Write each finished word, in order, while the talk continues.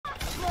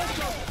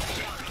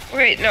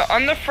Wait, no,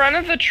 on the front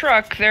of the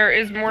truck there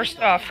is more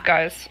stuff,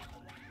 guys.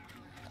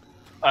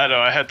 I know,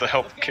 I had to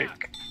help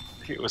Cake.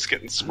 He was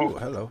getting smoked. Ooh,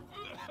 hello.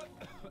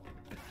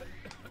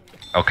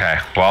 Okay,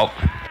 well,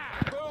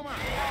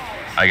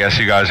 I guess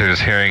you guys are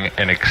just hearing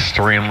an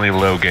extremely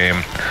low game.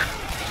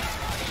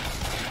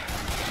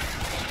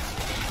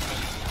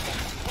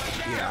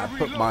 Yeah, I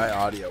put my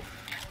audio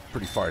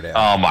pretty far down.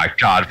 Oh my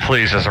god,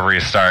 please just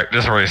restart.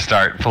 Just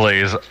restart,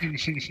 please.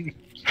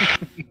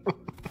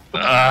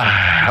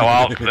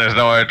 Well, there's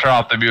no way to turn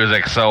off the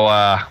music,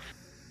 so,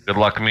 good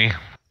luck me.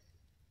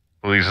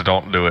 Please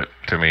don't do it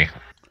to me.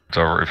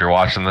 So if you're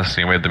watching this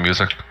and you made the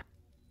music,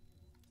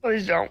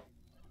 Please don't.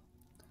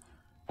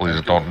 please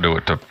don't do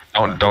it to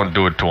don't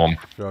do it to him.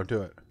 Don't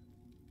do it.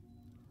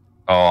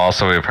 Oh,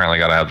 also we apparently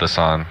gotta have this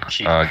on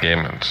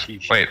game.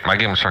 Wait, my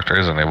game instructor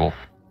is enabled.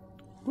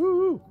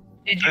 Woo!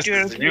 Did you This do it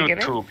at is the beginning?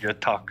 YouTube you're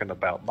talking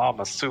about.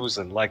 Mama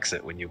Susan likes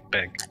it when you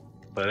beg.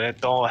 But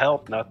it don't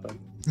help nothing.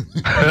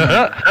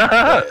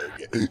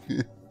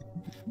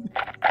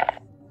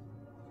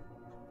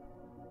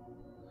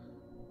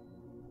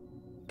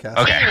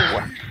 Castle.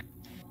 Okay.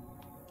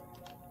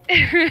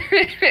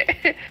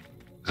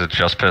 Is it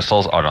just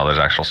pistols? Oh no, there's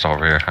actual stuff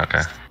over here.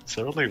 Okay. Is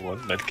there only one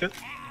medkit?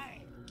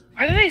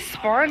 Why do they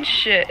spawn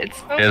shit? It's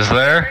so Is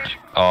there?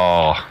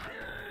 Oh.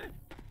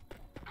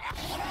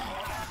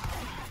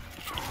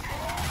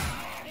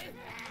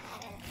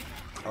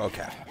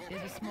 Okay.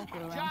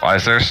 Why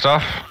is there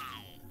stuff?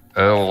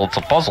 Well, it's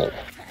a puzzle.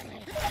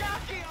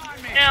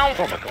 Now,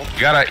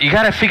 You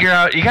gotta figure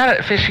out. You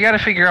gotta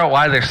figure out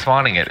why they're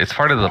spawning it. It's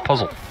part of the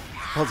puzzle.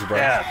 Puzzle, bro.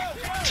 Yeah.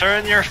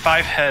 Turn your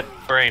 5-head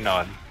brain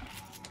on.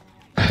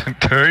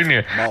 Turn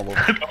your. Marvel.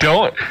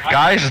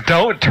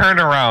 Don't turn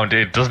around.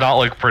 It does not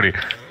look pretty.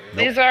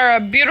 these are a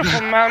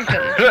beautiful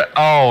mountain.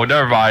 Oh,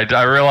 never mind.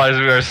 I realize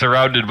we are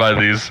surrounded by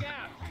these.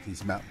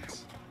 These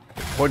mountains.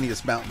 The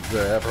pointiest mountains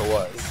there ever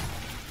was.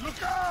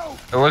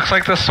 It looks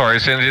like the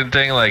Source Engine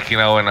thing, like, you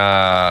know, when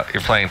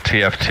you're playing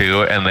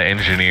TF2 and the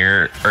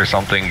engineer or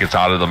something gets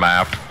out of the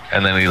map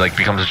and then he, like,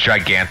 becomes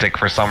gigantic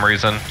for some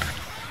reason.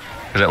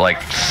 Because it,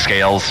 like,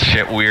 scales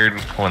shit weird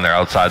when they're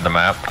outside the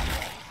map.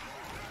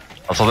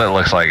 That's what it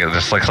looks like. It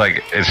just looks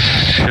like it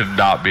should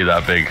not be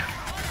that big.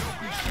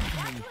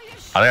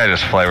 I think I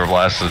just flavor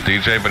blasted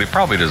DJ, but he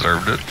probably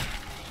deserved it.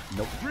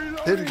 Nope.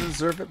 Didn't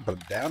deserve it,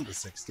 but down to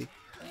 60.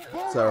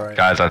 It's alright.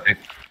 Guys, I think...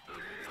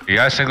 You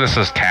guys think this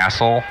is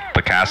Castle?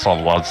 The Castle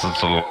of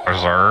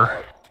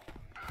Lazar?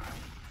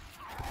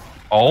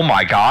 Oh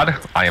my god,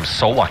 I am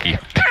so lucky.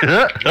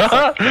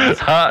 How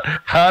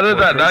did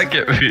that not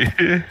get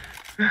me?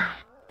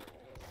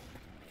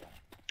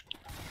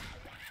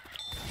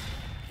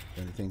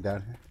 Anything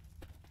down here?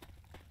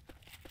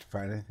 Did you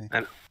find anything?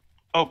 An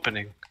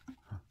opening.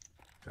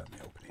 Found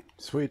the opening.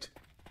 Sweet.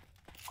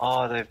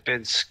 Oh, they've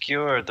been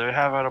skewered. They're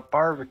having a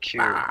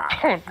barbecue.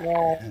 Oh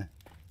no.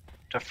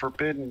 The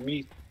forbidden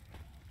meat.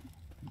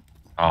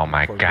 Oh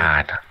my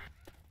god.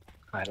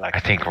 I I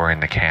think we're in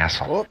the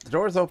castle. Oh, the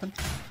door's open.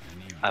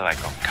 I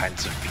like all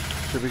kinds of meat.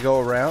 Should we go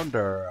around,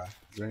 or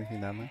is there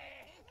anything down there?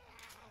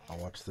 I'll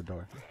watch the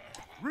door.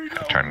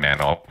 I'll turn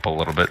Nano up a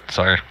little bit,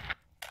 sorry.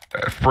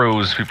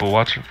 Froze people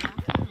watching.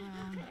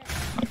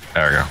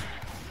 There we go.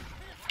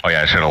 Oh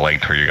yeah, I should have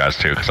linked for you guys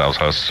too, because I was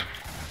host.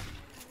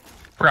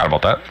 Forgot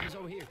about that.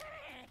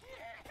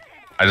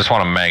 I just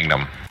want a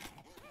Magnum.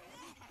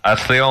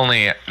 That's the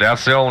only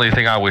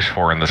thing I wish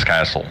for in this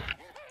castle.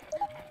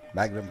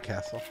 Magnum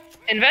Castle.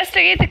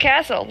 Investigate the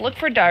castle. Look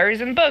for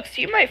diaries and books.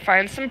 You might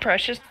find some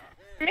precious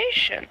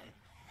information.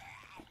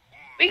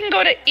 We can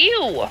go to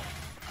Ew.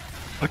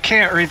 We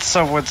can't read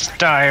someone's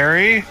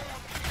diary.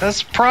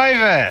 That's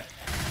private.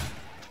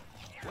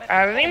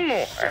 Not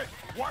anymore.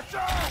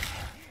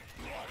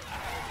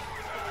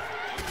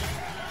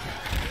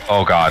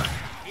 Oh god.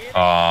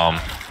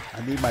 I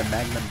need my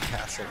Magnum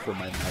Castle for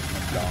my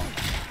Magnum dog.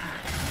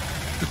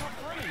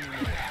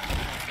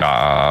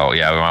 Oh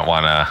yeah, we might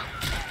want to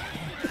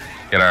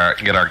get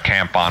our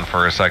camp on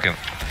for a second.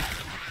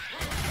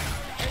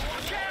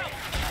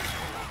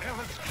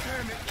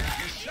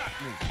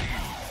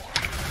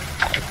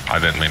 I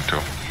didn't mean to.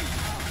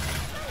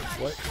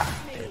 What?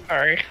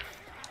 Sorry.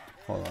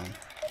 Hold on.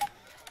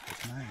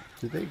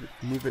 Did they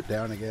move it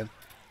down again?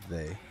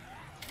 They.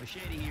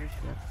 Machete here.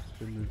 Yeah,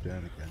 should move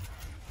down again.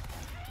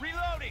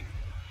 Reloading.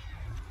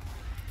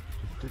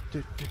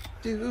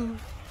 Do.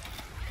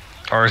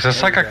 Or is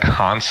this like a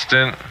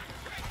constant?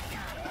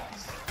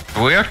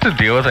 Do we have to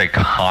deal with a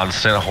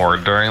constant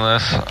horde during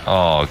this?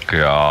 Oh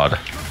god.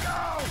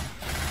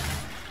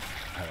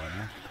 I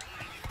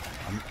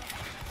don't know.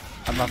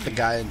 I'm not the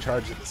guy in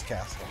charge of this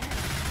castle.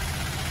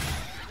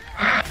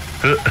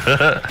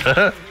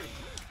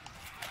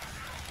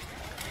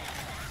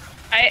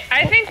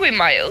 I think we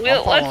might.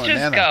 Let's following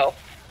just Nana. go.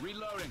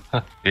 Reloading.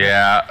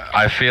 Yeah,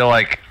 I feel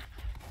like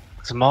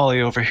Is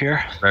Molly over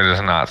here? they're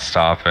just not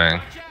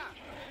stopping.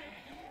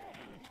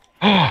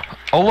 Oh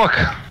look!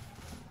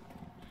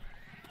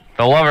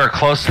 The lever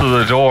close to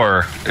the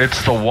door.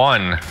 It's the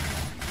one.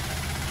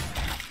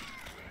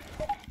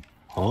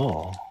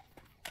 Oh.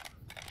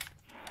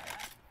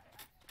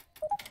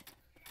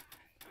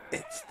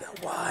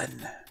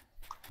 one.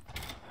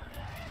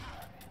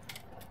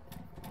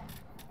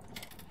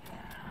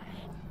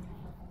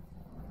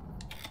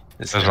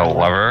 Is There's there a one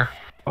lever.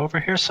 over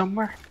here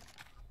somewhere?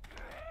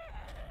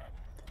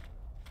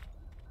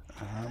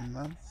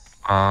 That's...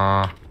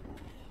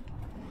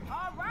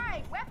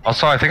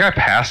 Also, I think I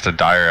passed a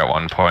diary at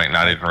one point,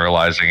 not even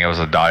realizing it was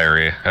a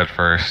diary at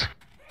first.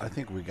 I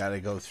think we gotta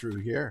go through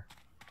here.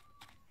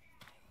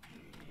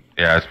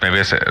 Yeah,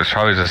 it's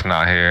probably just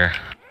not here.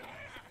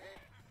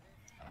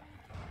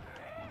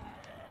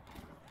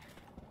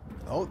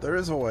 Oh, there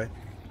is a way.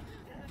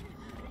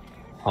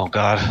 Oh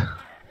god.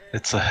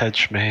 It's a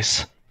hedge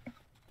maze.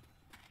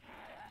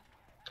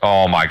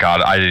 Oh my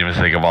god, I didn't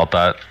even think about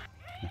that.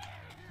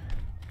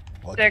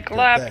 Look Stick at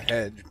left. the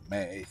hedge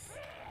maze.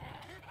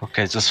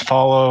 Okay, just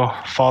follow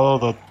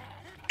the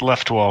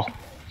left wall.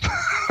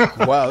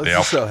 Wow, this Yep.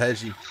 is so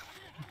hedgy.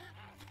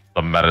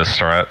 The meta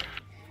strat.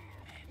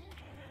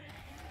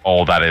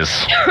 Oh, that is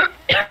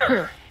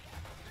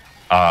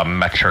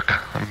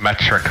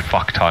metric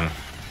fuck ton.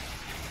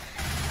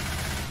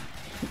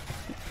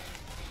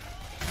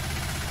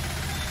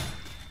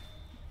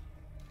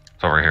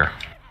 It's over here.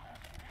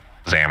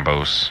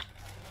 Zambos.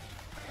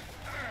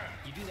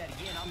 You do that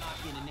again, I'll knock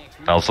you in the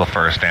next That was the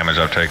first damage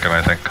I've taken,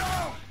 I think.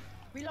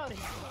 Reloading.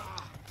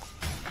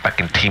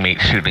 Fucking teammate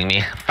shooting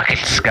me. Fucking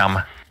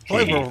scum.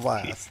 Flavor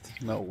blast.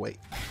 No, wait.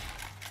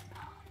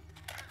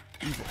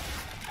 Evil.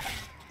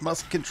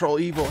 Must control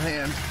evil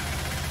hand.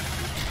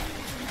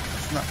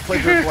 It's not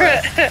flavor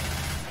blast.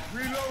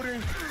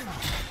 Reloading.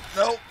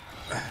 Nope.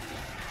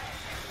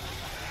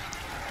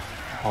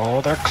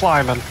 Oh, they're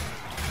climbing.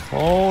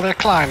 Oh, they're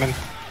climbing.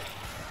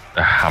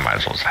 I might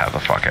as well just have the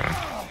fucking...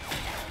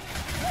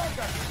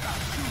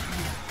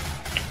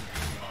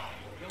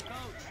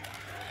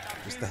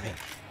 Just the head.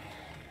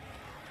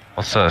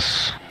 What's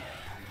this?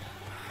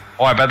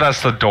 Oh, I bet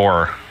that's the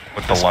door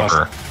with the This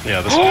lever. must-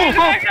 yeah, this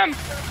Magnum!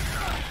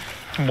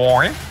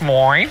 Moin,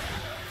 moin.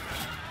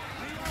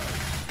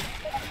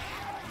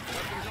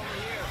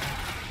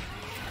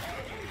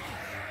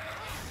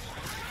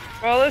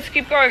 Well, let's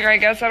keep going, I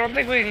guess. I don't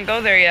think we can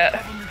go there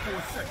yet.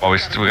 Well, we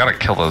gotta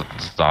kill the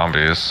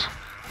zombies.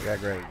 I got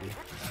gravy.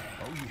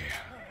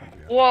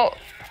 Well,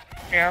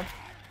 yeah.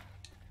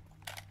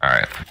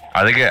 Alright.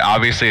 I think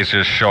obviously it's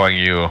just showing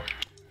you,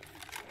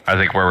 I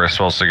think, where we're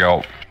supposed to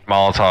go.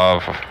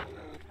 Molotov,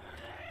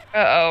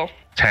 Uh-oh.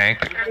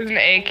 tank. There's an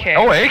AK.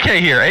 Oh, AK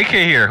here, AK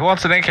here. Who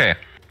wants an AK?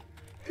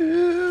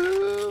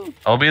 Ooh.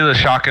 I'll be the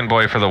shotgun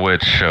boy for the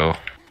witch show.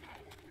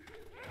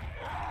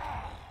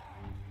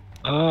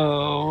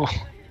 Oh.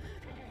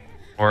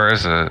 Where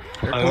is it?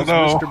 Here I comes don't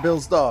know. Mr.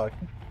 Bill's dog.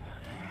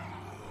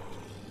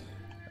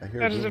 I hear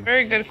That is a boom.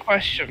 very good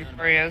question,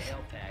 Marias.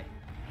 Tag.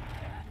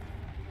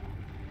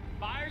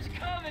 Fire's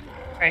coming.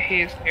 Okay,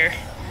 he's here.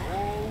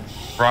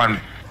 Run.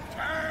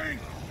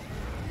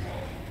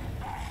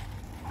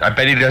 I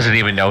bet he doesn't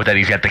even know that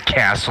he's at the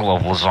Castle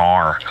of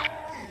Lazar.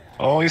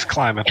 Oh, he's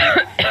climbing.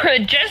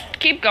 Just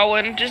keep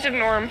going. Just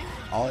ignore him.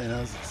 All he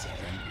knows is something.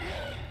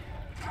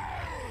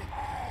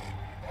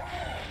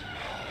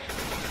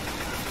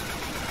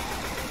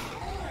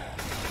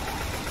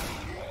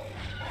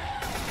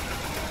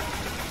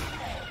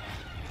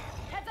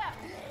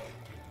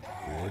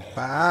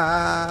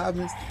 Goodbye,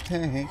 Mr.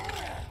 Tank.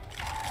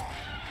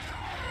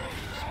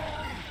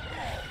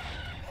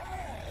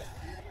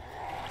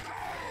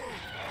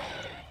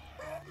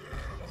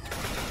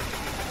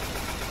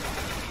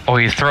 Oh,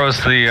 he throws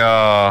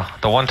the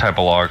one type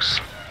of logs.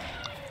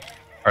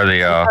 Or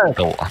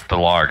the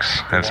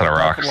logs instead of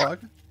rocks. Log?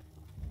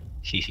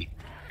 Hee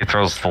He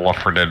throws the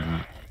Left 4 Dead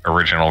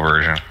original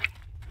version.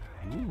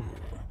 Ooh.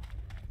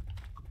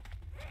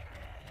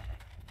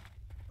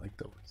 Like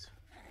those.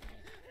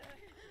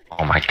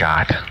 Oh my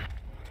god.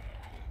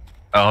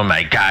 Oh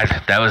my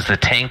god, that was the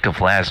tank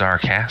of Lazar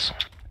Castle.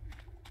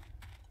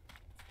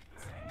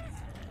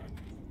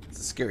 It's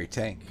a scary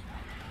tank.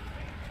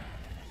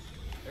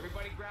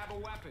 Everybody grab a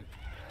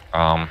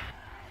weapon.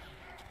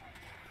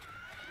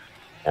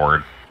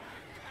 Board.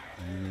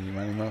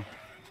 Money mo.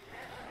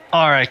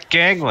 Alright,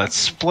 gang, let's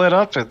split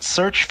up and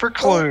search for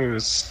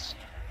clues.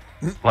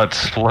 Let's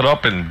split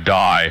up and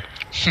die.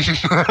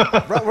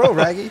 Roll,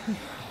 Raggy.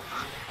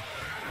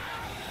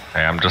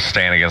 Hey, I'm just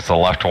staying against the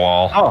left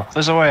wall. Oh,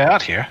 there's a way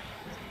out here.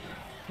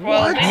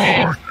 Well,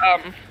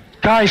 What?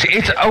 Guys,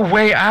 it's a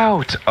way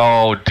out!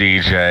 Oh,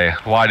 DJ,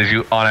 why did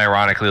you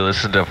unironically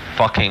listen to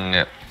fucking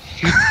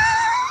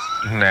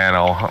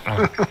Nano?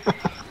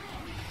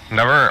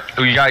 Never,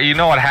 you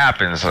know what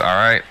happens,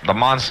 alright? The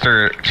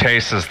monster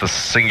chases the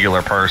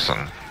singular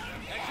person.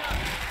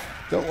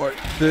 Don't worry.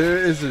 There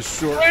is a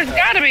short. there's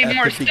got to be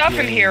more stuff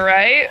in here,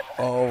 right?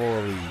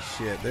 Holy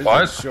shit. There's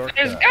What? a shortcut.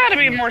 There's got to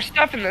be more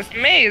stuff in this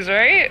maze,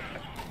 right?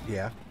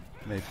 Yeah,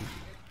 maybe.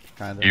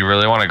 Kind of. You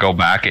really want to go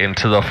back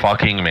into the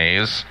fucking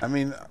maze? I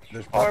mean,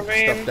 there's probably I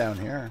mean- stuff down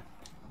here.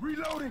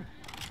 Reloading.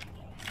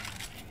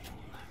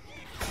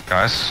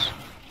 Guys,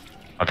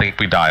 I think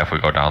we die if we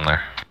go down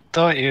there.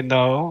 Don't you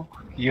know?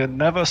 You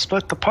never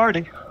split the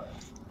party.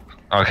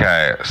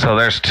 Okay, so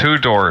there's two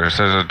doors.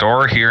 There's a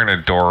door here and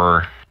a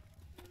door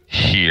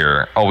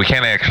here. Oh, we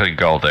can't actually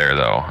go there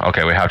though.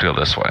 Okay, we have to go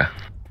this way.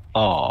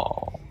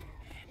 Oh.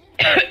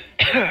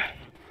 Aren't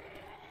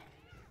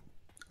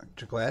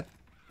you glad?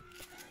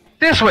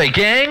 This way,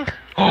 gang!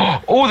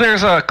 Oh,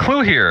 there's a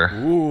clue here.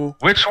 Ooh.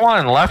 Which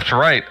one? Left,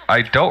 right?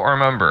 I don't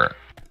remember.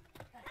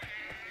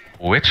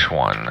 Which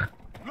one?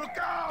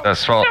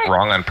 That's spelled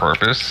wrong on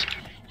purpose.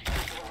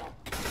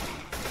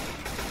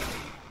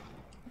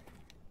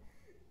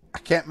 I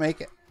can't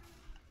make it.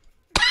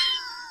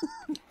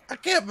 I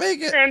can't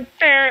make it.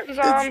 Transparent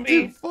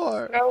zombie. It's too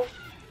far. No.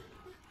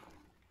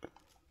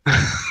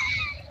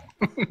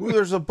 Ooh,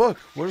 there's a book.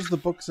 What does the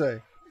book say?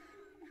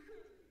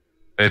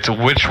 It's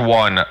which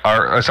one?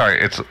 Or sorry,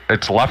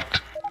 it's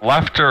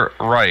left or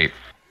right.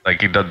 Like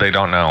they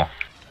don't know.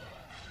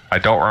 I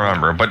don't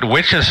remember. But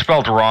which is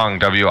spelled wrong.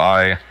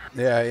 W-I.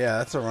 Yeah,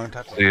 that's the wrong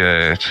type of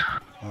Yeah.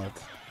 Oh,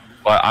 it's-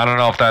 But I don't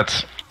know if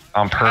that's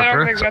on I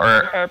don't think purpose that's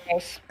or. on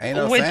purpose. Ain't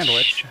no Which,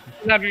 sandwich.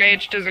 That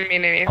mage doesn't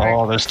mean anything.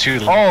 Oh, there's two.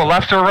 Oh,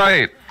 left or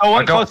right? The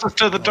one I don't- closest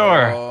to the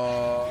door.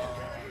 Oh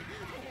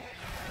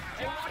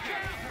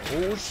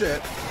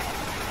shit.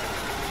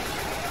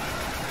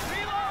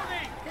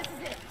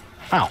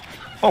 Ow.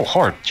 Oh,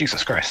 horde.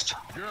 Jesus Christ.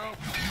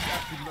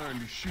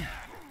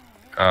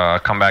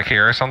 Come back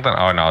here or something?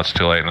 Oh no, it's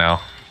too late now.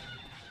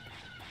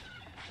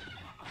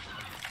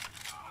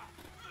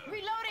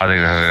 I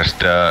think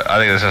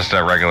this is just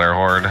a regular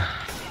horde.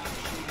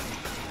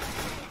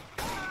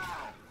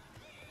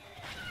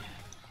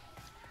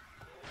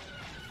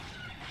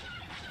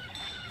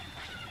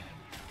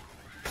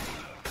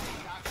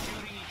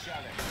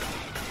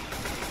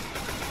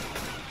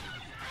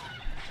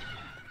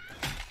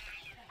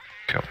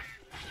 Cool.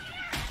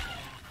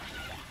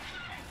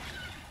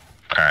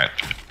 All right.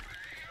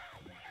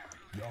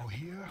 Y'all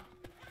here?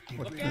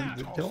 What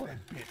the door?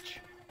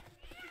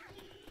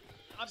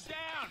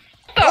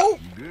 Oh!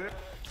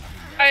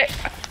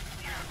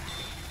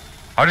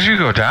 How did you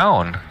go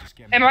down?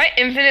 Am I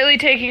infinitely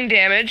taking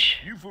damage?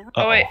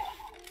 Oh wait.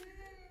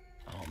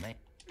 Oh man.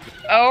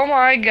 Oh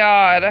my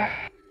god.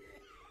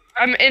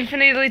 I'm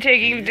infinitely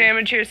taking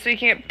damage here, so you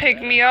can't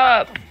pick me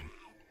up.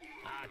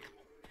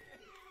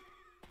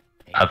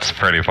 That's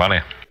pretty funny.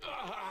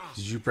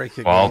 Did you break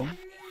the Well, game?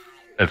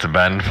 it's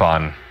been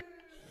fun.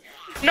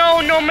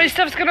 No, my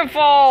stuff's gonna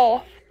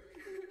fall.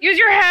 Use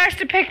your hacks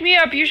to pick me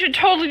up. You should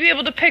totally be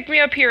able to pick me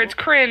up here. It's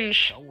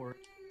cringe.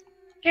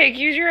 Cake,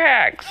 use your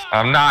hacks.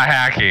 I'm not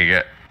hacking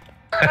it.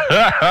 Stupid!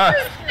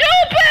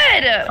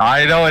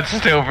 I know it's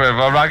stupid, but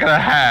I'm not gonna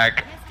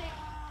hack.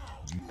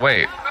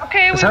 Wait,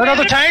 Okay, Is there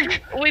another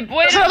tank? We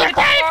waited for the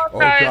clock, Oh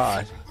guys.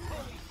 god.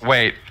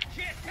 wait.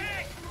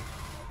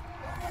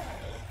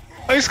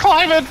 He's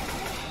climbing.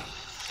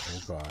 Oh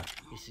god.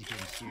 This is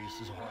getting serious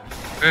as hell.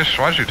 Fish,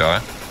 why'd you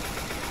die?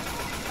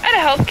 I had a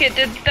health kit.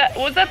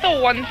 Was that the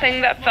one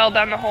thing that fell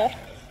down the hole?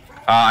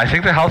 I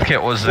think the health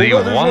kit was the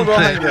Oh, there's one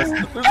behind thing. us.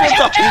 There's one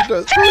behind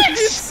us.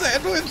 It's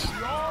sandwich.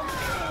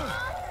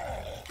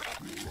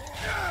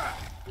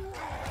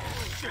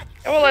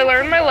 Well, I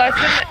learned my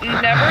lesson.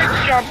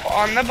 Never jump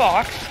on the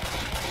box.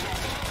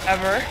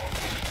 Ever.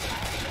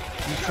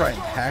 You try and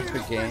hack the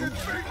game.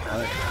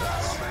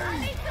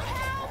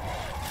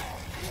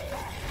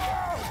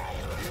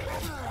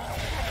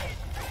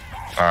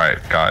 Alright,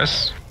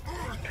 guys.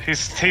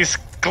 He's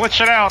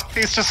glitching out.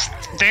 He's just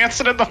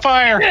dancing in the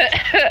fire.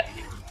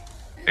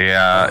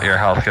 Yeah, your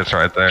health kit's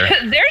right there.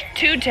 There's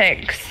 2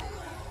 tanks.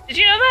 Did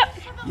you know that?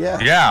 Yeah.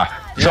 Yeah.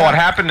 So what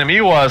happened to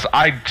me was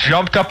I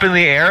jumped up in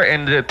the air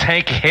and the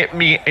tank hit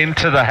me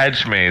into the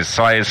hedge maze,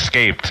 so I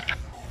escaped.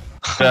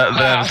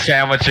 Them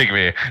sandwiching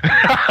me.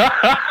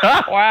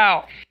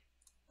 Wow.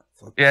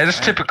 Yeah,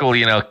 just typical,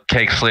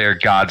 Cake Slayer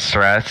God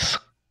threats.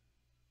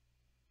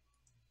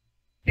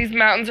 These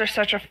mountains are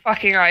such a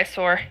fucking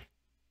eyesore.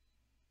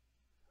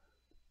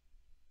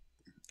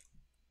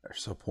 They're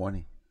so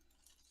pointy.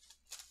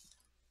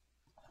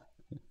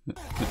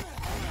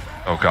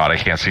 Oh god, I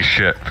can't see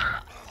shit.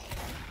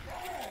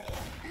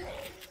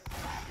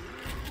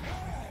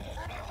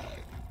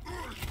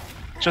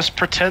 Just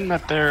pretend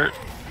that they're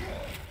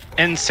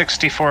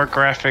N64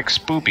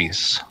 graphics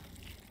boobies.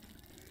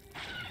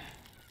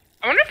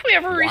 I wonder if we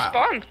ever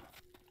respawn.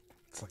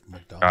 It's like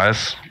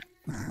McDonald's.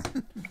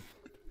 Guys.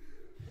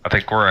 I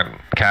think we're in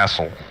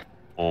Castle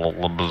of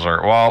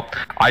Lazar. Well,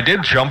 I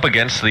did jump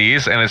against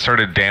these and it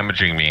started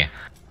damaging me.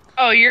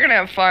 Oh, you're gonna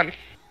have fun.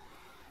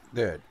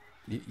 Dude,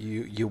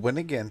 you went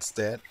against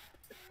it,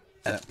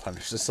 and it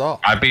punished us all.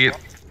 I beat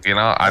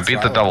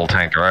the double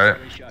tank, right?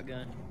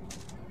 Shotgun.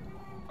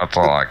 That's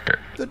all I get.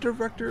 The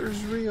director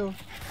is real.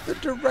 The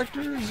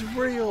director is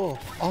real.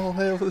 All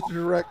hail the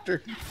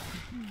director.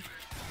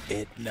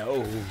 It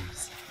knows.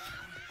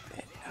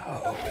 It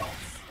knows.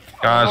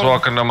 Guys,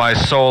 welcome to my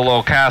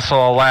solo Castle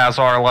of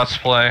Lazar Let's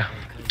Play.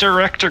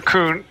 Director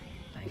Kun,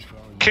 Thanks for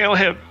all you kill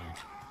him.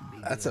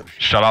 That's a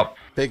Shut up,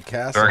 big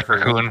castle Director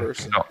for one Kun.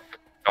 person. Don't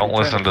You trying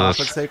listen to to this.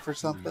 compensate for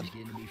something?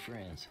 getting to be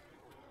friends.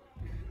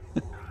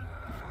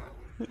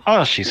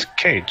 Oh, she's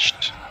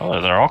caged. Oh,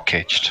 they're all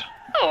caged.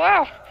 Oh,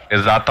 wow.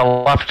 Is that the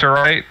left or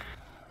right?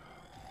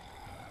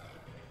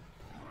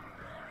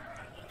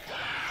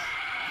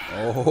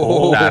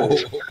 Oh,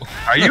 That-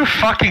 Are you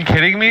fucking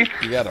kidding me?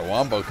 you got a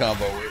wombo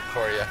combo waiting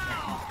for you.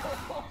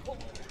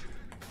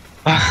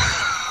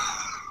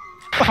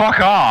 Fuck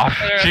off!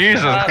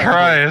 Jesus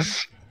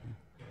Christ!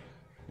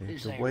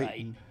 You're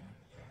waiting.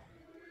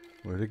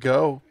 Where'd it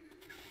go?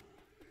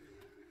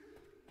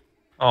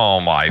 Oh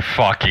my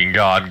fucking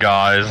god,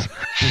 guys!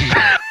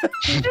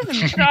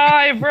 Just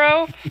die,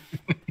 bro.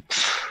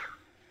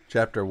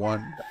 Chapter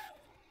 1.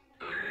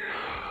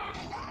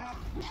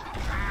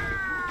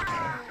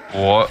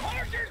 What?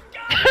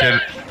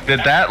 Did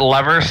that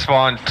lever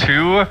spawn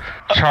 2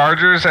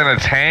 chargers and a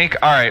tank?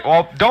 Alright,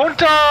 well, don't,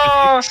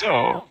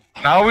 So,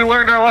 now we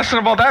learned our lesson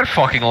about that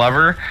fucking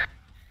lever.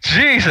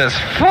 Jesus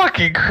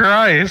fucking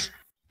Christ.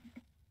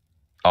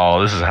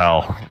 Oh, this is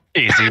hell.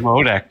 easy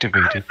mode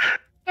activated.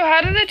 So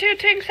how did the 2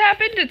 tanks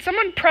happen? Did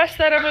someone press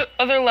that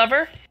other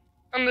lever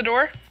on the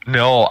door?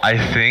 No, I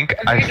think,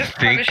 Did they just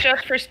punish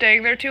us for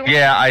staying there too long?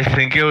 yeah, I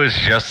think it was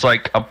just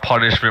like a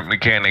punishment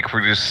mechanic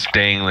for just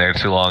staying there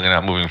too long and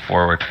not moving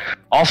forward.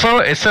 Also,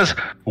 it says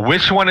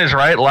which one is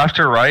right, left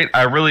or right.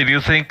 I really do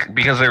think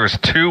because there was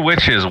 2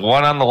 witches,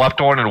 one on the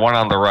left one and one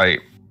on the right.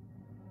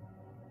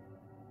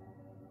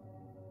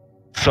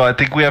 So I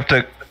think we have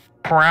to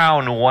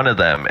crown one of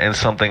them and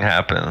something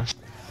happens.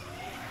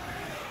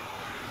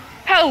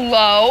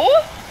 Hello?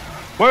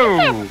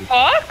 Whoa!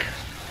 Fuck?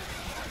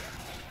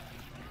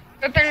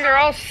 Good thing they're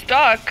all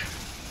stuck.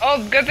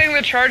 Oh, good thing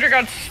the charger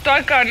got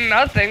stuck on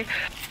nothing.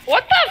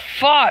 What the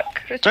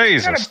fuck? It's kind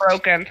Jesus. of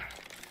broken.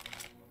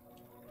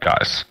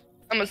 Guys,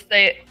 I'm gonna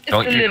say it. It's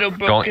don't a little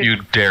broken. don't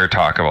you dare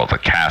talk about the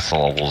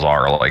Castle of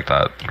Lazar like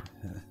that.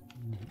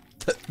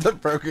 The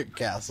broken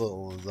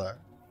castle of Lazar.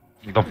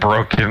 The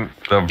broken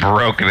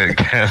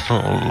Castle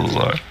of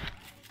Lazar.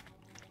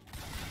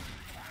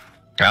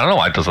 I don't know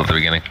why it does that at the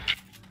beginning.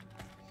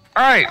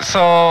 Alright,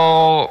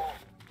 so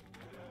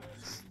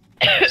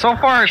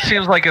far it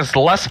seems like it's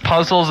less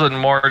puzzles and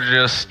more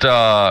just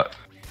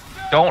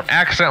don't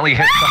accidentally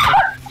hit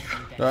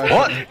something.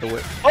 What? There's a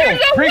witch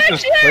Flavor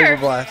there!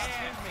 blast.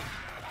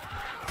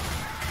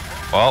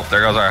 Well,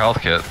 there goes our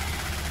health kit.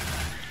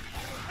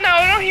 No,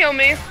 don't heal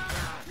me.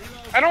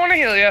 I don't want to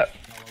heal you.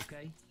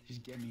 Okay,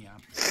 just get me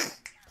up,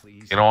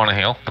 please. You don't want to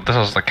heal? But this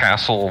is the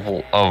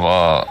castle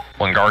of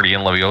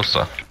Wingardium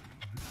Leviosa.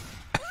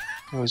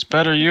 It was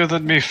better you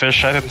than me,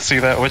 Fish. I didn't see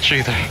that witch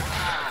either.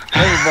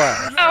 Flavor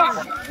blast.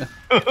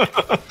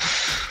 Oh.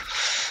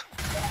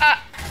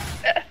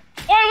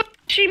 Why was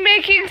she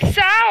making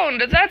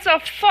sound? That's a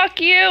fuck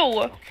you.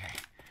 Am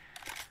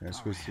I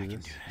supposed to do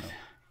this? No.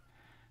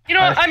 You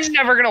know what? I'm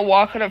never gonna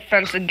walk on a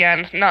fence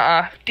again.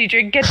 Nuh-uh.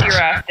 DJ, get your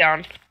ass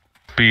down.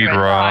 Speed Oh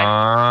my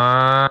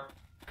run.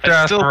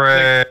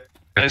 Desperate.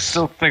 I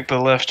still think the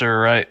left or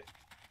right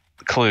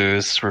clue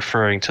is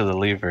referring to the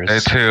levers. Day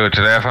 2.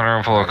 Today I found a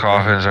room full of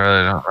coffins. I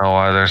really don't know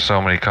why there's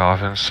so many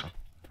coffins.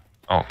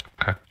 Oh,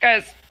 okay.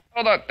 Guys,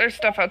 hold on. There's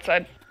stuff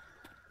outside.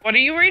 What are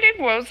you reading?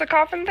 What was the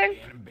coffin thing?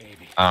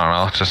 I don't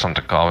know. It's just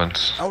something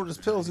coffins. Oh, there's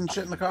pills and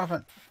shit in the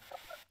coffin.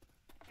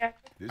 Yeah.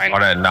 Why did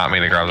I not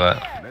mean to grab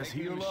that? Let's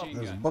heal up.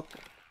 There's a book.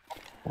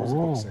 What's the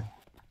book say?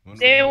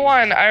 Day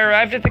 1, I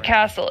arrived at the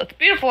castle. It's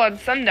beautiful on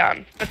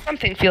sundown, but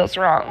something feels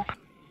wrong.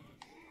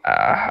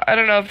 I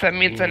don't know if that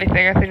means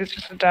anything. I think it's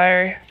just a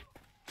diary.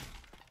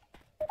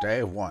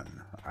 Day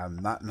 1. I'm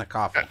not in the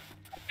coffin.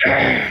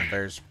 I'm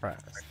very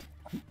surprised.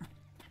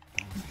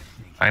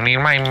 I need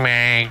my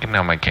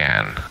magnum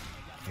again.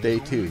 Day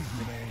 2.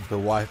 The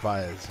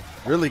Wi-Fi is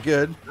really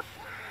good,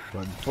 but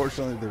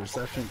unfortunately the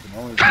reception can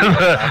only be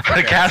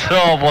The Castle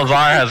of Lazar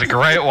has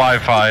great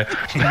Wi-Fi.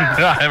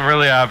 I'm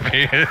really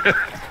happy.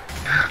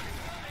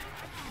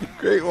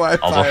 great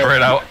Wi-Fi. I was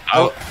afraid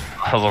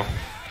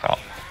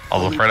I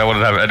was afraid I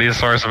wouldn't have any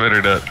source of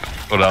internet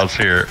when I was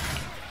here.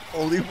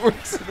 Only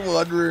works in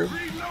one room.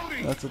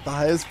 That's at the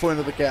highest point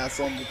of the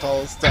castle and the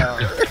tallest tower.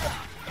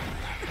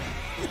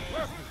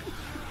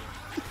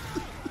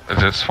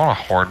 Is it spawn a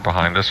horde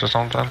behind us or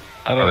something?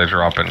 Or they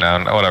drop it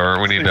down? Oh, whatever.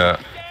 We need to.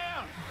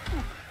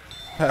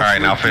 All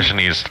right, now Fish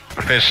needs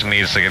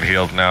to get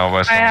healed now by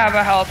I someone. have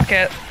a health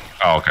kit.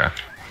 Oh, okay.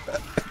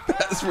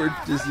 Password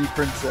Disney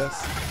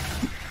Princess.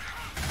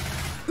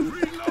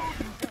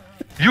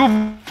 You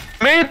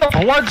made the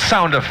blood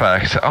sound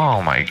effect.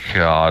 Oh my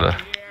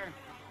god.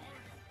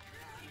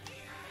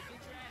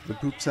 The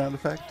poop sound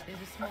effect.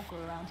 There's a smoker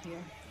around here.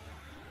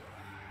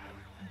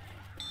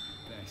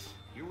 Thanks.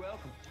 You're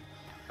welcome.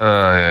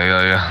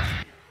 Yeah.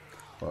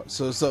 Well,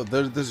 so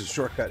there's a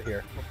shortcut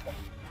here.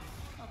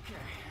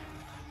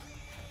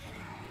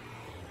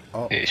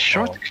 Oh, A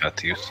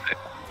shortcut, you say?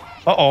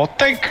 Uh-oh,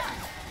 tank!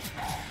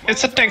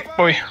 It's a tank,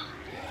 boy.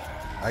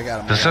 I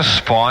got him. Does this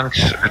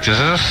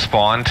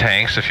spawn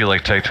tanks if you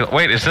like take to?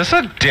 Wait, is this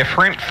a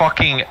different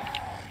fucking?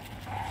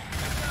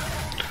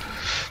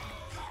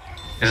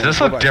 Is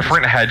this a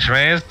different hedge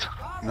maze?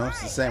 No,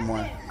 it's the same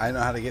one. I know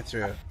how to get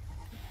through it.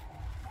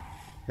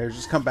 Here,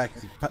 just come back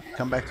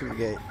through the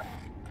gate.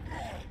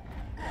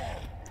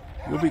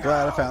 You'll be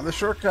glad I found the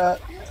shortcut.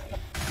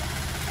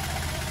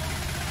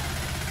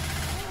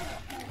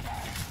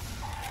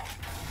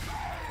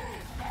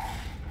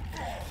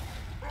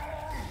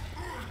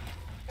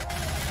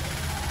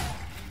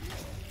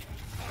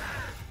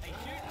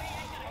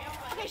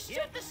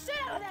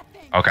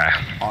 Okay.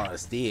 on a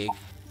stick.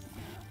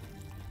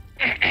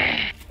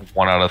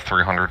 1 out of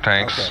 300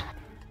 tanks. Okay.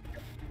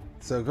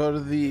 So go to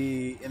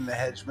the in the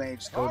hedge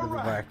mage. Go to the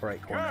back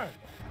right corner.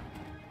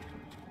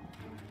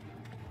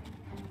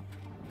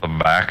 The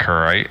back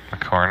right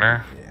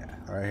corner.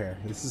 Yeah, right here.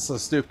 This is so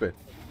stupid.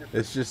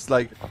 It's just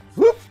like,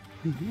 whoop.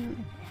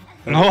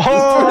 No!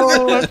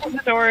 Open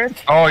the doors.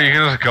 Oh, you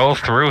can just go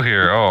through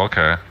here. Oh,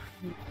 okay.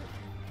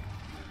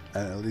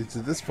 And it leads to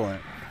this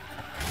point.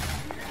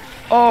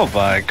 Oh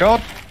my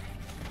god.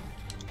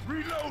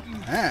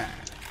 Ah.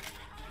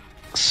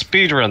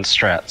 Speedrun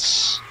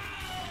strats.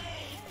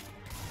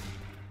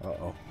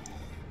 Uh-oh.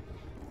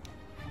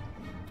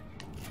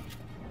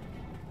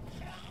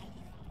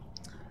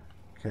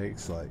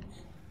 Cake's like...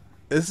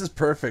 This is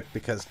perfect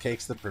because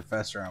Cake's the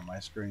professor on my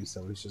screen,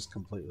 so he's just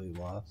completely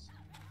lost.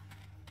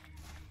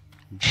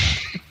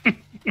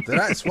 Did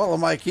I swallow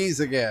my keys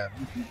again?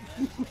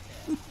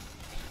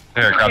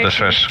 Here, grab this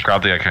fish.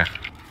 Grab the AK.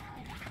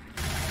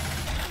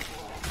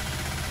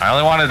 I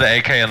only wanted the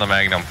AK and the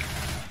Magnum.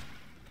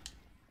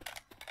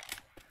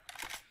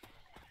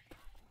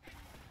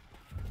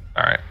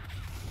 Alright.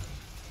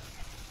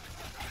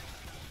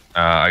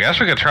 I guess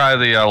we could try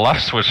the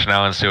left switch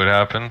now and see what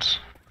happens.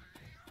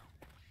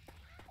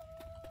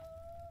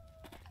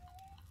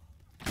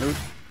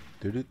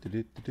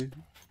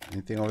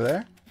 Anything over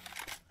there?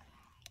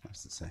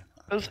 What's the same?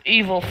 Those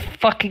evil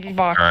fucking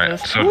boxes. Alright,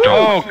 so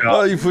Oh, don't.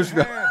 oh, you pushed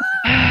me.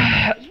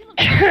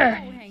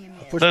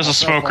 There's a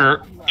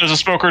smoker. There's a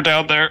smoker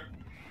down there.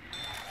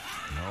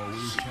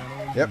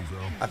 Yep.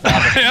 I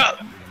found it.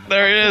 Yeah,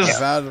 there he I is.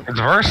 found it. It's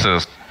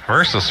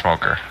versus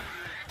smoker.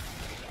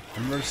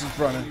 Versus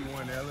running.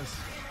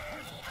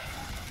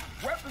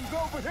 Weapons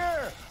over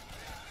here.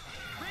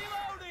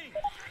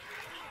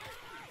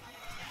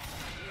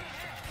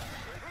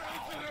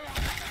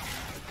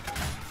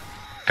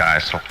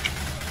 Guys. One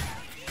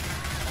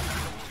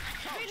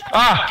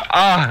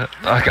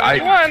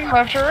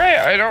left or right?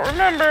 I don't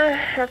remember.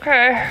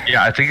 Okay.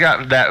 Yeah, I think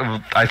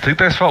I think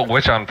they spelled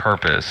witch on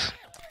purpose.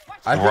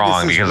 I think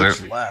Wrong, it says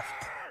because which left.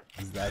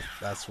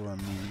 That's what I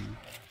mean.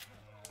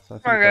 So I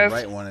think Come on, the guys.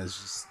 right one is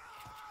just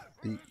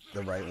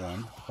the right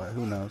one, but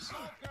who knows?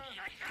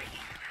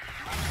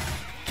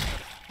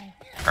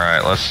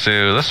 Alright, let's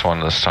do this one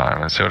this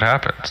time and see what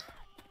happens.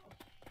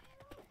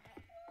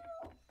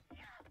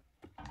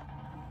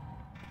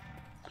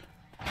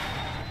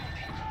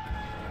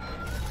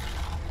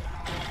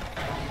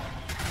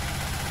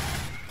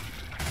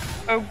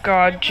 Oh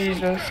God,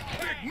 Jesus.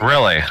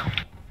 Really?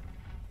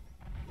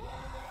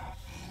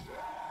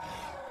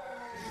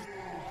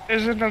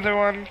 There's another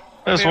one.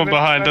 There's The one other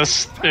behind side.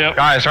 us. Yep.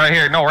 Guys, right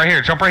here. No, right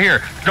here. Jump right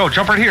here. No,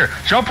 jump right here.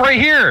 Jump right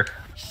here.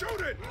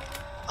 Shoot it.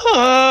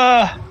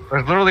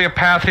 There's literally a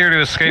path here to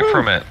escape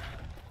from it.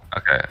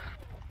 Okay.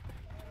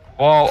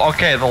 Well,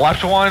 okay, the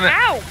left one.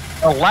 Ow!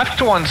 The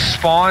left one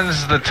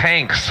spawns the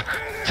tanks.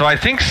 So I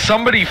think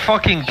somebody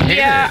fucking hit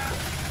Yeah. it.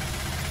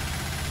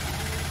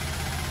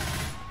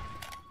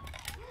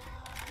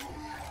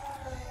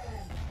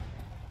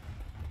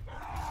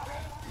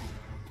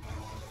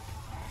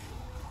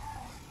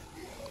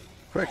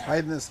 Quick,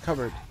 hide in this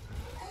cupboard.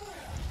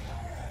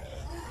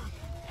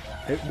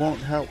 It won't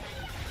help.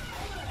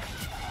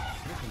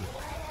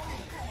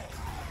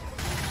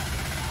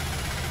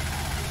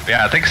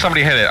 Yeah, I think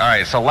somebody hit it.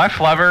 Alright, so left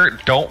lever,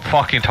 don't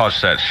fucking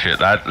touch that shit.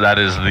 That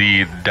is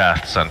the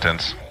death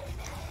sentence.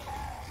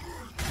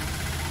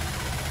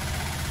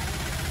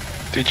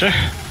 DJ?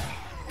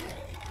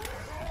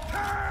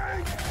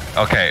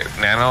 Okay,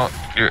 Nano,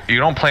 you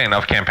don't play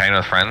enough campaign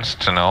with friends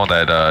to know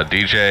that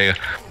DJ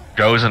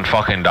goes and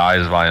fucking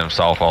dies by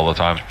himself all the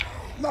time.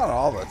 Not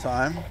all the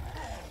time.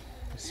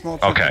 Small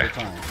chunk Okay. of the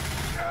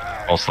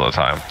time. Most of the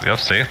time. Yep,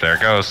 see, there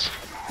it goes.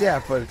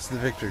 Yeah, but it's the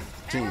victor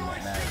team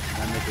at night.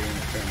 I make it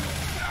entertaining.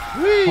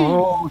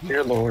 Oh,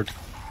 dear lord.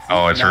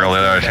 Oh, it's really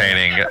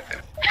entertaining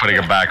putting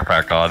a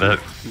backpack on it.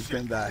 He's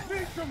gonna die.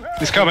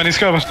 He's coming, he's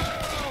coming.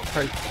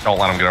 Don't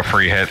let him get a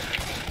free hit.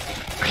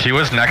 He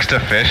was next to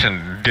Fish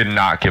and did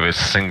not give a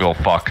single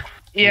fuck.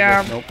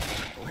 Yeah. Nope.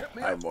 Help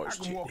me I up.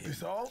 most I can walk hit.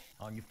 this off.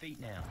 On your feet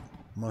now.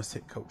 Must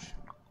hit coach.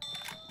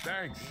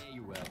 Thanks. Yeah,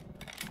 you're welcome.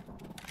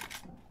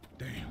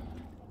 Damn,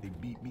 they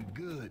beat me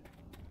good.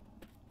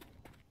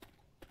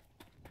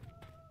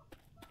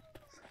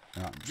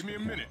 No, I'm just Give me a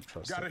gonna minute.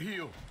 trust Gotta it.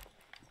 heal.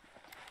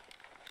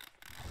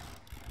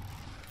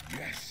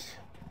 Yes.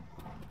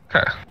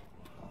 Okay.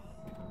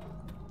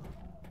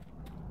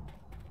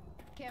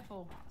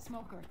 Careful,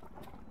 smoker.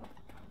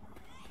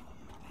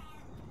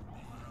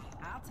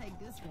 I'll take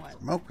this one.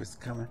 Smoke is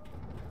coming.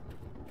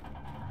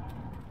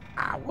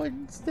 I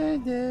wouldn't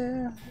stand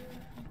there.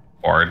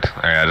 Bored.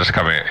 Yeah, just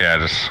come here. Yeah,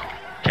 just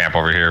camp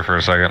over here for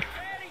a second.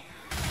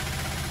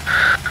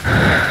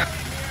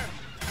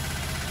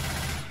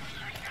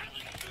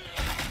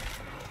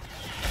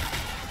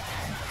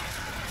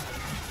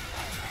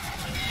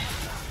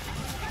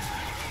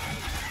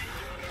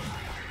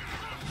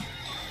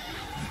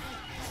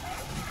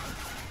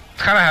 It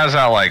kind of has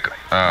that like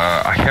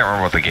I can't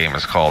remember what the game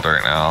is called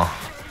right now.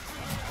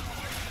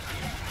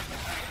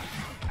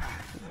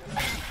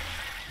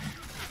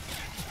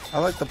 I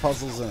like the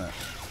puzzles in it.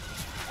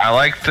 I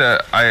like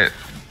the I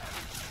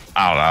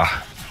don't know.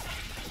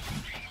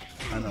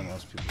 I know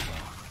most people don't.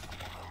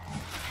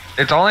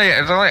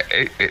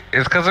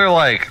 It's because they're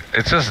like,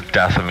 it's just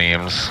death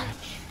memes.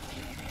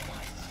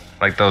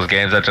 Like those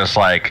games that just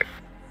like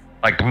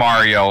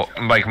Mario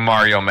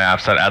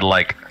maps that add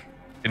like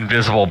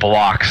invisible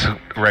blocks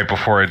right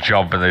before a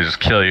jump and they just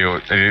kill you.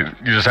 And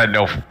you just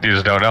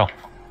don't know.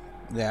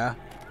 Yeah.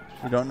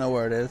 You don't know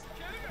where it is.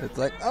 It's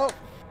like, oh.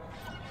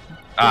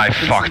 I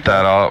fucked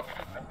that up.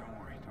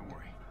 Don't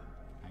worry.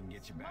 I can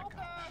get you back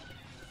up.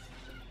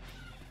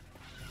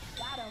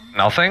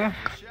 Nothing?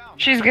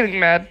 She's getting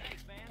mad.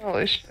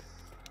 Holy shit.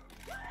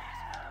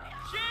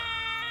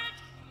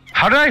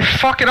 How did I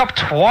fuck it up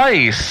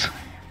twice?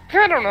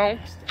 I don't know.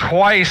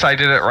 Twice I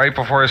did it right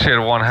before she had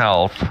 1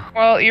 health.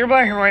 Well, you're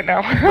black and white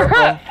now.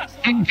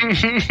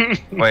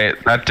 Wait,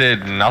 that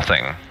did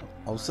nothing.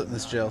 I'll sit in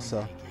this jail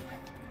cell.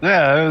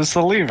 Yeah, it was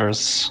the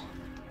levers.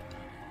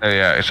 Oh,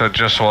 yeah, so it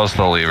just was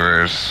the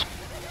levers.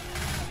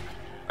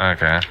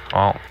 Okay,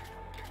 well.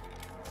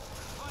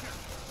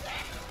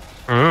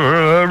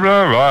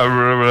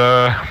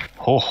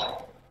 Oh.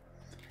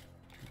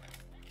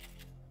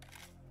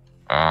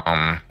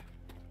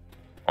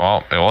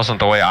 Well, it wasn't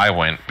the way I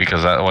went,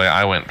 because that way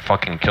I went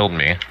fucking killed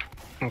me.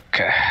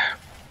 Okay.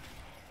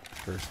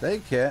 First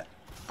aid kit.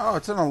 Oh,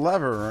 it's in a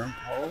lever room.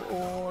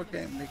 Oh, I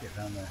can't make it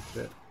down there.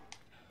 Shit.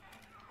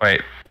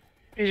 Wait,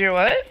 Is your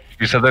what?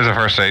 you said there's a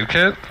first aid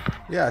kit?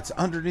 Yeah, it's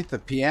underneath the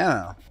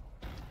piano.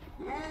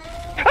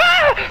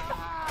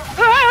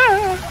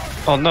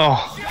 Oh no.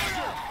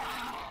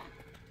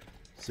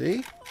 See?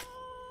 You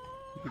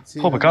can see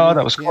Oh my it god,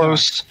 that underneath was the piano.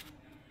 close.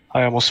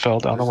 I almost fell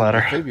down the There's a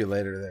ladder.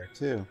 defibrillator there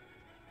too.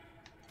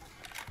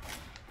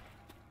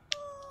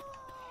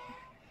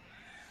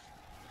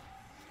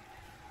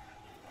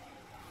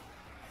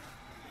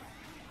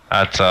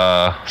 That's,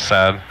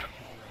 sad.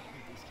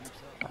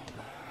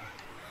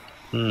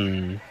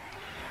 Hmm.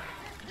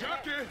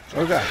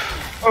 Oh god.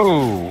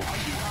 Oh!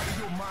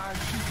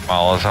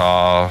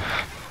 Molotov.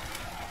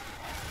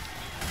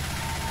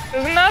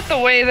 Isn't that the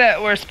way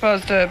that we're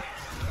supposed to...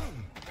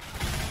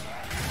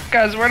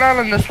 Guys, we're not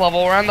on this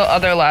level. We're on the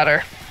other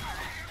ladder.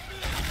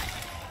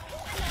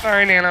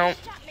 Sorry, Nano.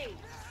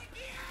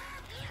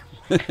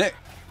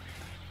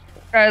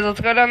 Guys,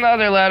 let's go down the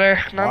other ladder.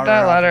 Not Water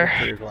that off ladder. and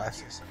clear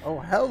glasses. Oh,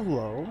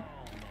 hello.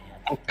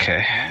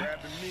 Okay.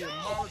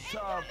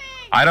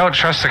 I don't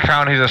trust the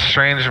Count, he's a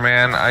strange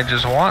man. I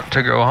just want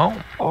to go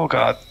home. Oh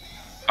god.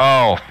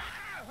 Oh.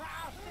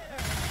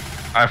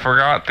 I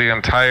forgot the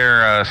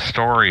entire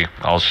story.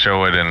 I'll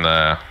show it in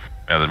at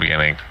the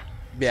beginning.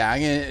 Yeah,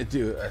 I'm gonna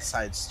do a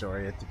side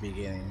story at the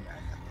beginning.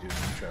 I'm gonna do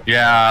an intro.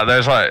 Yeah,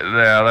 there's like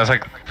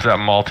that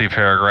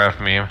multi-paragraph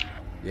meme.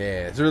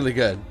 Yeah, it's really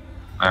good.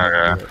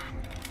 Okay.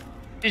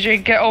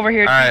 DJ, get over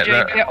here. Alright,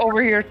 DJ, get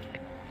over here.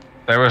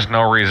 There was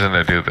no reason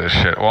to do this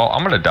shit. Well,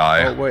 I'm gonna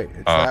die. Oh wait,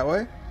 it's that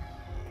way? If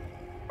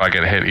I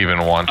get hit even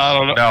once. I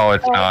don't know. No,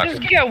 it's Oh, not.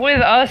 just get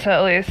with us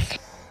at least.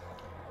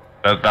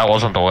 That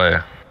wasn't the way.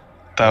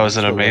 That was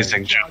an Still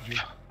amazing waiting. jump.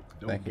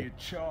 Thank you.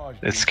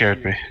 It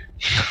scared me.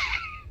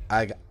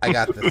 I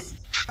got this.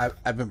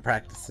 I've been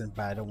practicing,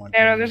 but I don't want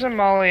Nano, to. there's a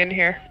Molly in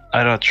here.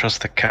 I don't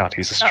trust the Count.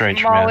 He's a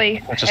strange Molly.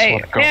 man. I just Hey,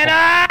 want to go.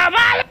 Nano,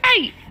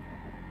 Molly!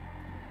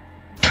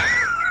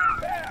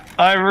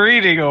 I'm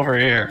reading over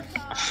here.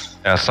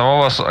 Yeah, some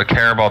of us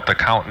care about the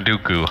Count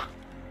Dooku.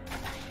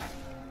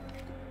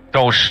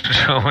 Don't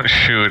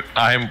shoot.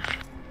 I'm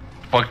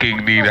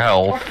fucking need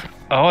help.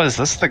 Oh, is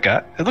this the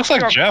guy? It looks like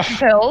Drop Jeff.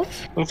 Pills.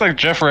 Looks like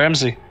Jeff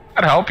Ramsey.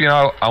 I'd help, you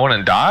know. I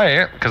wouldn't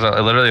die, because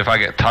literally if I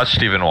get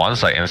touched even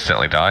once, I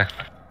instantly die.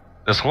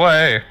 This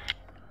way.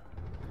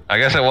 I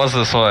guess it was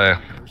this way.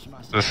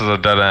 This is a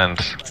dead end.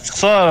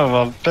 Son of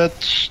a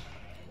bitch.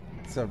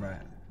 It's alright.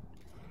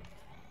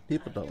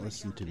 People don't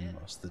listen to me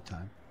most of the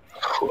time.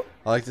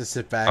 I like to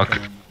sit back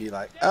Okay. and be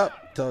like, oh,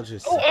 told you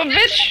so. Oh,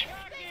 bitch!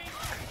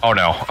 Oh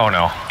no, oh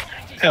no.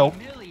 Help.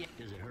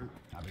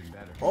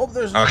 Oh,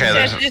 there's Okay,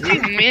 That's there's- just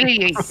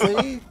humiliating.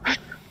 See?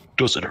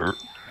 Does it hurt?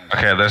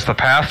 Okay, there's the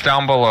path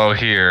down below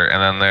here,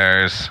 and then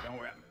there's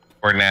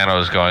where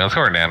Nano's going. Let's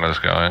go where Nano's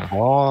going.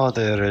 Oh,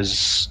 there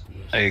is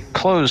a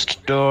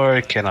closed door.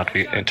 It cannot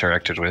be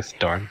interacted with.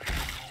 Darn.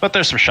 But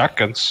there's some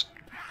shotguns.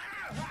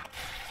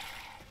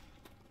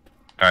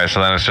 Alright,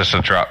 so then it's just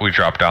a drop. We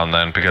drop down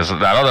then, because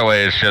that other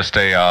way is just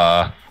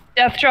a,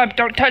 Death trap,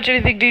 don't touch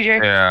anything,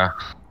 DJ. yeah.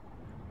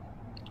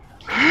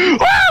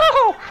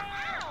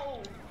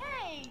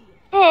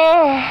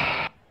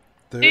 Oh,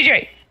 There,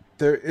 DJ.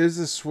 there is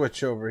a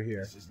switch over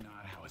here.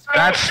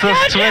 That's the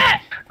Touch switch.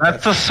 it!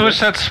 That's the switch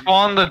that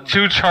spawned the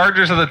 2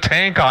 chargers of the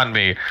tank on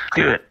me.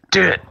 Do it.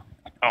 Do it.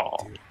 Oh.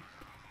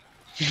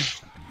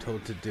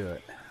 Told to do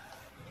it.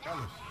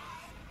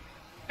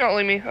 Don't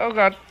leave me. Oh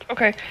god.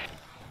 Okay.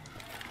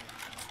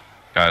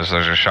 Guys,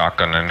 there's a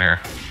shotgun in here.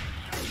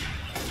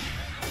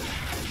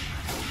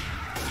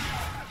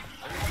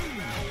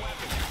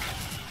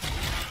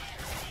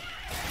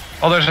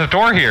 Oh, there's a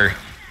door here.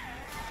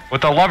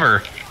 With a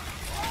lever.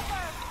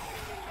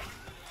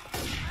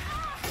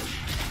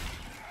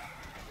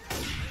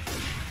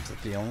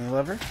 that the only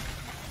lever?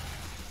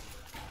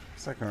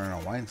 Looks like we're in a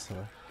wine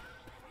cellar.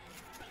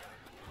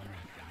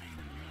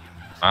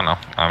 I don't know.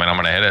 I mean, I'm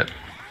gonna hit it.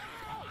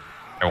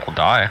 It will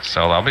die,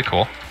 so that'll be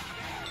cool.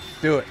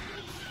 Do it.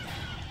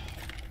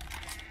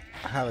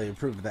 I highly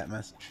approve of that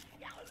message.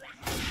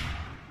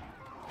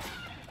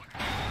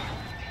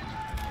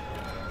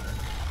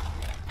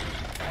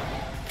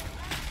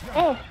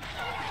 Oh.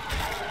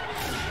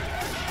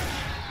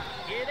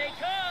 Here they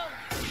come.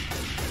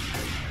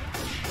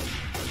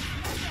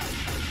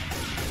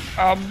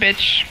 Oh,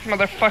 bitch,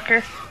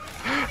 motherfucker.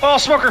 Oh,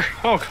 smoker!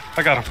 Oh,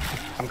 I got him.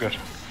 I'm good.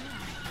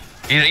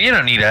 You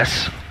don't need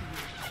us.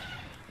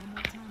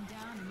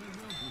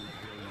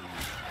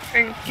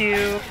 Thank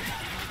you.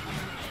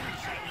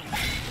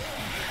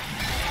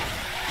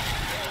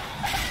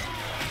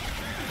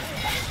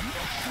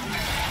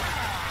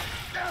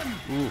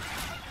 Ooh.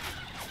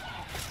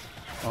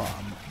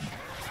 Oh,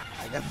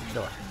 I got the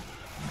door.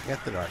 I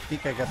got the door. I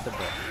think I got the door.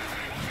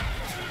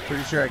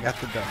 Pretty sure I got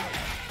the door.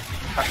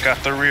 I got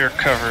the rear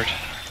covered.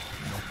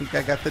 I think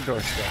I got the door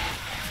still.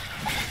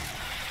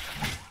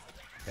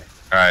 Okay,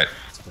 Alright,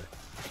 that's good.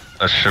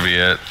 that should be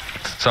it.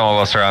 Some of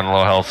us are on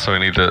low health, so we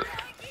need to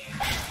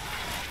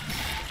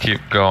keep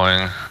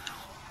going.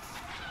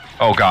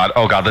 Oh god,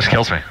 this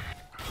kills me.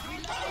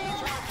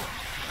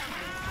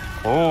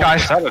 Oh,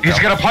 Guys, he's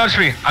gonna punch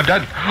me. I'm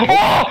dead.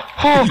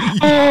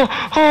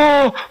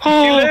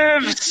 He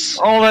lives!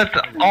 All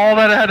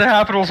that had to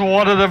happen was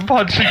one of them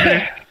punching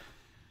me.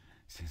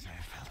 Since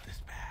I felt this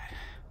bad.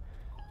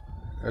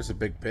 There's a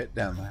big pit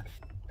down there.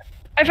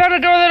 I found a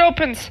door that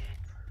opens.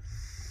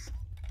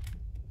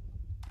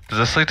 Does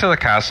this lead to the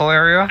castle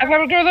area? I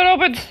found a door that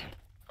opens.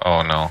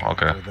 Oh no,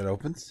 okay. Door that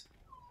opens?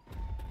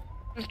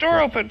 This door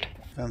opened.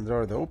 Found the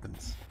door that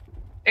opens.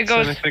 It Is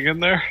goes anything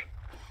in there?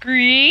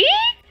 Greek?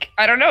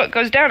 I don't know. It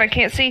goes down. I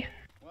can't see.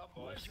 I'm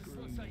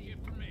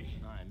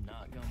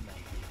not gonna make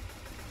it.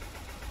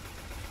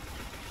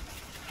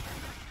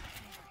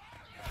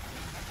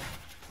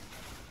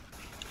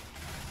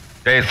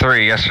 Day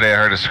 3. Yesterday I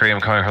heard a scream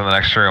coming from the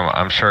next room.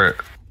 I'm sure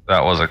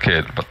that was a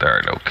kid, but there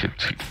are no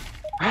kids.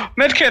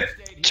 Medkit!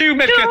 2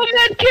 medkits! Two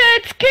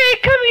medkits!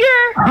 Kate, come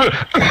here!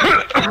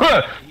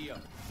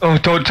 Oh,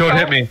 don't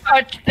hit me.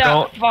 Touch that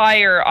Don't-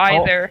 fire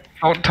either.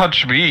 Don't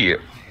touch me. I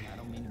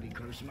don't mean to be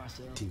cursing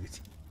myself, Dude,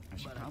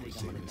 but I think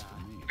I'm gonna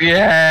die.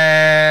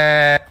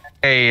 Yeah.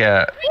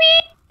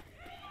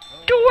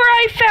 Door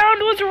I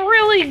found was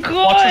really Watch the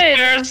good.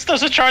 stairs!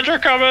 There's a charger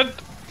coming!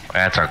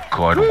 That's a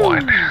good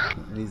one.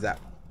 and he's out.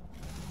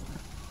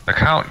 The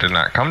Count did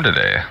not come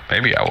today.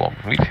 Maybe I will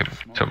meet him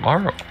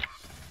tomorrow.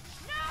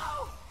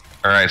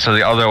 Alright, so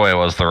the other way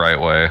was the right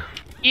way.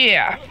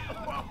 Yeah.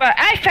 But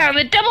I found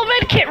the double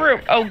medkit room.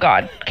 Oh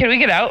god. Can we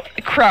get out?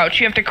 Crouch.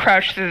 You have to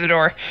crouch through the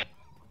door.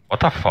 What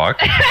the fuck?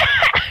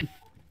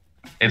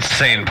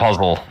 Insane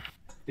puzzle.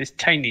 This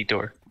tiny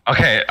door.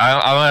 Okay,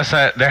 I'm gonna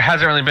say there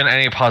hasn't really been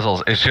any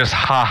puzzles. It's just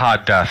haha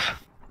death.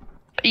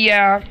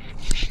 Yeah.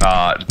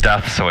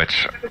 Death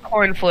switch. The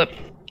coin flip.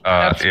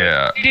 That's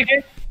Yeah.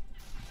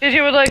 Would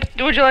you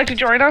like to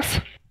join us?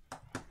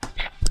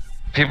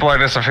 People are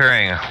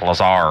disappearing.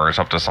 Lazar is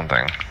up to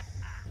something.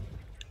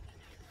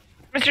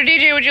 Mr.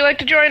 DJ, would you like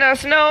to join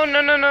us? No,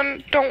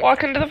 don't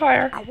walk into the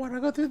fire. I want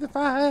to go through the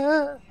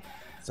fire.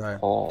 Sorry,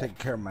 Oh. take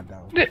care of my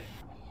dog.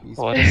 He's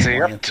What is he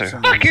whining up for to?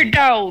 some Fuck your reason.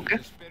 dog.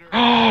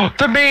 Oh,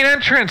 the main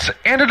entrance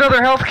and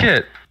another health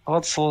kit.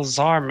 What's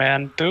Lazar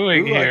man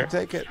doing Ooh, I here? can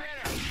take it.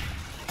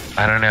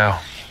 I don't know.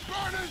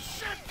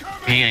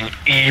 Being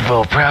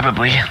evil,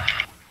 probably.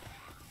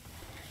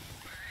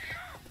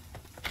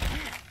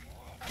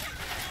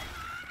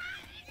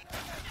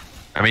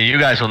 I mean, you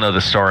guys will know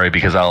the story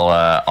because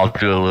I'll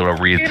do a little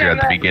read through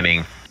at the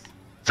beginning,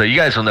 so you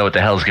guys will know what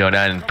the hell's going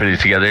on and put it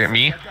together.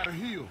 Me,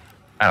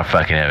 I don't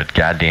fucking have a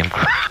goddamn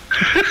clue.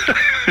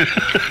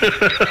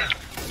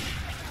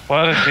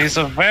 What if he's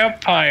a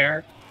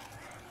vampire?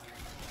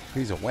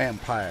 He's a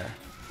vampire.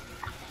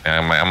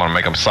 I'm gonna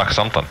make him suck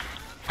something.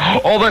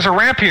 Oh, there's a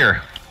ramp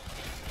here.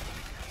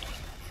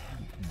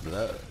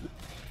 Blood.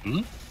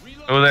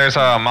 Oh, there's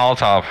a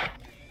Molotov.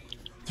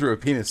 Through a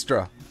penis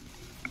straw.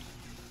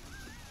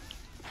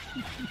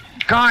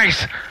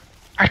 Guys,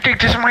 I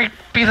think this might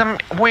be the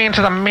way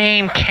into the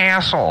main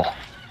castle.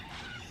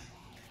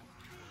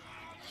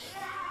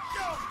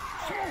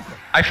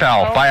 I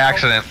fell by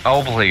accident.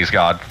 Oh, please,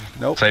 God.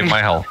 Nope. Save my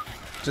health.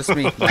 Just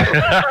me. He's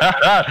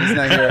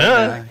not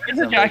here. It's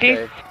a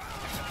jockey.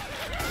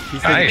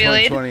 He's Nice. taking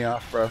Melee. 20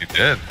 off, bro. You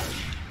did.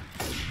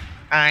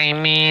 I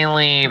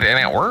melee, and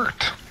it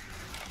worked.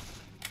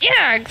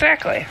 Yeah,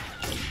 exactly.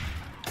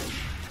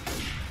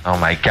 Oh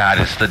my God,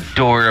 it's the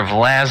door of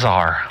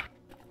Lazar.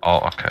 Oh,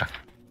 okay.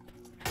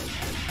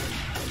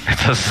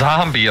 It's a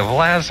zombie of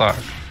Lazar.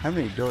 How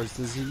many doors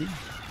does he need?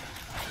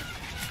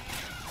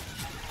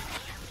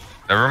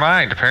 Never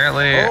mind,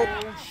 apparently.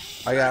 Oh,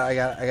 I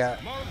got.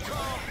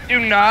 Do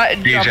not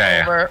jump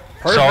DJ. over.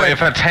 So Perfect.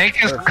 if a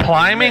tank is Perfect.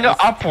 climbing Yes.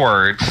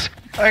 upwards,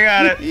 I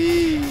got it.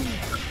 Eee.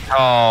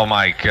 Oh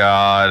my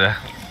God.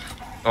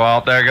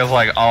 Well, there goes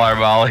like all our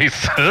mollies.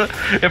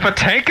 If a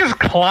tank is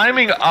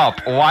climbing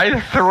up, why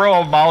throw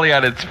a molly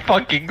at its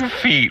fucking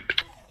feet?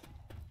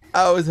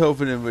 I was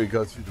hoping it would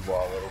go through the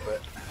wall a little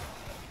bit.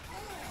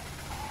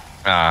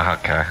 Ah,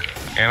 okay.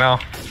 You know,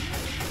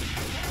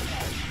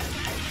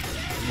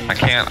 I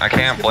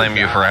can't blame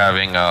you for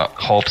having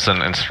hopes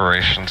and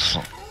inspirations.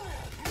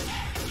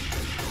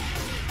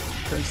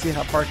 Trying to see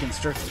how far I can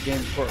stretch the game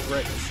before it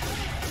breaks.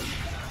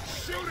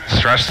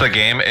 Stretch the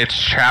game. It's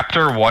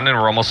chapter 1 and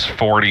we're almost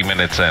 40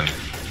 minutes in.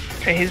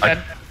 Okay, he's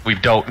dead. We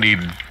don't need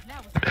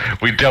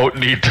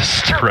to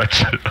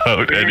stretch it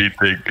out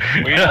anything.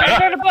 We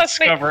found a book.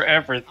 discover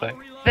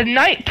everything. The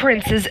Night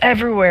Prince is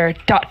everywhere. ...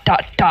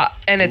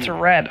 And it's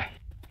red.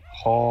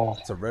 Oh,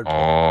 It's a red one.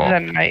 Oh, The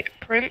Night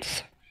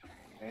Prince.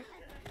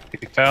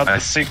 we found the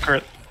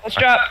secret. Let's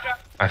drop.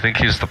 I think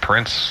he's the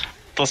prince.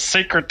 The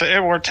secret to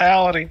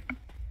immortality.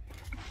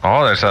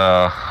 Oh, there's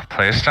a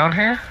place down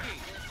here?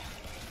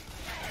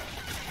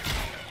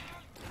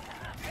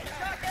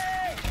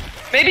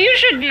 Maybe you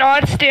should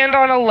not stand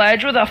on a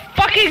ledge with a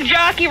fucking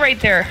jockey right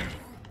there.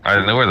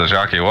 I knew where the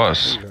jockey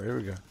was. Here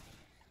we go. Do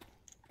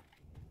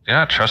you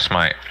not trust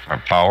my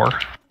power? No,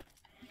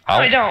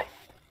 I don't.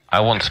 I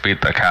once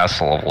beat the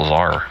Castle of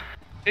Lazar.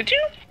 Did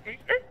you?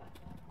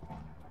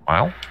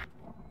 Well.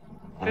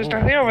 There's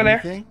nothing over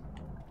there. Anything?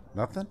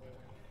 Nothing?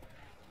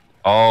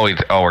 Oh,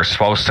 we're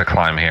supposed to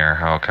climb here.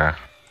 Okay.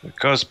 It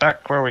goes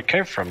back where we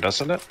came from,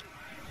 doesn't it?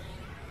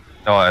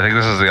 Oh, I think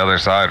this is the other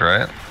side,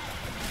 right?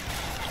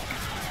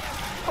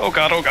 Oh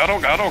god, oh god,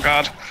 oh god, oh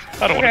god.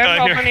 I don't Okay, I'm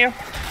want to die helping here. you.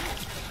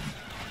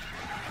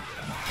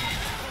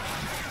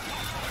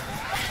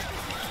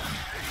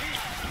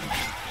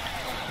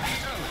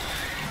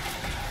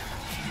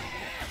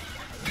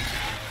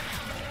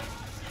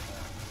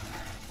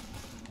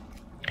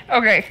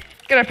 Okay,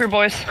 get up here,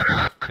 boys.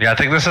 Yeah, I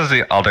think this is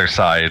the other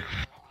side.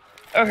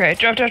 Okay,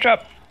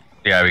 drop.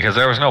 Yeah, because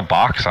there was no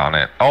box on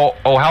it. Oh,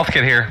 health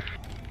kit here.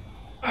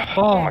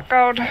 Oh my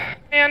god.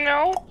 Man,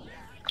 no.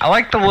 I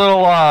like the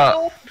little,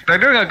 they're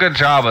doing a good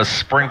job of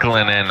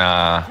sprinkling in,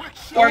 Oh,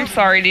 I'm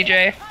sorry,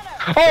 DJ.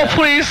 Oh,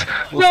 please!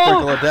 We'll No!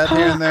 sprinkle of death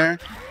here and there.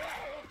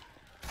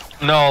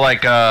 No,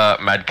 like,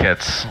 med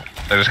kits.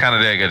 They're just kind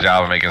of doing a good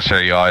job of making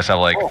sure you always have,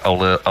 like, a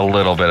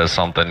little bit of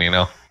something, you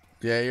know?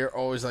 Yeah, you're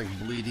always like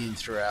bleeding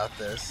throughout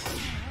this.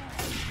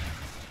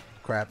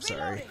 Crap,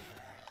 sorry.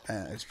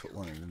 I just put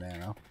one in the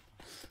nano.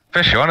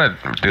 Fish, you want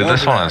to do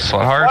this one on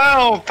Slut Hard?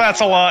 Oh,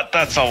 that's a lot,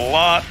 that's a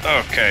lot.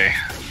 Okay.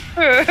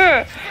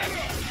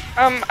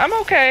 I'm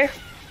okay.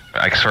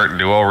 Expert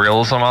duo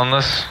realism on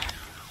this?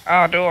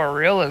 Oh, do a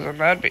realism.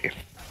 That'd be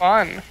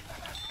fun.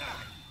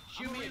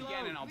 Shoot me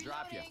again and I'll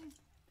drop you.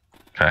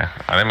 Okay,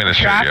 I didn't mean to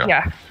shoot Drop you.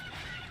 ya.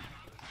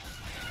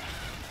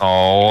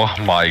 Oh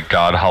my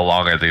god, how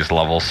long are these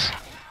levels?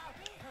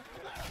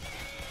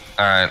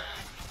 Alright.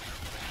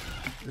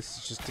 This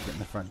is just to get in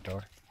the front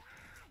door.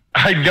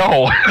 I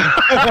know!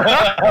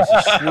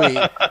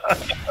 Sweet.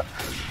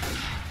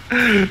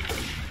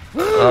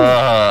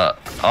 I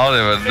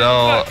don't even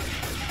know.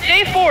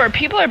 Day 4.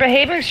 People are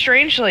behaving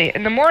strangely.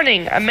 In the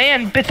morning, a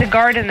man bit the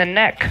guard in the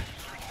neck.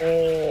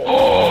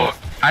 Oh,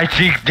 I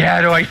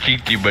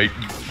think you might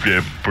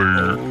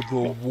remember. Oh,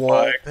 the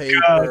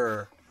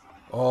wallpaper.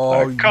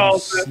 Oh, you called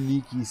it.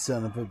 sneaky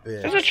son of a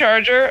bitch. There's a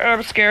charger.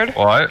 I'm scared.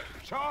 What?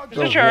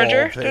 There's a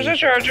charger. There's a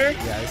charger.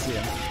 Yeah, I see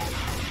him.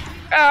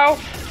 Ow.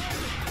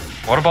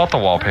 What about the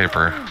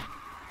wallpaper?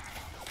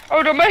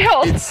 Oh no, my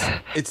health.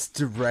 It's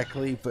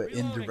directly but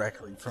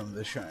indirectly from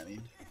The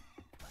Shining.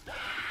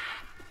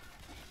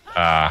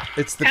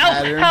 It's the Help,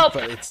 pattern, help.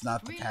 but it's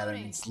not the pattern.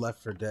 It's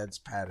Left 4 Dead's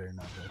pattern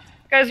of it.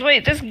 Guys,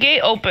 wait. This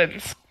gate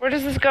opens. Where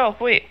does this go?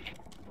 Wait.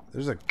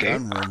 There's a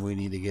gun room we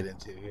need to get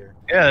into here.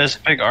 Yeah, there's a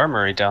big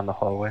armory down the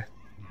hallway.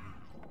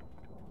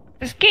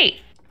 This gate.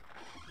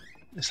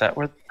 Is that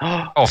where?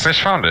 Oh,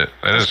 Fish found it.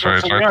 It is right,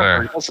 it's right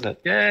there. Doesn't it?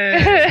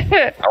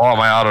 Yay! I want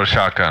my auto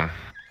shotgun.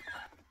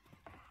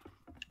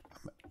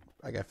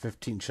 I got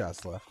 15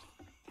 shots left.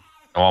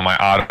 I want my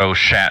auto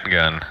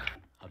shotgun.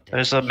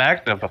 There's a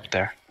magnum up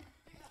there.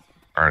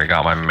 Already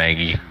got my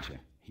Maggie.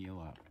 Heal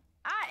up.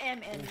 I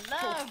am in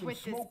love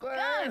with this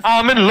gun.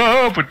 I'm in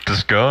love with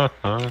this gun.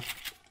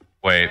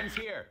 Wait. Friends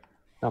here.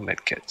 No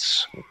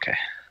medkits. Okay.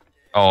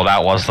 Oh,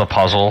 that was the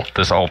puzzle,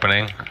 this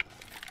opening?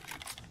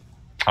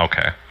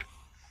 Okay.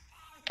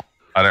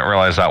 I didn't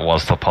realize that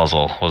was the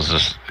puzzle, was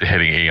just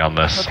hitting E on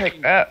I'll this.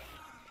 take that.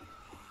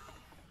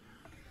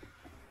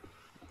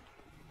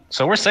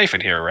 So we're safe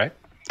in here, right?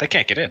 They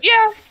can't get in.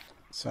 Yeah,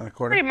 Son of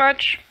quarter? pretty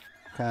much.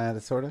 Kinda,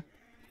 sorta.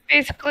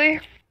 Basically.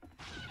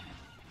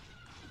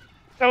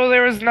 So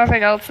there was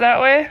nothing else that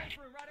way?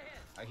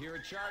 I hear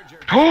a charger.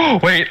 Oh,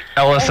 wait,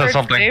 Ella I said heard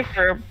something. safe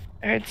room.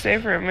 I heard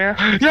safe room,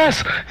 yeah.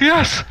 Yes,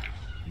 yes!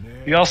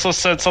 He also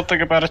said something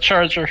about a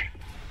charger.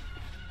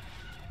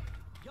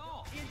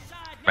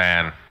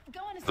 Man,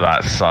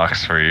 that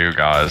sucks for you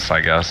guys,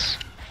 I guess.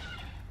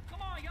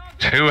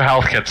 2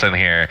 health kits in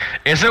here.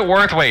 Is it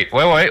worth, wait.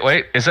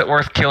 Is it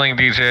worth killing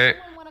DJ?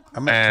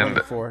 I'm at And-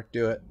 24.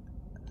 Do it.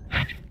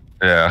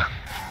 Yeah.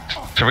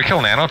 Should we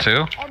kill Nano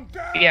too?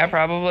 Yeah,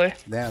 probably.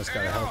 Nano's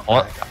got a health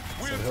What? pack,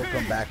 so he'll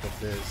come back with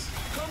this.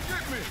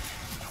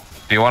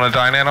 Do you want to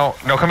die, Nano?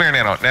 No, come here,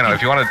 Nano. Nano,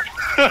 if you want to...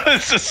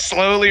 It just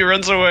slowly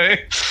runs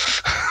away.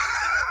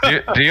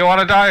 do you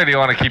want to die, or do you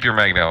want to keep your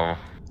Magnum?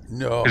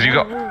 No. Because you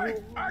go...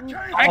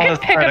 I can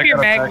pick up your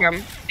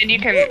Magnum, and you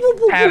can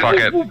have Fuck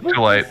it. it.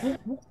 Too late.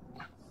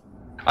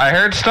 I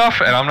heard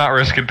stuff, and I'm not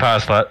risking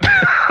past that.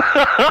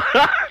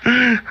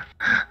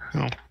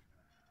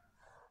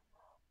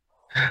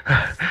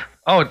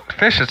 Oh,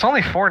 Fish, it's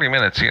only 40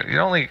 minutes. We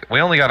only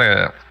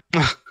gotta...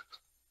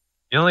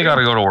 You only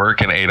gotta go to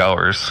work in 8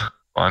 hours.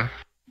 Fine.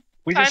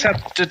 We just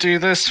have to do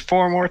this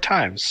 4 more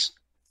times.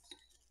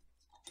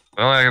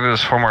 We only gotta do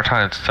this 4 more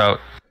times without,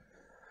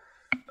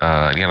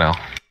 you know,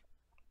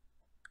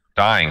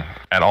 dying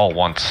at all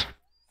once.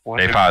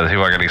 Day 5, the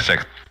people are getting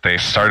sick. They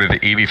started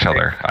to eat each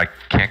other. I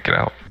can't get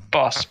out.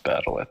 Boss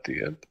battle at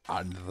the end.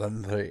 And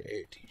then they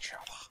ate each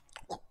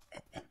other.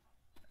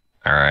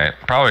 Alright.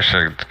 Probably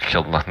should have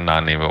killed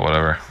Nani, but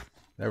whatever.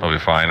 It'll be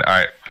fine.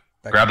 Alright.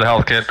 Grab the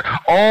health kit.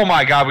 Oh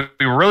my god,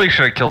 we really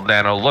should have killed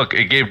Nano. Look,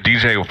 it gave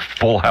DJ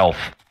full health.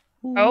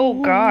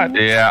 Oh god.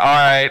 Yeah,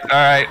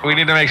 alright. We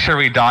need to make sure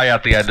we die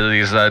at the end of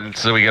these then,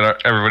 so we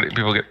get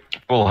people get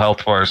full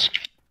health first.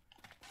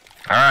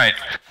 Alright.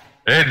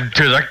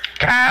 Into the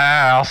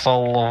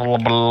castle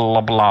of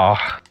blah blah.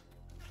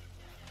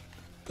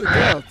 The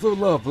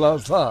Castle of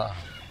Lazar.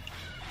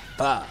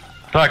 The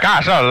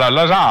castle of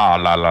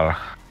Lazar.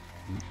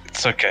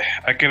 It's okay.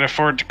 I can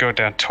afford to go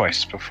down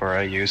twice before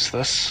I use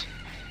this.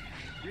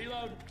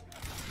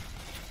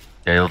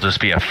 Yeah, you'll just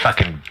be a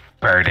fucking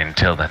bird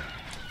until then.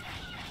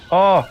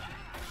 Oh,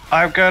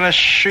 I'm gonna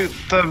shoot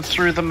them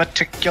through the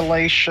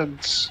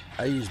meticulations.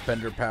 I use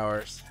bender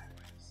powers.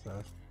 So.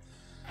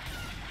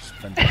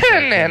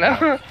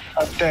 Nano.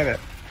 I did it.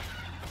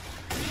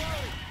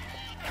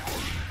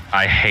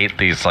 I hate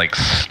these, like,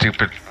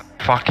 stupid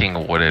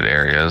fucking wooded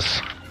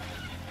areas.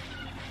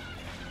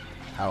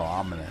 How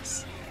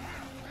ominous.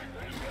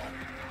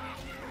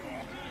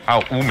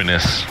 How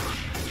ominous.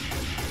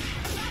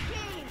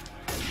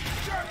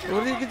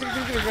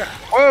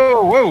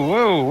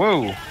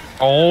 Whoa.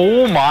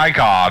 Oh my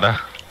god.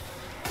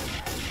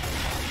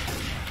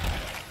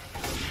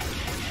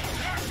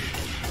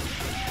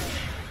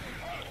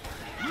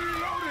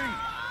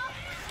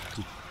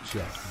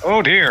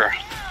 Oh dear.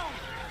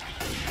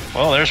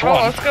 Well, there's Well,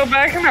 one. let's go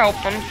back and help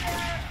him.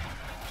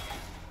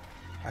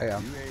 I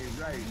am.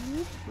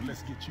 But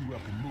let's get you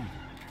up and moving.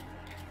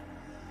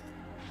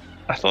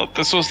 I thought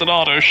this was an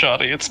auto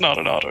shotty. It's not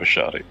an auto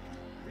shotty.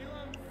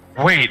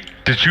 Wait,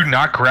 did you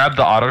not grab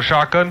the auto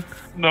shotgun?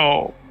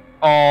 No.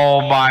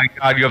 Oh my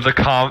god, you have the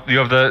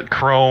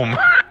chrome.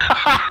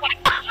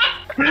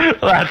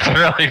 That's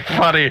really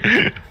funny.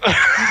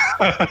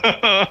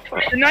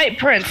 The Night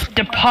Prince,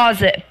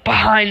 deposit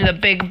behind the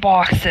big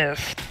boxes.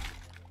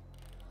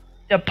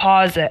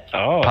 Deposit.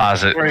 Oh.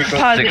 Deposit.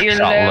 Deposit your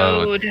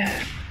load. Yep.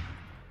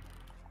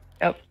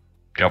 Yep.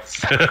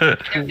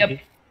 Yep.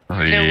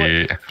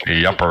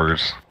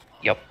 Yuppers.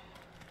 Yep.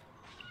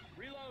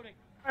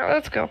 Alright,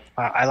 let's go.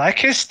 I like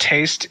his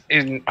taste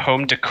in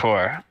home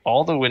decor.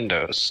 All the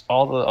windows,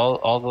 all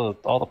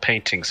the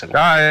paintings, and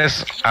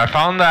Guys, I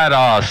found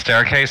that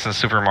staircase in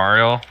Super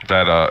Mario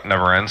that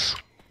never ends.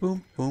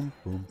 Boom, boom,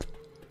 boom.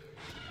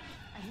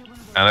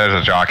 And there's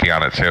a jockey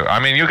on it too. I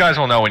mean, you guys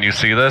will know when you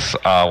see this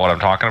what I'm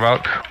talking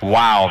about.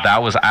 Wow,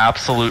 that was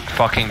absolute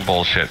fucking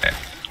bullshit.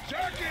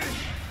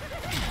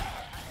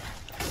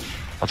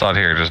 What's out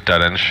here? Just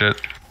dead end shit.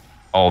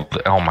 Oh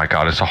my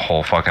god, it's a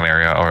whole fucking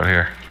area over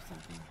here.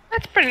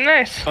 That's pretty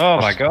nice.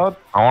 oh my god,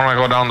 I want to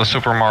go down the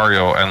Super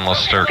Mario endless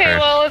staircase. Okay,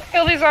 well, let's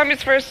kill these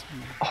zombies first.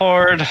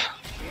 horde. It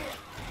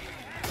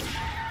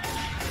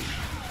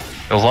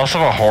was less of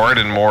a horde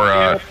and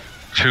more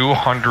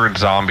 200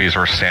 zombies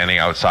were standing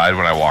outside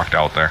when I walked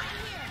out there.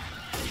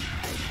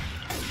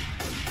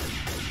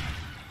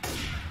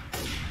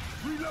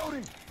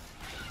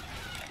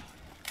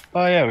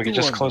 Oh yeah, we could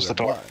just close the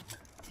door.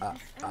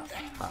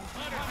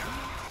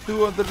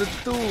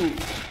 202.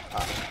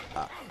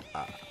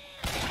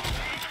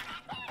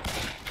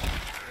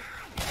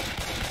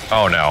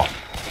 Oh no.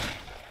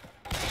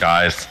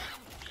 Guys,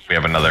 we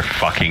have another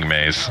fucking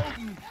maze.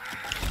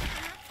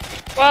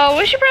 Well,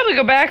 we should probably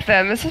go back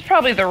then. This is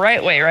probably the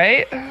right way,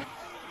 right?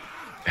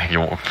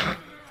 You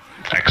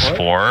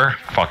Explorer?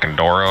 Fucking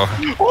Dora.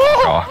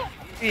 Oh,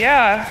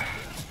 Yeah.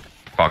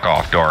 fuck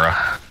off,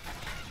 Dora.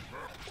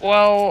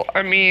 Well,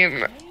 I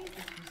mean,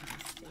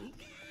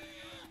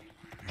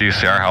 Do you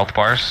see our health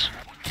bars?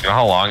 You know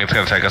how long it's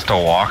gonna take us to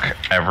walk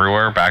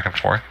everywhere, back and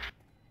forth?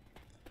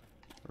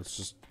 Let's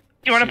just.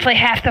 you want to play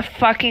half the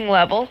fucking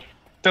level?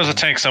 There's a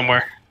tank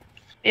somewhere.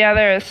 Yeah,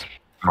 there is.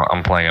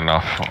 I'm playing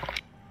enough.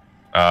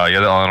 You're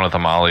the only one with a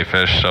molly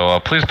fish, so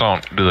please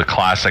don't do the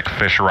classic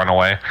fish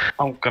runaway.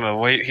 I'm gonna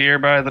wait here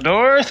by the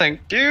door. Thank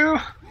you.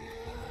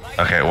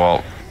 Okay,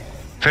 well,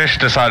 fish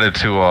decided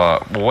to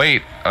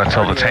wait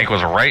until the tank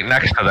was right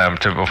next to them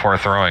before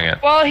throwing it.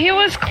 Well, he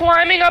was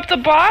climbing up the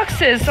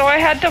boxes, so I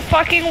had to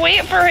fucking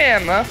wait for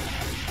him. Uh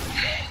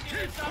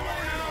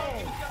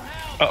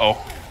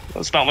oh.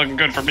 That's not looking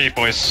good for me,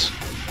 boys.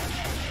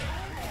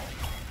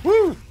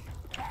 Woo!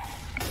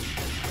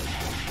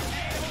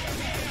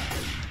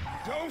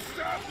 Don't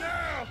stop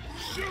now!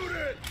 Shoot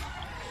it!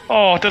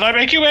 Oh, did I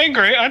make you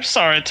angry? I'm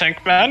sorry,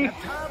 Tank Man.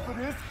 Time for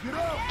this. Get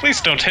up! Please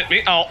don't hit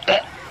me. Oh.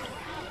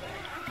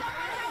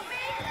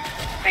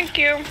 Thank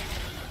you.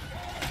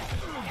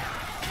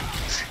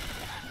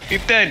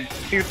 He's dead.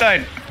 He's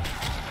died.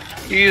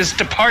 He has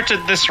departed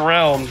this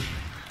realm.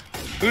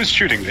 Who's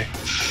shooting me?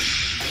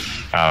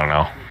 I don't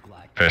know.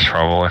 Fish,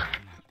 probably.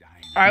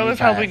 I was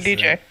helping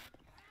DJ.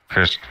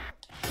 Fish.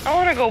 I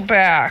want to go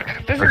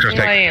back. This is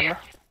lame.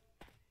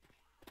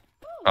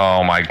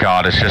 Oh my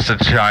god, it's just a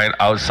giant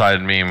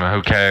outside meme.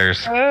 Who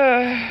cares?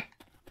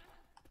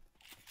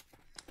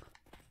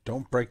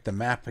 Don't break the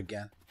map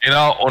again. You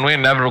know, when we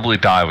inevitably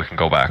die, we can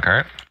go back,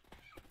 alright?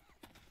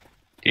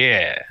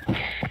 Yeah.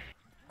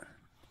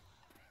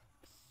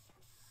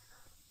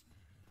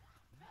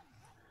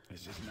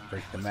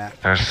 Break the map.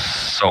 There's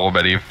so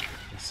many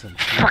Listen,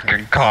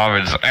 fucking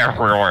comments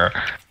everywhere.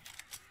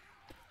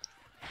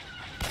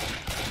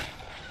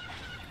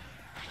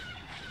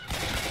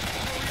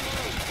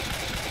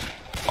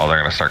 Oh, they're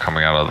gonna start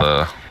coming out of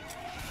the...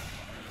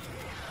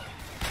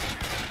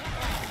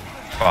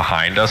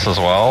 behind us as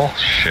well?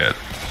 Shit.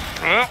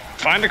 Well,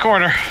 find a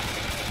corner.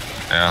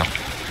 Yeah.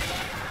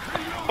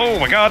 Oh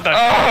my god,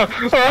 that...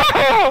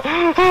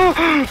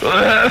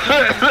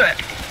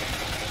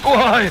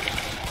 Why?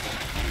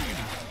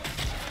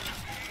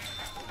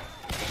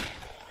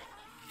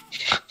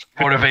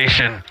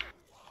 Motivation.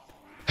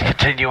 To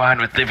continue on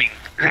with living.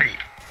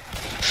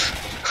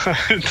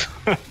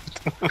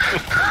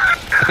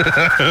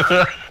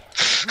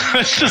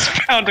 I just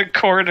found a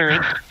corner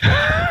and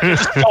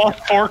just saw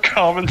 4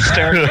 common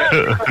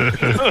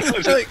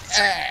staircases. like,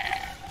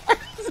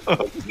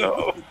 Oh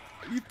no.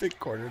 you think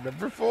corner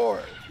number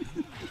 4.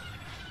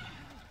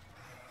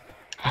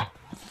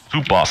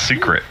 Super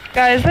secret.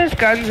 Guys, there's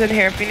guns in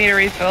here if you need a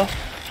refill.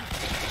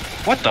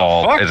 What the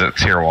Oh, fuck? is it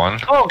tier 1?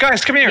 Oh,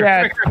 guys, come here.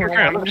 Yeah, Come here, come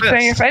here, I'm look just at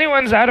saying, this. if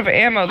anyone's out of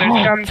ammo, there's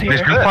guns Did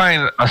here. you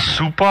find a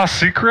super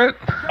secret?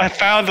 I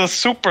found a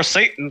Super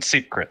Satan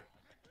secret.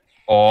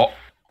 Oh.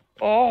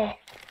 Oh.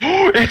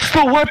 It's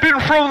the weapon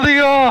from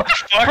the,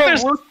 from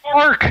there's- Luke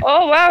Park!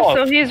 Oh, wow, Oh.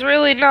 so he's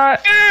really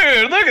not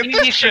Dude, look at this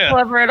unique or shit.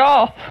 clever at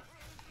all.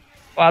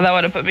 Wow, that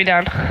would have put me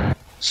down.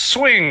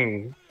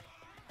 Swing.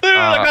 Dude,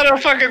 I got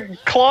a fucking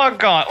claw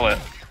gauntlet.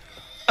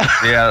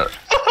 Yeah.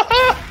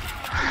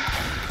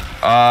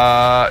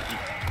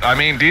 I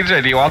mean,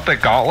 DJ, do you want the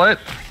gauntlet?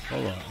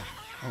 Hold on.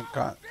 Oh,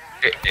 God.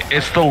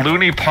 It's the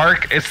Looney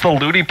Park. It's the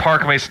Looney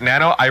Park mace.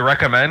 Nano, I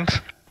recommend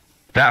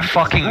that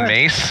fucking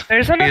mace.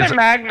 There's another is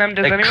magnum.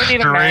 Does anyone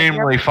need a magnum?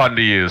 extremely fun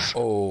to use.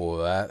 Oh,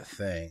 that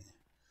thing.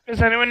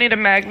 Does anyone need a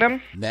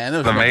magnum?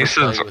 Nano's The never mace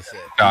played is- with it.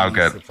 Oh, He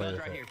good. needs to play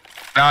with it.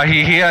 No,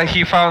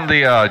 he found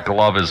the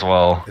glove as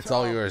well. It's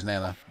all yours,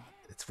 Nano.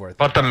 It's worth it.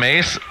 But the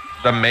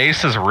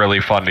mace is really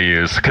fun to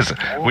use because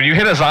when you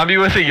hit a zombie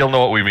with it, you'll know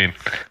what we mean.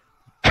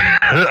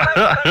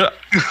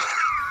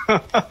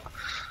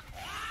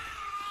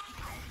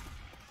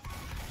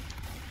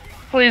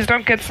 Please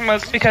don't get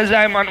smoked because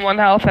I'm on 1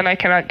 health and I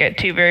cannot get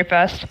 2 very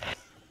fast.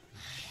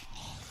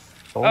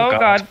 Oh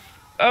god.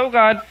 Oh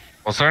god.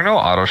 Was there no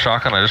auto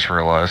shotgun? I just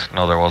realized.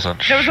 No, there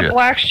wasn't. There was Shit. a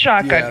black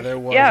shotgun. Yeah, there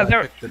was. Yeah, I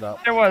there, picked it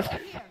up. there was.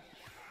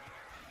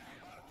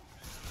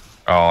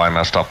 Oh, I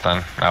messed up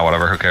then. Ah,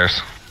 whatever. Who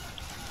cares?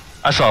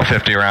 I saw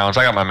 50 rounds.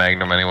 I got my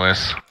magnum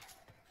anyways.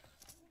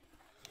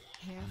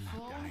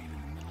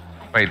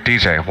 Wait,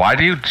 DJ, why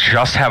do you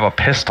just have a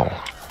pistol?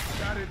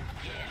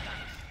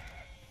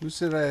 Who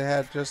said I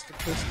had just a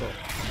pistol?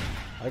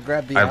 I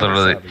grabbed the I auto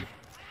literally- shotty.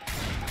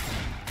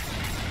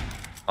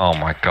 Oh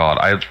my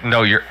god.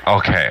 No, you're...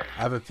 Okay.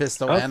 I have a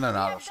pistol and an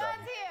auto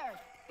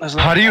shotty.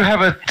 How do you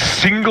have a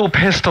single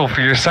pistol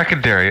for your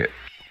secondary?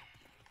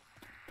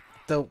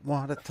 Don't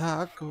want to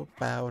talk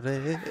about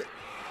it.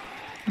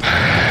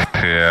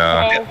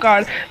 Yeah. Oh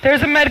god.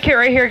 There's a med kit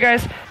right here,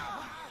 guys.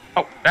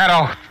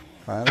 Nano!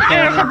 Find the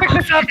Yeah, corner. come pick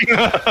this up.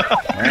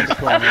 Find the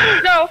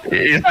corner. No.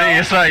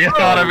 You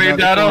thought of me,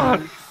 Another Nano?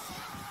 corner.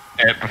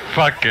 It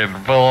fucking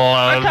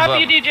blows On top of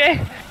them. you,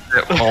 DJ.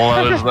 It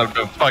blows them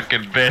to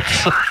fucking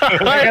bits. I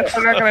guess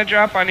I'm not gonna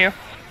drop on you. I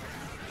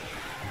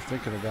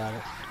think I got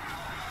it.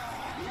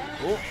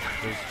 Oh,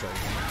 there's trouble.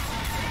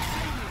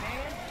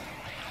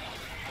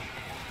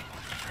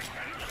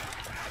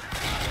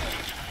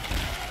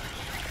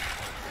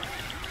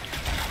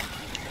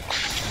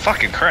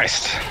 Fucking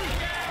Christ.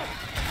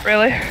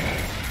 Really?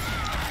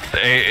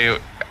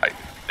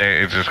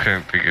 It just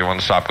couldn't. It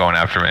wouldn't stop going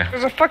after me.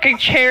 There's a fucking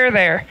chair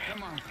there.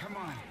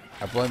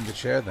 I blame the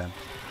chair then.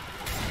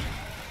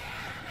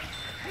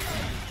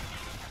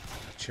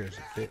 The chair's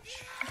a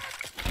bitch.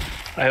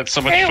 I had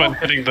so much Hey, fun well-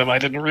 hitting them, I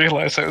didn't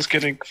realize I was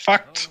getting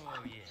fucked.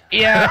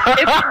 Yeah,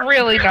 it's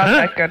really not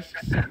that good.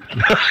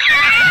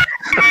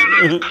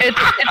 It's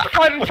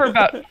fun for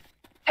about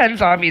 10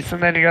 zombies,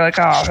 and then you're like,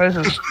 oh, this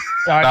is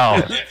No,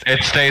 dog.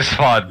 it stays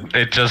fun.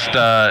 It just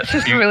It's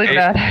just really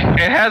bad.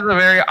 It has a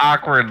very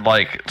awkward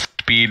like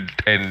speed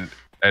and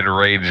and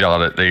rage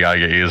on it. They gotta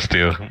get used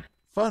to.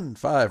 Fun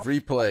 5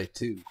 replay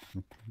 2.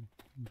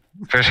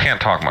 Fish can't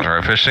talk much,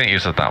 right? Fish didn't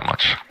use it that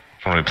much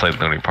when we played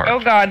Looney Park. Oh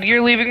god,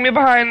 you're leaving me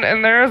behind,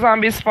 and there are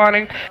zombies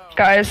spawning.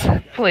 Guys,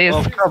 please.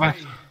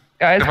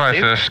 Guys, Goodbye,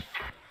 please. Fish.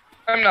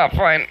 I'm not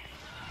fine.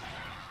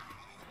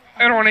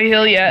 I don't want to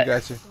heal We yet.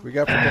 got you. We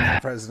got Protect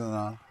the President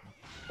on.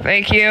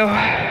 Thank you.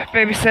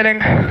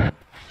 Babysitting.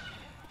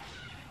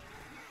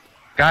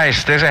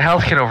 Guys, there's a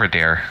health kit over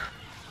there.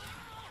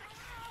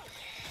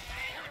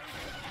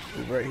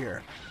 Right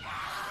here.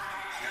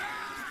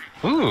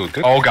 Ooh,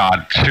 good. Oh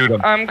god, shoot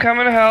him. I'm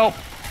coming to help.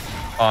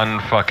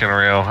 Unfucking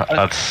real.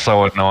 That's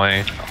so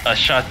annoying. A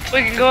shot.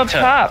 We can go up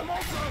top.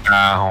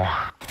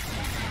 Ow.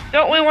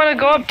 Don't we want to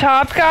go up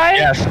top, guys?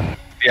 Yes.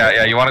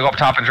 Yeah, you want to go up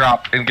top and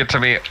drop and get to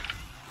me.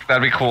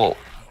 That'd be cool.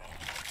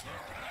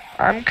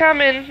 I'm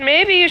coming.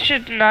 Maybe you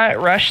should not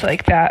rush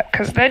like that,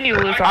 because then you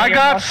lose all I your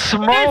got health.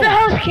 smoked. There's a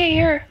health kit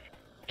here.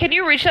 Can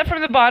you reach that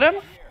from the bottom?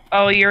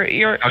 Oh, you're...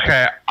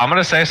 Okay, I'm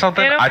gonna say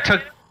something.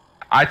 Phantom?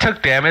 I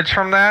took damage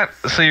from that,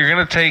 so you're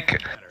gonna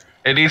take...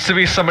 It needs to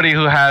be somebody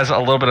who has a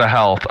little bit of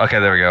health. Okay,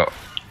 there we go.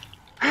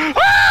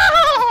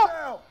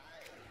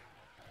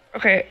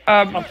 Okay,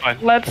 I'm fine.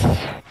 let's...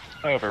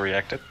 I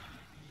overreacted.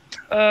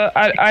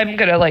 I'm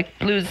gonna, like,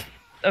 lose...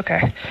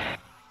 Okay.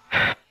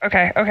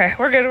 Okay,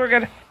 we're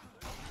good.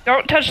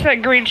 Don't touch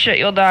that green shit,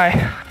 you'll die.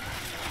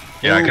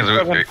 Yeah,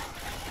 because we...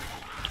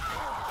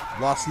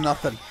 Lost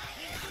nothing.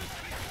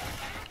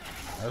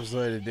 That was the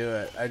way to do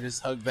it. I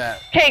just hugged that.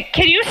 Hey,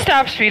 can you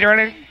stop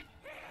speedrunning?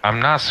 I'm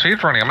not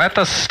speedrunning. I'm at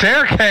the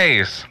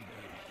staircase,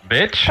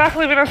 bitch. Stop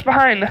leaving us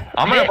behind.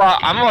 I'm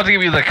about to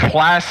give you the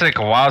classic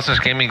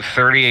Wowzers Gaming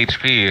 30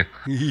 HP.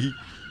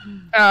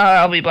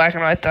 I'll be black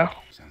and white, though.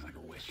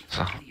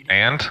 So,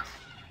 and?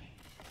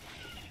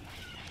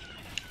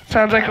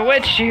 Sounds like a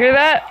witch. Did you hear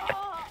that?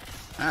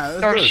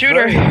 This Don't was shoot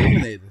very her.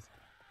 illuminated.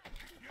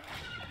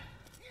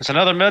 There's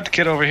another med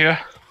kit over here.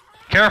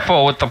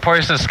 Careful with the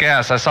poisonous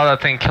gas. I saw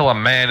that thing kill a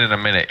man in a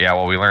minute. Yeah,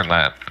 well, we learned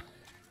that.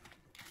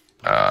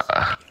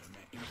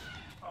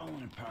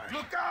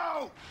 Look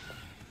out!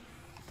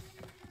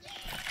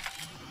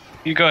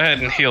 You go ahead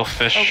and heal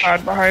Fish. Oh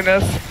god, behind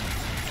us.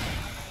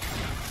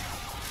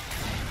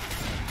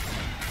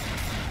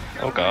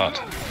 Oh god.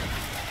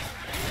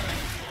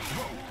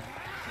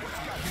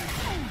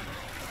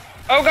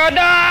 Oh god,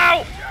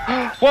 no!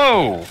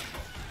 Whoa!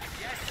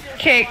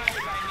 Cake,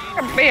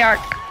 come back.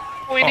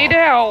 We need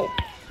help.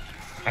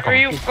 Where are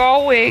you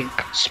going?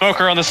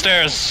 Smoker on the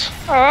stairs.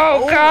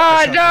 Oh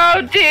god,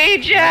 no,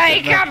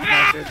 DJ, Good come enough,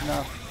 back! good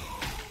enough.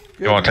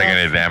 You won't take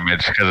any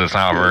damage because it's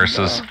not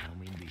versus.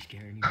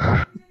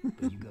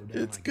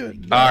 It's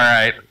good.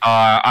 Alright,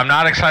 I'm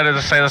not excited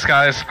to say this,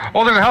 guys.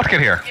 Oh, there's a health kit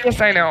here. Yes,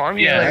 I know, I'm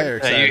Yeah, healing. You're you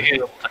excited.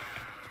 heal.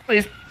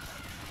 Please.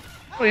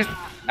 Please.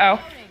 Ow.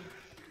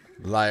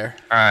 Liar.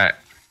 Alright.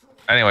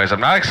 Anyways, I'm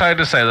not excited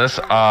to say this.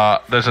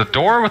 There's a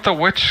door with a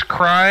witch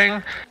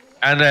crying,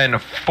 and then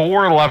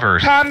 4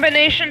 levers.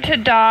 Combination to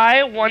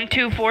die, 1,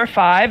 2, 4,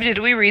 5. Did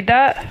we read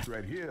that?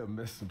 Right here,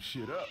 mess some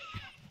shit up.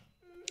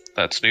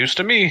 That's news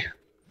to me.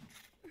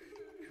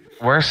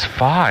 Where's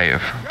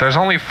 5? There's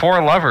only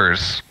 4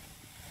 levers.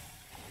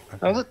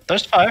 Oh,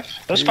 there's 5.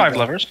 There's Here you 5 go.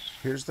 levers.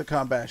 Here's the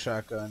combat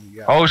shotgun. You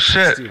got Oh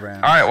shit. 60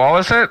 rounds. Alright, what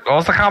was it? What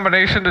was the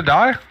combination to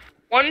die?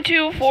 1,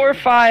 2, 4,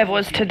 5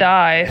 was to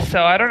die,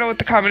 so I don't know what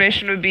the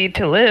combination would be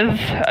to live,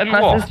 unless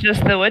Cool. it's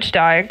just the witch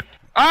dying.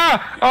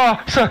 Ah!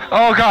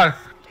 Oh god.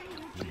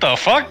 What the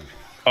fuck?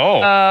 Oh.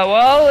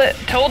 Well, it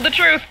told the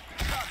truth.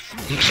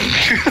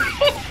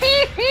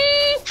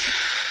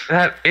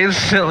 That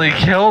instantly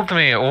killed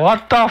me.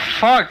 What the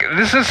fuck?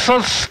 This is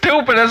so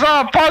stupid. It's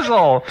not a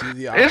puzzle. Do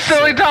the opposite.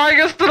 Instantly dying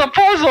is to the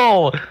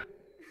puzzle.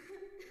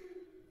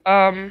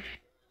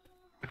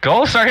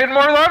 Go, start hitting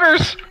more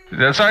levers.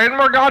 Start hitting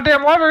more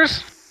goddamn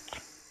levers.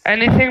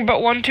 Anything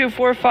but 1, 2,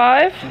 4,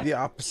 5? Do the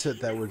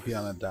opposite that would be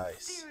on a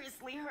dice.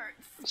 Seriously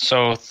hurts.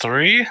 So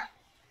 3?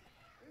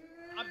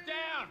 I'm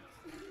down.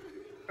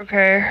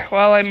 Okay,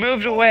 well, I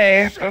moved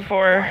away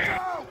before.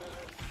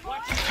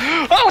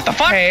 Oh, what the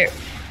fuck? Okay.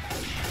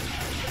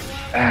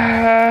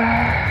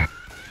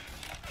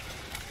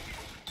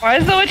 Why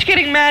is the witch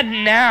getting mad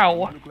now?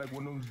 Look like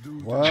one of those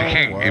dudes. Whoa, She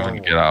can't whoa.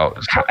 even get out.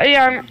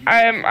 Yeah,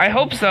 I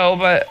hope so,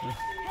 but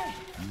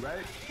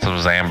Some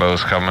Zambos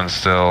coming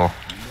still.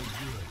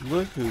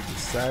 Look who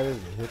decided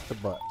to hit the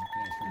button.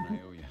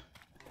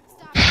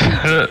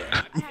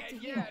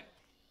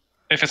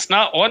 If it's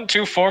not 1,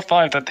 2, 4,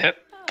 5, then hit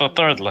the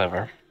 3rd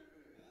lever.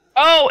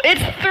 oh,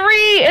 it's 3.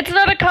 It's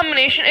not a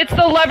combination. It's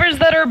the levers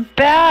that are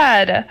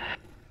bad.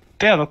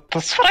 Yeah,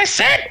 that's what I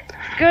said.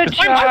 Good Oh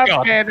my job,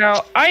 God.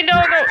 Dano. I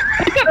know. No,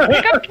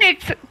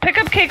 pick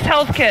up Cake's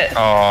health kit.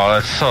 Oh,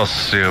 that's so Pick up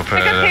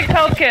stupid. Cake's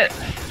health kit.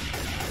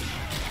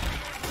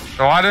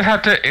 Why did I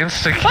have to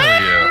insta kill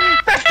you?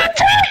 That's the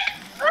tech!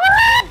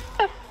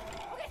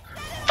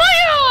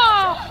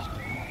 Fire!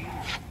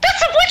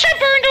 That's a witch I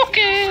burned,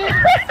 okay.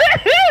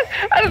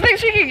 I don't think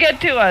she can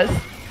get to us.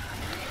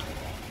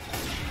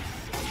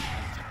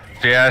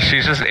 Yeah,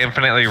 she's just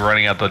infinitely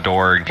running out the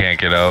door and can't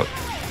get out.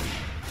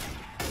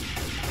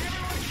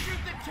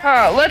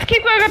 Let's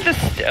keep going up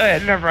this.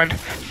 Never mind.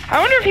 I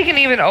wonder if he can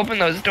even open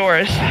those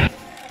doors.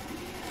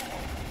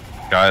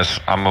 Guys,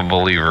 I'm a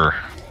believer.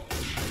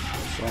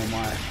 So am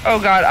I. Oh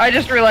god, I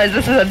just realized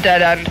this is a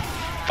dead end.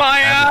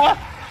 Fire!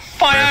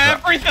 Fire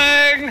There's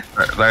everything!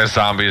 There's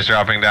zombies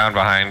dropping down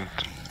behind.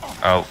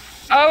 Oh,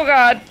 Oh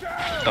god.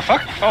 The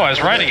fuck? Oh, I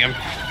was riding him.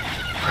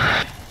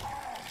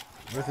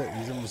 With it,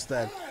 he's almost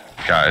dead.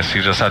 guys,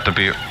 you just have to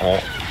be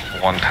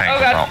one tank Oh,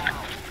 God.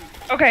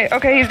 without me.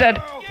 Okay, he's dead.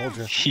 Hold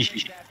you.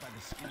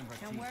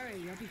 Don't worry,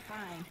 you'll be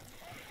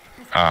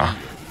fine.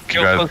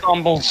 Kill the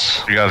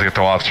zombies. You guys get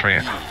to watch me.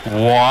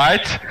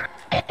 What?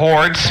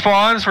 Horde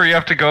spawns where you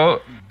have to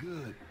go?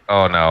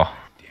 Oh no.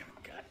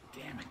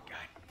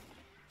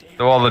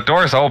 Well, the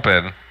door's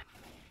open.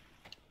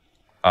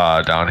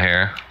 Down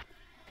here.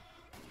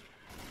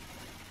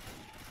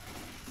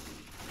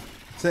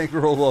 Tank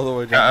rolled all the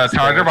way down.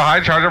 Charger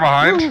behind, charger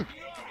behind.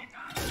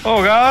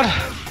 Oh god.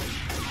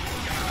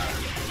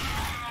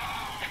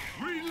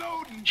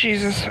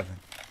 Jesus. I could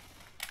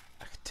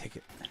take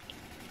it.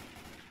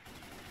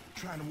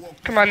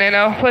 Come on,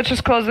 Nano. Let's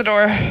just close the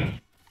door.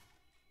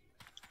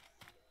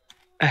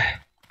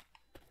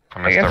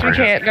 I guess we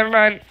can't. Never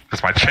mind.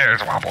 Because my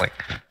chair's wobbling.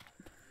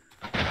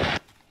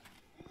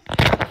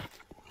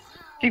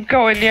 Keep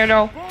going,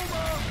 Nano.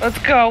 Let's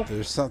go.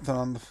 There's something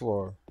on the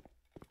floor.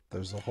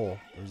 There's a hole.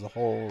 There's a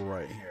hole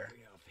right here.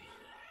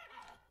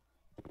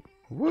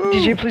 Woo!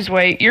 DJ, please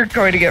wait. You're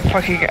going to get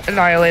fucking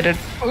annihilated.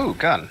 Ooh,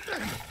 gun.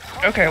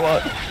 Okay, well.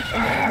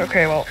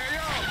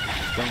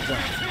 Jump,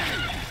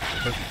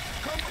 jump.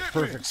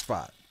 Perfect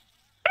spot.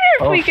 I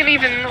wonder if we can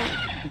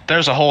even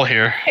There's a hole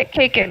here. hit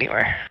cake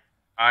anywhere.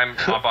 I'm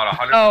about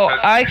 100%. Oh,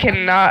 I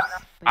cannot.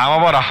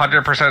 I'm about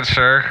 100%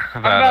 sure that.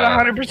 I'm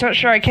about 100%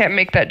 sure I can't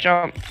make that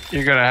jump.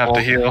 You're gonna have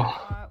to heal.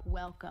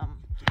 Welcome.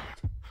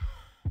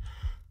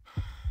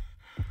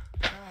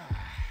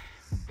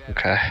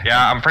 Okay.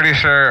 Yeah, I'm pretty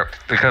sure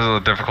because of the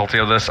difficulty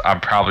of this,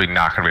 I'm probably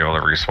not gonna be able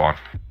to respawn.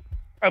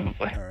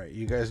 Probably. Alright,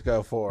 you guys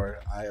go forward.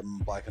 I am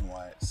black and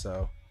white,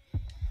 so.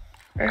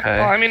 Okay.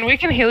 Well, I mean, we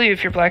can heal you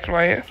if you're black and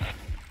white.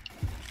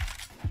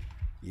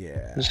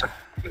 Yeah.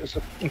 There's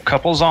a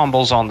couple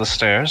zombies on the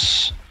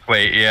stairs.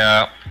 Wait,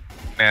 yeah.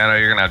 Nana,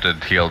 you're gonna have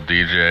to heal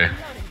DJ.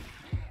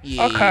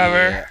 Yeah, I'll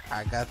cover.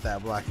 I got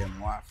that black and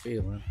white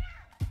feeling.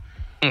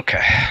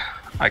 Okay.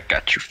 I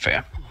got you,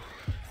 fam.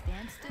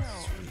 Stand still.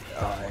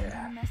 Oh,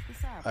 yeah. Don't mess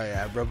this up. Oh,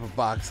 yeah. Rub a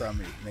box on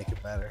me. Make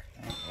it better.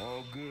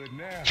 All good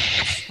now.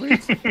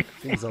 Sweet.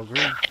 Things all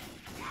green.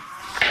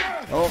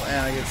 Oh,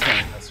 and I get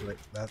stung. That's right.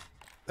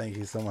 Thank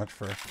you so much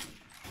for.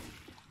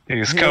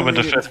 He's He coming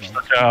to only gets finish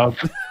one. the job.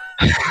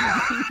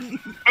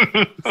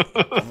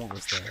 I'm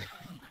almost there.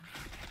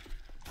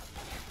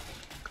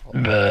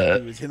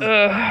 But- He was hitting-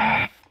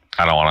 Ugh.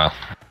 I don't want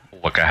to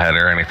look ahead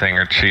or anything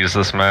or cheese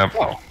this map.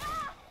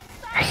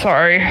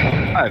 Sorry.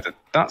 I did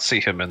not see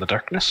him in the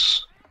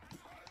darkness.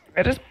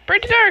 It is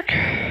pretty dark.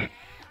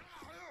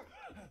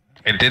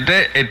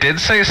 It did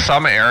say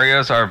some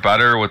areas are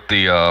better with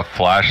the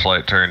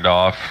flashlight turned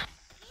off.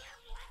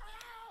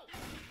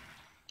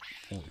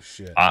 Oh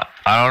shit! I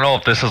don't know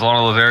if this is one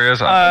of those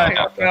areas. I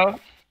don't know.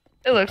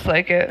 It looks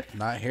like it.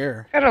 Not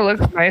here. Kind of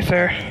looks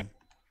nicer.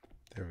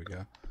 There we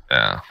go.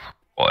 Yeah.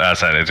 Well,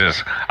 that's it. It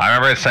just I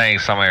remember it saying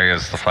some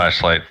areas the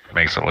flashlight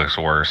makes it look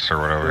worse or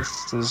whatever.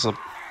 This is a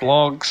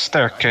log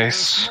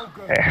staircase.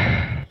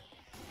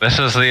 This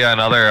is the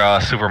another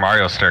Super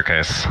Mario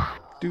staircase.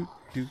 Do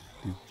do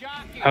do.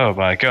 Oh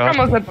my We're god.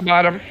 almost at the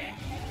bottom.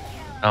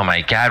 Oh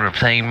my god, we're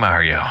playing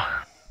Mario.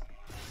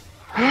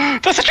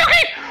 That's a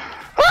jockey!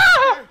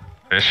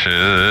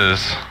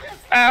 Fishes.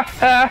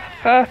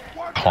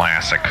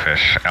 Classic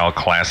fish. El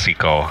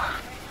Clasico.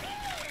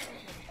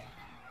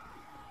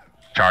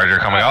 Charger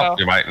coming Uh-oh. up.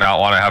 You might not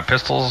want to have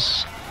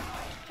pistols.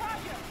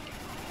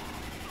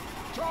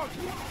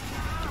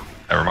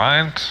 Never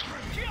mind.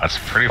 That's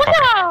pretty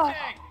funny.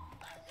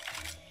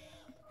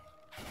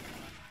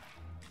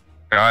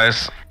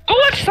 Guys, Go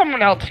watch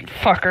someone else, you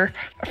fucker.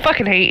 I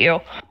fucking hate you.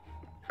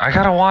 I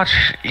gotta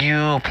watch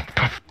you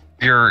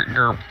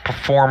your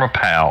perform a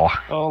pal.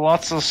 Oh,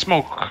 lots of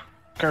smoke.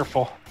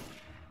 Careful.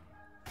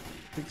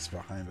 I think it's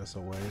behind us a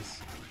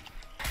ways.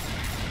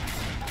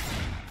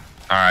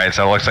 Alright,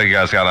 so it looks like you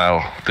guys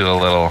gotta do a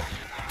little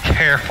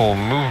careful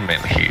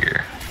movement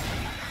here.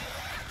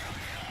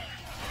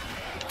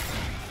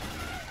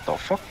 The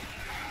fuck?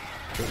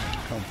 Could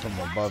come from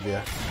above you.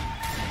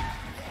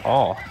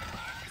 Oh.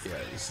 Yeah,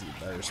 this is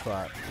a better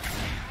spot.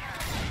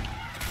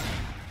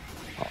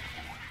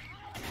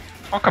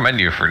 I'll commend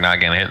you for not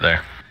getting hit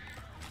there.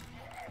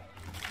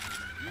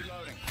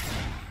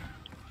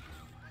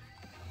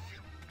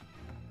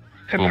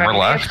 Couldn't Boomer remember,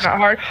 left. It's not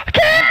hard.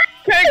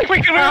 Pig,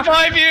 we can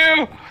revive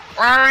you!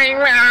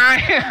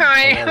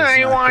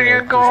 I want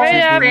to go. Right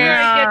after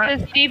I get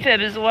this defib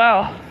as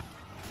well.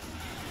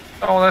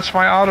 Oh, that's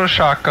my auto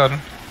shotgun.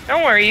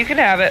 Don't worry, you can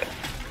have it.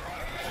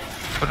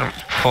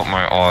 Put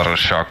my auto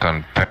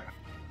shotgun back.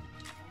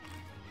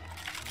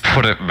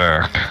 Put it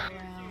back.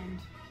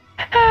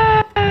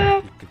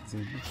 Around. You could see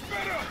me.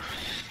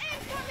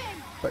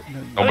 But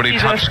no, Nobody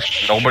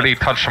touched. Nobody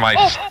touched my.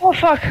 Oh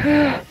fuck.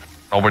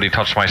 Nobody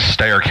touched my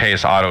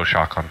staircase auto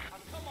shotgun.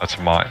 That's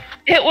mine.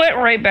 It went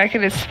right back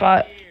in its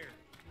spot.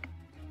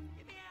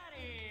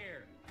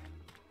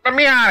 Let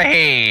me out of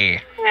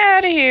here.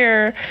 Out of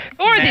here.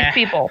 Who are these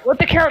people? What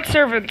the count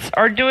servants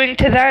are doing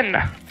to them?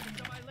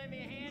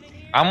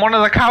 I'm one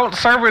of the count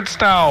servants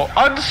now.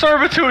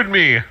 Unservitude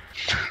me.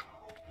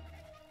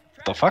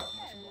 The fuck?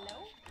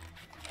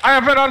 I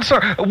have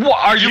been What?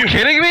 Are you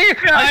kidding me?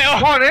 I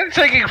spawned in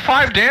taking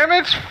 5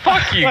 damage?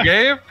 Fuck you,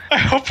 Gabe.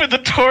 I opened the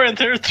door and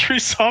there were 3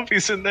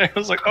 zombies in there. I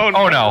was like, oh no.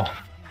 Oh no.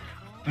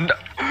 No.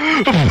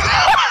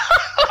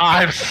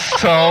 I'm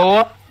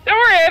so... Don't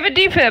worry, I have a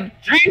defib.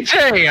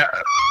 DJ!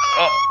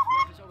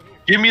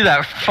 Give me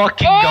that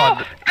fucking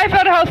gun. I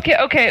found a health kit.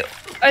 Okay,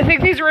 I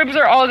think these rooms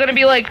are all gonna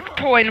be like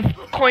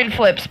coin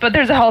flips, but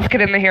there's a health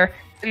kit in here.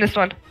 In this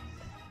one.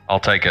 I'll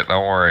take it,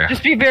 don't worry.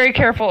 Just be very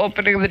careful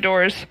opening the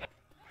doors.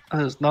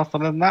 There's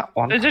nothing in that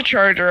one. There's a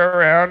charger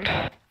around.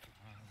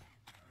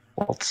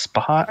 Old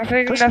spot.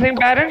 Nothing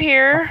bad in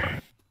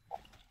here.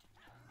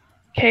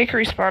 Cake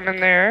respawn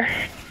in there.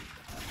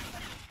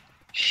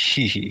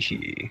 Hee hee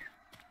hee.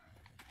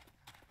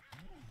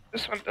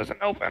 This one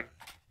doesn't open.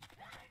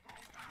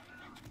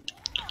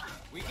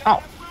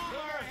 Oh.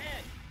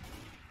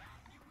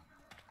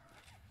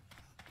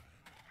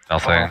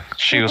 Nothing.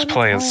 She was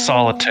playing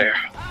solitaire.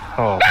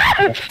 Oh.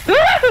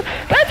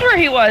 That's where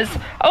he was.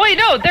 Oh wait,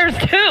 no, there's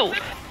 2.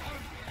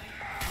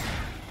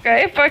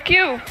 Okay, fuck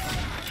you.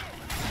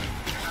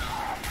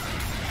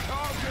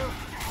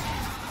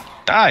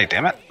 Die,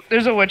 damn it.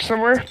 There's a witch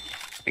somewhere.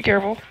 Be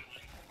careful.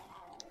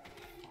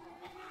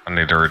 I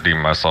need to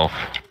redeem myself.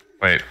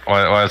 Wait,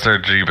 why is there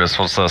Jeebus?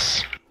 What's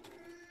this?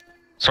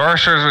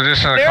 Sorcerer's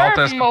magician and There are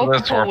cultist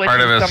multiple were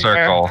part of his witches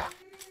somewhere. circle.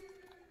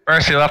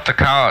 First, he left the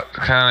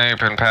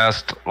camp and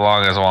passed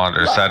along as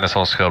wanderer. Sadness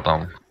almost killed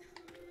him.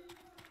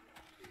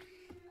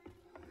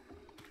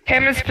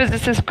 Chemists,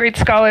 physicists, great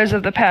scholars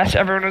of the past,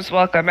 everyone was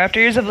welcome. After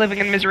years of living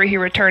in misery, he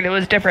returned. It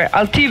was different.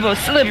 Altivo,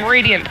 slim,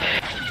 radiant.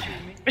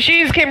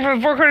 Machines came from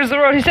the 4 corners of the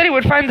world. He said he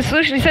would find the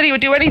solution. He said he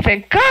would do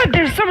anything. God,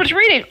 there's so much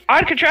reading.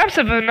 Odd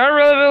contraption of an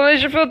unrelevant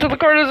relation filled to the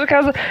corners of the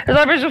castle. His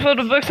libraries were filled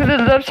with books, and his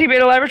depths he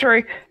made a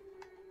laboratory.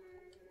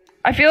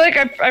 I feel like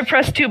I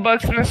pressed 2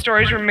 books and the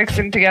stories were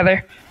mixing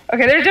together.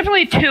 Okay, there's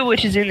definitely 2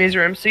 witches in these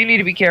rooms, so you need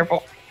to be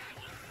careful.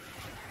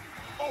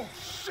 Oh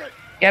shit!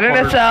 Get in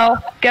a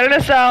cell. Get in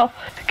a cell.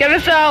 Get in a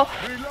cell.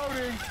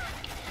 Reloading.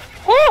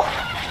 Woo!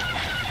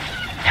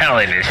 Hell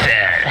in his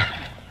head.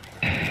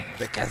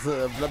 the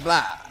Castle of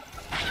Blah.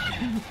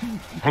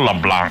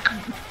 LeBlanc.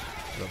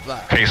 Blah.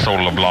 Queso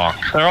LeBlanc.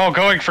 They're all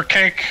going for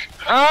cake.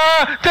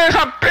 Ah, there's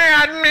a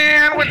bad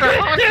man with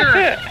a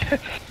hunter.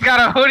 Got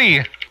a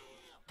hoodie.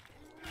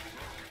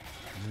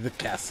 The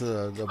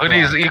Castle of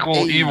Hoodies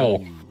equal evil.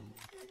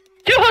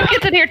 2 health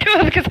kits in here. 2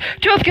 health kits.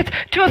 2 health kits.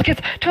 2 health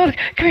kits. 2 health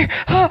kits. Come here.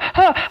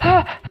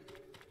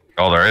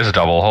 Oh, there is a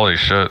double. Holy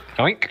shit.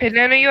 Yoink. Okay,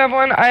 Nana, you have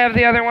one. I have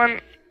the other one.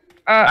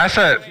 I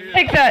said...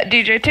 Take that,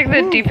 DJ. Take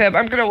the defib.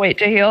 I'm gonna wait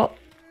to heal.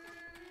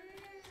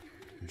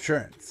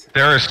 Insurance.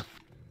 There's...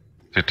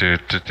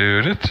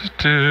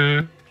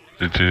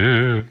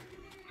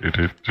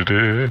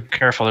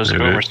 Careful, there's a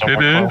boomer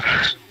somewhere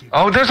close.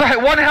 Oh, there's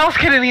one health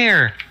kit in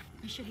here.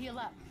 You should heal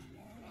up.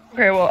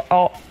 Okay, well,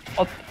 I'll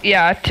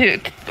yeah,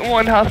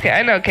 1 health kit.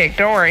 I know, Cake.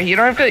 Don't worry. You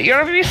don't have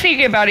to be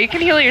sneaky about it. You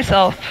can heal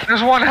yourself.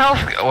 There's 1 health.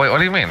 Wait, what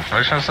do you mean? What are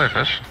you trying to say,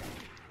 fish?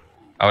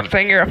 I'm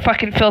saying you're a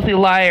fucking filthy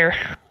liar.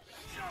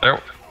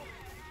 There.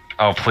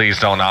 Oh, please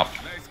don't up.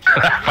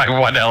 My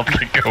 1 health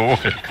can go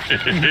with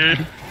it.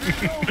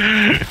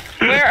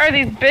 Where are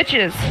these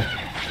bitches?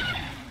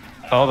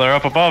 Oh, they're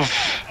up above.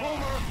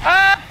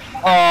 Ah!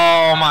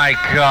 Oh my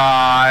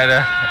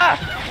god.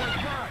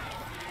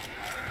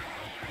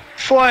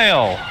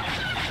 Flail.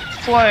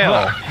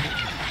 Flail.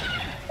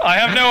 I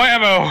have no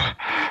ammo.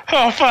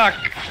 Oh, fuck.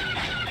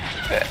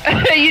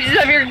 You just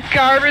have your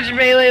garbage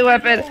melee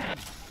weapon.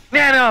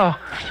 Nano,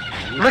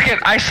 look it.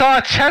 I saw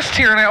a chest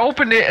here and I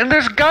opened it and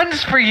there's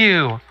guns for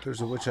you.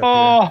 There's a witch up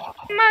Oh,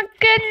 My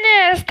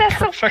goodness, that's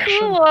so Perfection.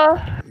 cool.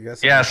 here. You got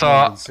some Yeah, so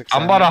more than 6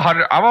 I'm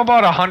ammo?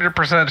 about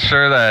 100%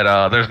 sure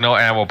that there's no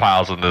ammo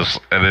piles in this.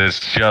 It is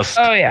just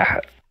Oh yeah.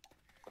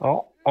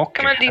 oh, okay.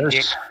 Come on, DJ.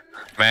 There's-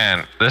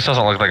 man. This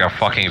doesn't look like a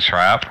fucking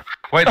trap.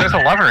 Wait, there's a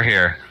lever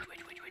here.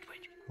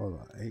 Hold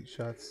on. 8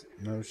 shots.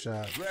 No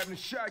shot. Grabbing the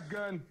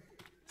shotgun.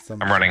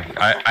 Some I'm running.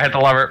 I hit the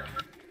lever.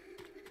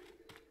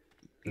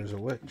 There's a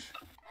witch.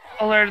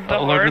 Alerted the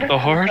Alerted horde. the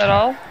horde? Is that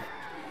all?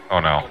 Oh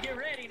no.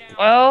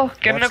 Well,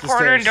 get in Watch a the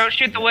corner and stairs. don't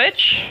shoot the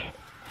witch.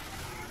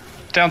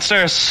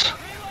 Downstairs.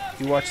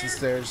 You watch the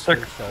stairs. Look.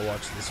 First, I'll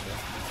watch this one.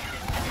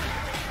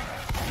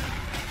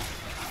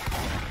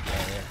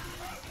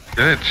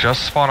 Did it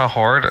just spawn a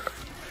horde?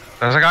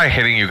 There's a guy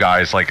hitting you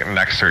guys like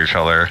next to each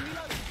other.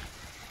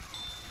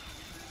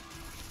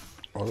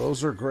 Oh,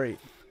 those are great.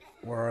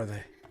 Where are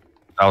they?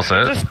 That was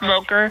There's it. a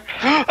smoker.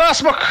 Ah,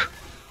 smoke.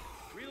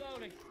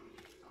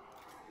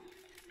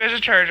 There's a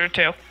charger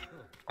too.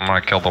 I'm gonna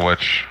kill the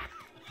witch.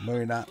 No,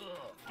 you're not.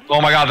 Oh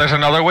my god, there's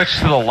another witch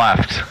to the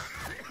left.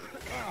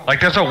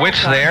 Like, there's a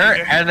witch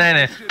there, and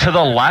then to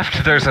the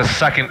left, there's a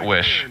second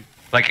witch.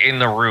 Like, in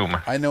the room.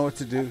 I know what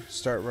to do.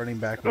 Start running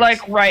backwards. Like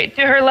right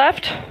to her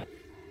left?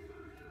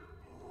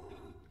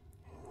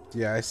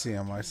 Yeah, I see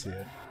him. I see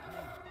it.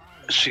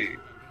 She.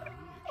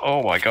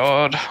 Oh my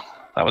god.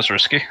 That was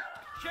risky.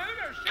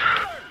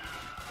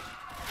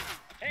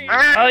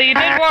 Oh, you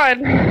did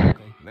one.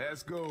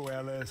 Let's go,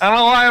 Alice. I don't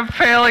know why I'm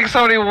failing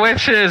so many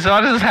witches.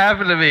 What just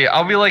happened to me?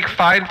 I'll be like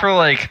fine for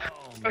like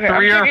Okay,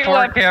 3 or 4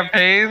 left.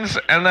 campaigns,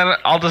 and then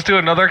I'll just do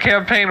another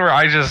campaign where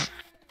I just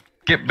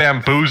get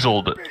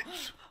bamboozled.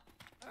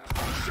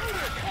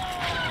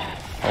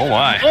 Oh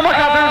my. Oh my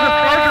god, there's a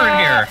charger in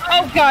here!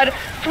 Oh god,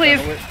 please.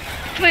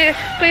 Please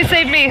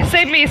save me.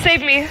 Save me.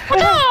 Save me.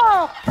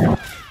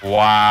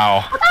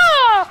 Wow.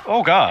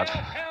 Oh god.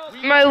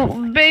 My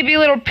baby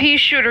little pea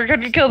shooter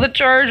couldn't kill the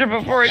charger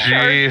before it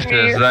charged me.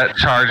 Jesus, that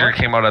charger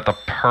came out at the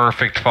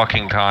perfect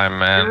fucking time, It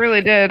man.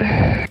 really did.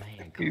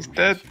 He's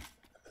dead.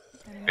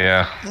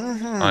 Yeah.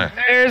 Right.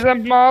 There's a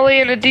Molly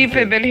and a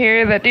defib in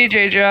here that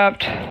DJ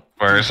dropped.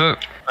 Where is it?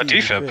 A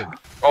defib.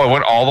 Oh, it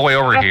went all the way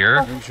over here?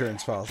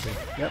 Insurance policy.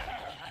 Yep.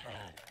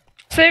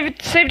 Save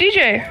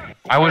DJ.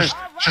 I was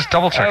just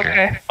double checking.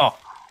 Okay. Oh.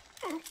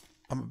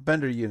 I'm a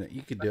bender unit.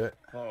 You can do it.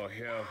 Oh,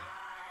 hell.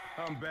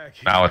 I'm back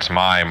here. Now it's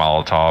my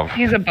Molotov.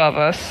 He's above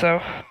us,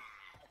 so.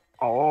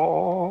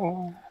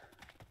 Oh.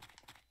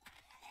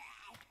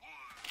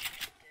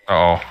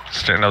 Uh-oh.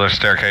 Another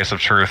staircase of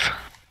truth.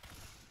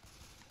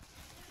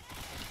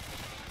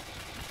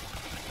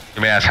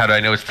 You may ask, how do I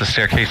know it's the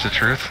staircase of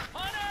truth?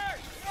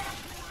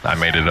 I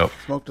made it up.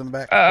 Smoked in the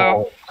back.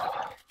 Uh-oh.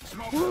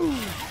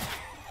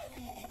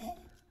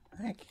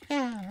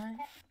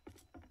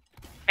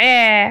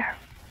 Yeah.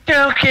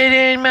 Don't get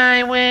in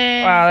my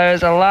way. Wow,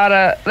 there's a lot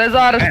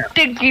of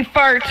stinky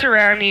farts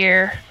around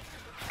here.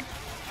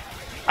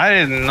 I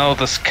didn't know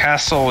this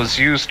castle was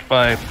used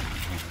by.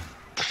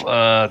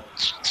 God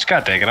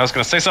dang it! I was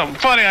gonna say something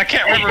funny. I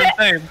can't remember his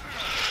name.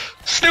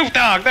 Snoop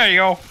Dogg. There you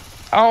go.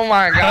 Oh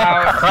my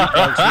god.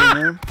 What's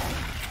your name?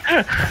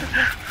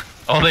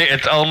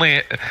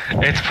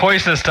 It's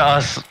poisonous to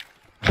us,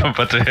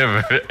 but to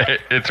him,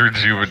 it's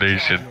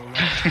rejuvenation.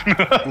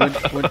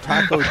 When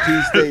Taco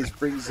Tuesdays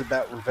brings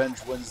about Revenge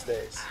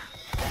Wednesdays.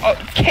 Oh,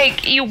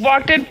 Cake, you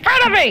walked in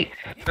front of me!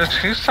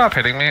 Can you stop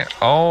hitting me?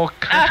 Oh,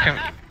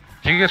 can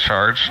you get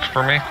charged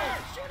for me?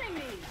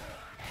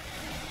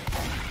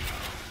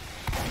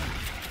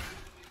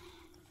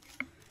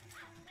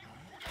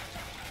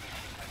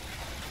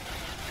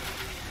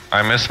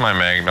 I miss my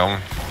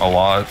Magnum a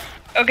lot.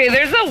 Okay,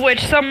 there's a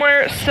witch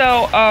somewhere,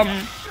 so,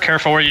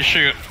 Careful where you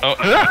shoot. Oh.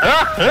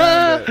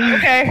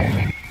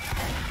 okay.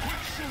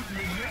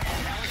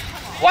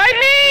 Why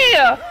me?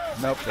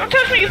 Nope. Don't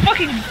touch me, you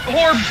fucking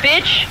whore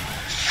bitch!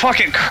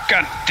 Fucking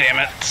god damn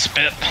it!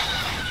 Spit.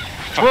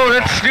 Whoa,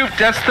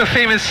 that's the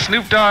famous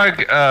Snoop Dogg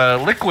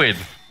liquid.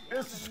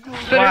 Spitter's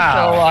still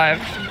alive.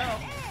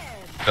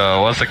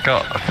 What's it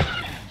called?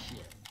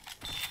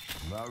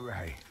 All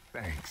right.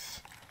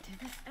 Thanks.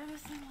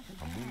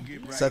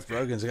 Seth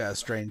Rogen's got a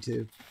strain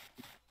too.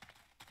 Of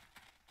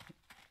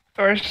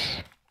course.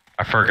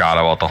 I forgot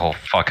about the whole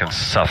fucking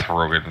Seth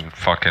Rogen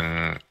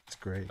fucking It's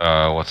great.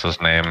 what's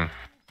his name?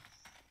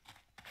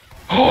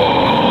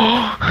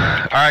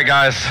 Alright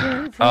guys.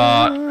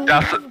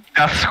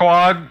 Death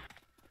Squad.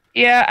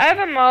 Yeah, I have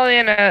a Molly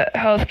and a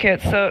health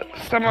kit, so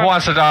someone. Who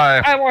wants to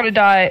die? I want to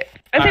die.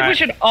 I think we Alright.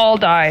 should all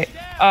die.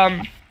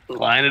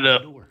 Line it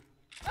up.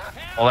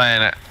 Well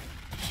then,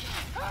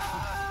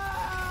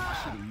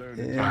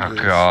 oh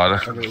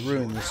god. I'm gonna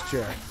ruin this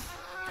chair.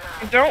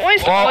 Don't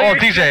waste Well, all your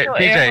DJ, special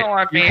ammo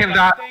on you me. can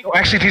die.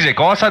 Actually, DJ,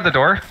 go outside the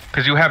door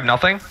because you have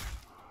nothing,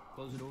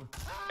 Close the door.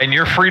 and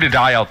you're free to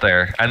die out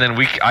there. And then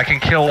I can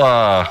kill.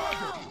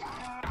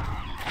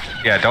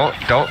 Yeah,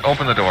 don't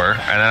open the door,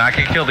 and then I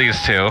can kill these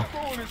two.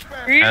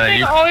 You're then using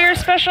you- all your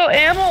special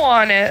ammo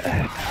on it.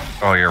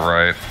 Oh, you're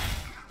right.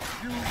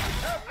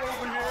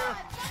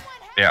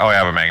 Yeah. Oh, I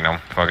have a Magnum.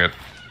 Fuck it.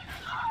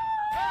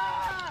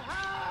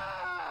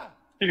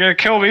 You gonna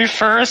kill me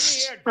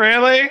first?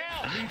 Really?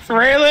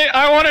 Really?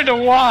 I wanted to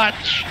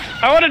watch.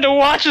 I wanted to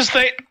watch as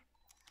they.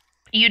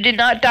 You did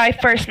not die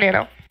first,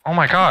 Nano. Oh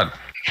my god.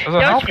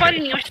 That was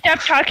funny. You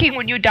stopped talking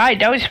when you died.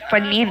 That was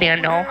funny,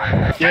 Nano.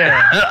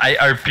 Yeah.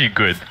 I feel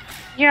good.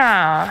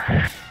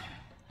 Yeah.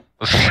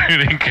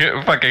 Shooting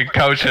fucking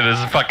coach in his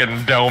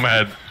fucking dome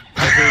head.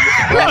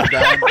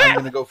 I'm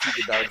gonna go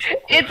feed the dogs.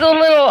 It's a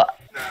little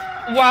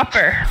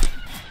whopper.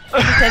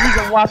 He said he's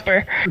a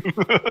whopper.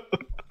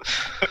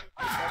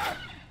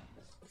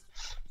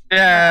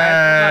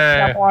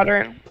 Yeah. Stop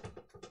watering.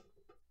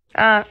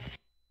 Has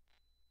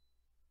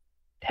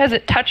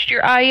it touched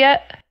your eye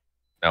yet?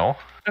 No.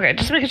 Okay,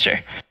 just making sure.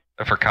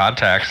 For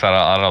contacts, I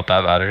don't know if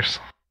that matters.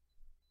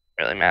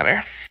 Really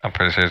matter. I'm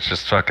pretty sure it's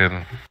just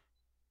fucking.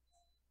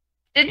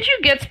 Didn't you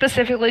get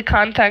specifically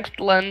contact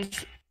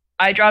lens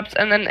eye drops,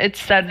 and then it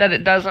said that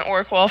it doesn't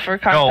work well for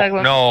contact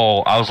lens? No,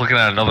 I was looking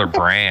at another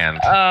brand.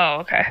 Oh,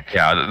 okay.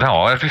 Yeah,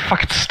 no, that'd be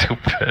fucking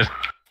stupid.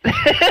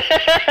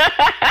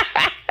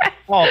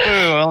 Well,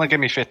 only gave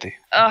me 50.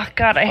 Oh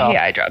god, I hate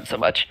eye drops so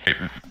much.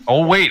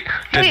 Oh wait,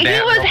 Wait,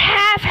 he was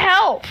half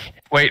health.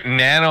 Wait,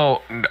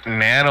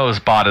 Nano's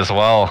bot as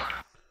well.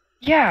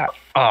 Yeah,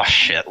 Oh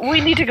shit.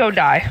 we need to go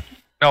die.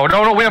 No,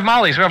 we have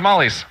Molly's.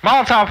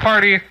 Molotov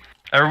party.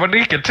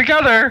 Everybody get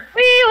together.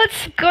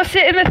 Let's go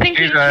sit in the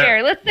thinking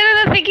chair. Let's sit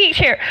in the thinking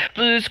chair.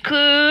 Blues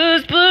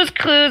Clues, Blues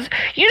Clues.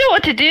 You know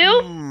what to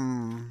do.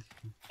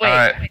 Wait.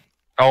 Alright.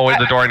 Oh wait,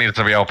 the door needs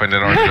to be opened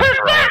in order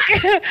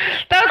to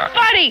That was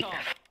funny.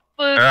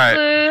 Blues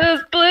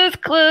Clues, Blues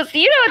Clues.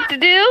 You know what to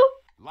do.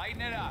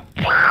 Lighten it up.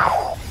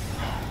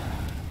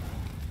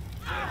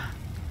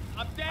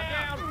 I'm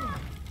down.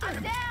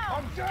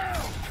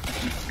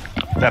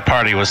 That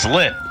party was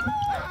lit.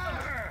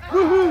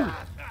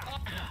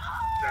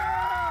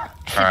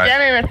 Sit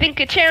down in a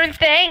thinking chair and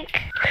think.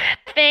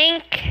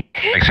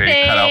 Make sure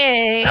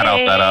you cut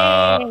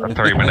out that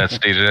 3 minutes,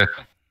 DJ.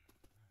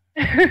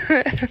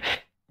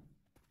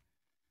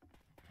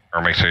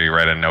 Or make sure you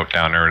write a note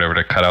down or whatever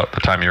to cut out the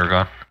time you were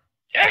gone.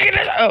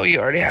 Oh, you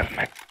already have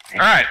my.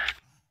 Alright.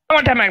 I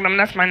want that Magnum.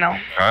 That's mine now.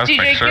 DJ,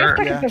 make give sure, a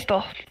second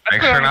pistol.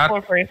 make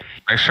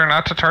sure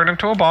not to turn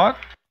into a bot.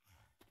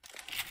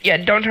 Yeah,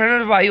 don't turn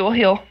into a bot. You will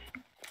heal.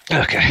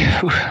 Okay.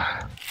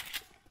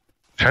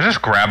 Should I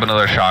just grab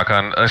another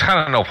shotgun? There's kind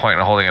of no point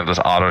in holding this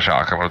auto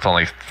shotgun, but it's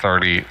only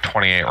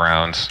 28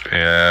 rounds.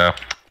 Yeah.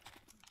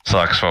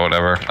 Sucks, but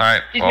whatever.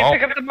 Alright, Did you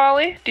pick up the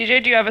molly?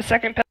 DJ, do you have a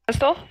second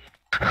pistol?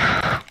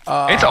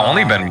 It's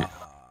only been...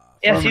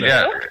 Yes, you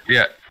do?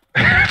 Yeah.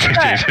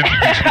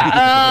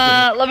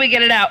 Let me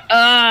get it out.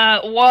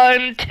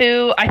 1,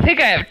 2. I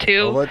think I have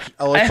 2.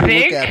 I'll let you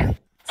look at it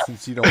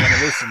since you don't want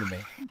to listen to me.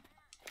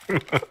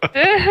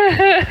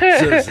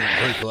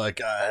 Doesn't look like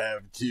I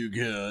have 2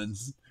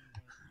 guns.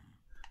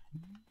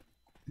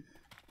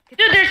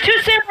 Dude, there's 2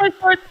 samurai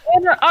swords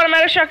and an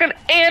automatic shotgun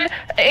and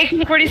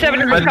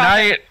AK-47 in the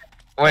top.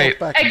 Wait.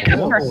 Oh.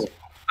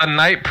 The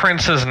Night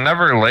Prince is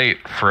never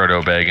late,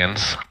 Frodo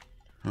Baggins.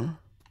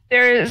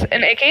 There's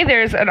an AK,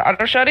 there's an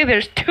auto shotty,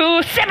 there's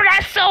 2 samurai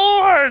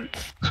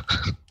swords!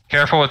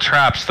 Careful with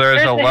traps,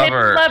 there's a the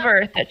lever. hidden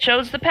lever that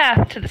shows the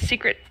path to the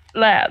secret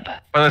lab.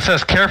 Well, it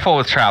says careful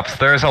with traps,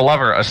 there's a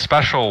lever, a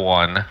special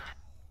one.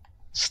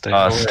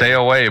 Stay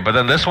away. But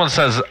then this one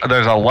says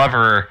there's a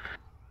lever,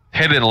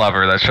 hidden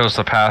lever that shows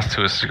the path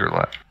to a secret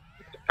lab.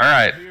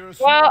 Alright.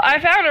 Well, I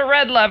found a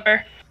red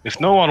lever.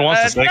 If no one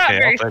wants It's this not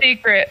AK, very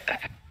secret.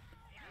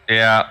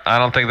 Yeah, I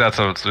don't think that's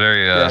a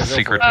very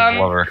secret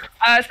lever.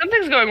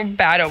 Something's going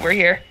bad over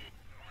here.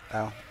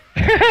 Ow.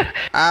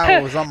 Ow,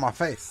 it was on my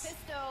face.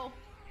 Pistol.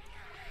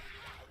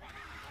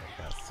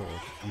 I got sword.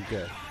 I'm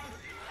good.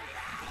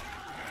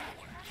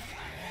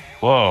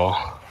 Whoa.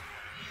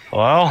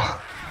 Well,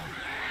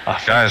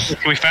 Guys,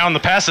 we found the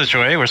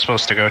passageway we're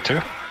supposed to go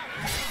to.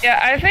 Yeah,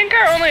 I think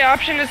our only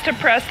option is to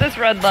press this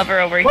red lever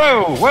over here.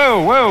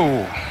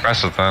 Whoa!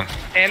 press it then.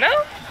 Anna?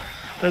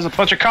 There's a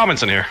bunch of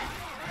comments in here.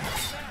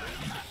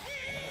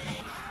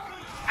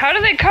 How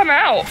do they come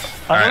out?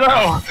 I don't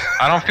know.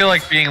 I don't feel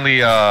like being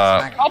the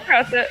I'll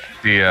press it.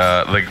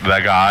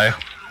 that guy.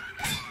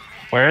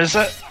 Where is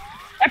it?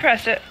 I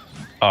pressed it.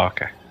 Oh,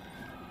 okay.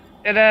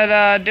 Did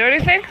it do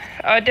anything?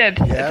 Oh, it did.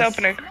 Yes. It's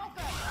opening.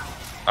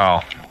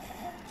 Oh.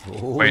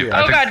 Oh, Wait,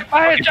 yeah. Oh god,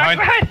 behind, Jock,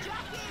 behind. behind!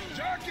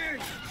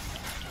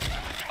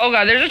 Oh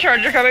god, there's a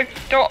charger coming.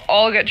 Don't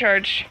all get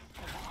charged.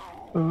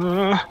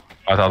 I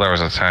thought there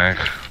was a tank.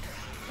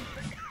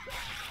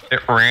 It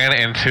ran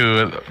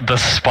into the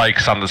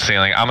spikes on the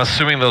ceiling. I'm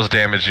assuming those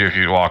damage you if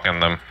you walk in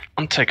them.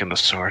 I'm taking the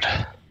sword.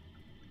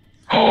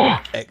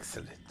 Oh!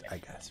 Excellent. I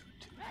got sword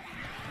too.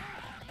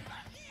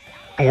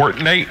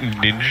 Fortnite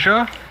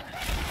Ninja?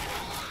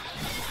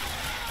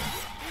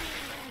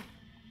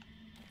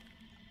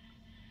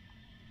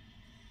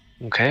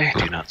 Okay,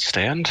 do not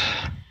stand.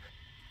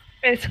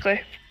 Basically.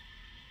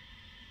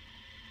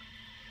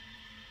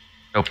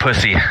 No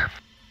pussy.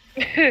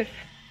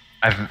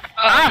 I've...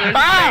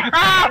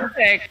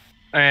 Tank.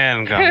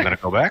 And I'm gonna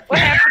go back. What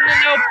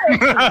happened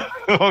to no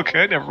pussy?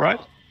 Okay, never mind.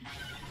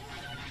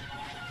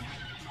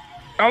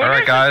 I wonder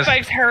Alright, if guys. the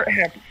spikes hurt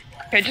him.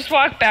 Okay, just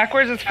walk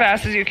backwards as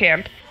fast as you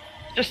can.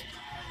 Just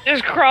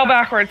crawl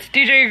backwards.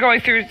 DJ, you're going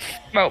through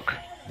smoke.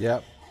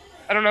 Yep.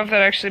 I don't know if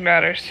that actually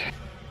matters.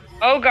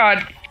 Oh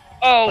god.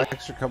 Oh.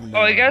 Spikes are coming Oh,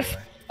 I down guess.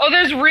 anyway. Oh,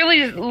 there's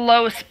really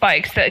low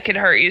spikes that can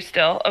hurt you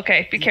still.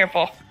 Okay, be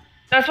careful.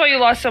 That's why you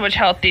lost so much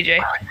health, DJ.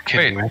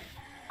 Kidding Wait. me.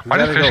 Why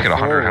did gotta fish go get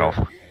 100 forward.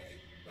 health?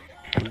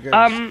 We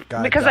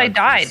gotta Because I dodge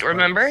died, these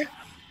remember? spikes.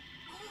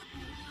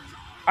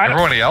 I don't-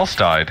 Everybody else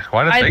died.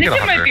 Why did I they think get it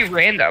 100? might be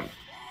random.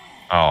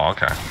 Oh,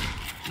 okay.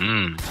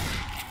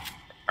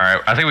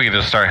 Alright, I think we can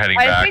just start heading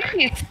I back.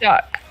 think he's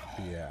stuck.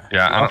 Yeah.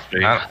 Yeah,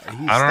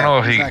 I don't know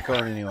if He's he... not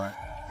going anywhere.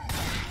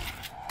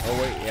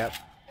 Oh wait, yep.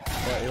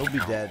 Well, he'll be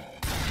dead.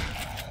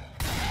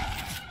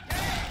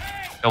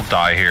 He'll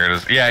die here. It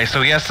is, yeah,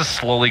 so he has to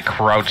slowly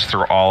crouch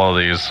through all of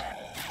these.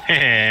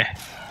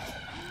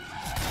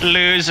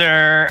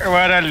 Loser.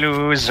 What a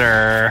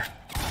loser.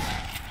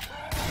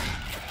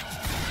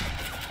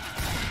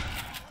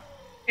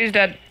 He's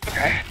dead.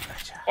 Okay.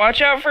 Watch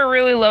out for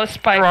really low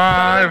spikes.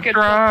 Drive, Good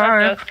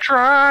drive, stuff.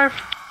 drive.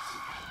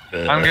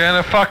 I'm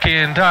gonna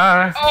fucking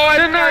die. Oh,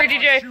 I'm sorry,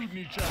 DJ. Shooting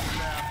each other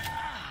now.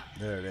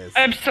 There it is.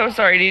 I'm so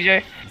sorry,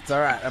 DJ. It's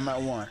alright, I'm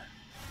at 1.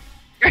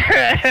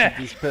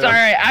 These pills.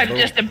 Sorry, I'm Boom.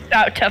 just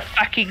about to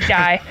fucking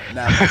die.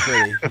 Now I'm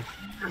free.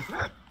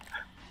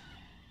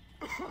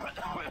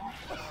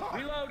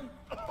 Reload.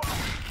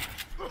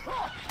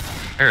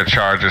 Here's a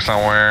charger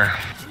somewhere.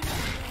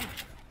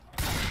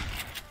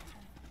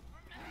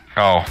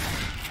 Oh,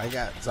 I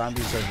got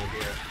zombies over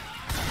here.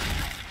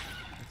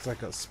 It's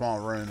like a small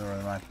room where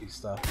there might be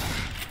stuff.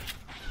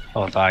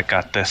 Hold on, I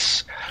got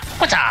this.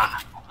 Whatcha?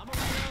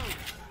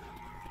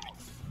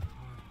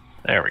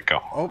 There we go.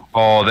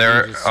 oh,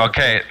 there. Jesus.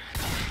 Okay,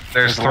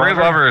 there's There's a 3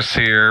 lever? levers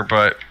here,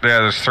 but yeah,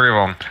 there's 3 of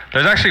them.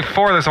 There's actually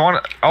 4. There's one.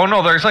 Oh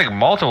no, there's like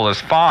multiple. There's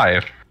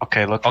 5.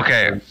 Okay, look.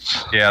 Okay,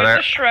 yeah, there.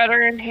 There's a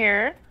shredder in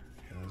here.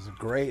 There's a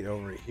grate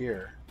over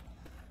here.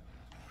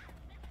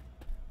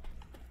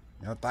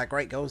 You know what that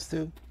grate goes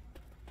to?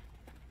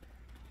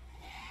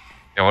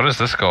 Yeah, what does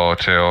this go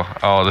to?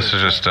 Oh, this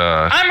is just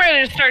I'm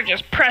ready to start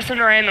just pressing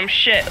random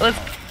shit. Let's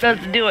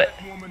do it.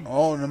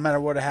 Oh, no matter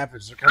what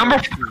happens, they're number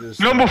coming through this.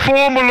 number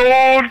 4, my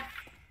lord.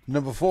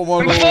 Number 4, my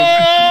lord.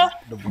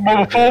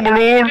 Number 4, my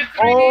lord.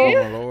 Oh,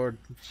 my lord.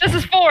 This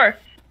is 4.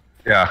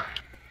 Yeah.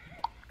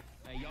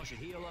 Hey, y'all should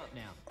heal up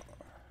now.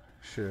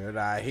 Should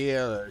I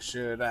heal or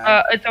should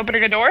I? It's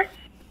opening a door.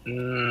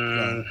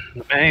 The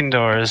main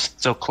door is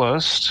still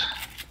closed.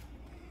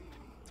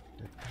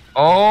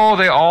 Oh,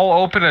 they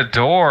all open a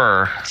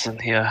door. It's in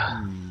here.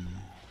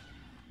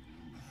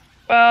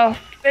 Well,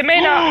 they may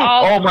not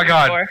all. Oh open my the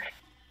God. door.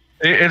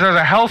 There's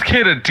a health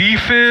kit, a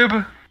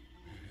defib.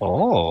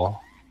 Oh.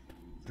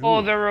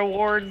 Oh, the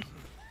rewards.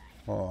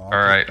 Oh, All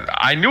right,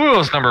 I knew it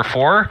was number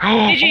 4. Oh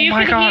DJ, you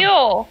my can God.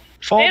 heal.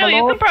 Full Dano, you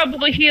reload? can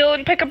probably heal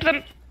and pick up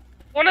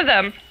one of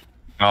them.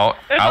 No.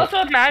 There's I- also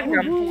a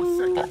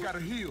magnum. I gotta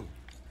heal.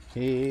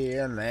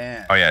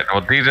 healing. Oh yeah,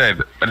 well DJ,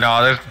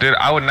 no, dude,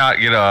 I would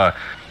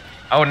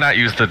not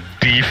use the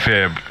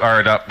defib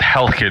or the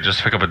health kit.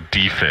 Just pick up a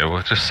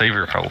defib. Just save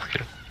your health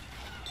kit.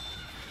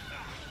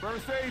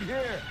 First aid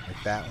here.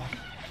 Like that one.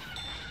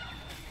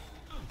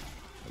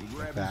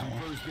 Grab that some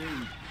one. first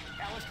aid.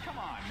 Alice, come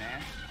on,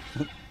 man.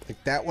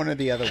 Like that one or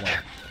the other one.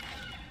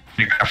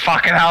 You got a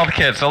fucking health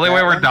kit. The only That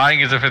way we're one? dying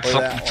is if it's Or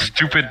some that one?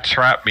 stupid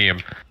trap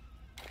meme.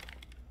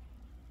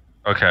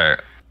 Okay,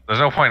 there's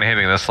no point in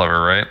hitting this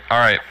lever, right? All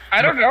right.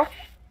 I don't know.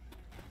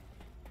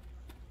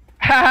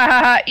 Ha ha ha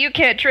ha! You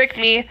can't trick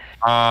me. Do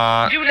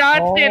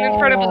not stand in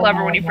front of a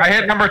lever when you press I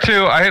hit it. number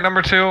 2.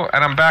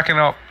 And I'm backing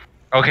up.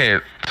 Okay,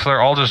 so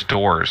they're all just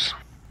doors.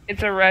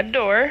 It's a red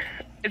door.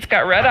 It's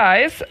got red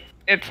eyes.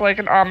 It's like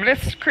an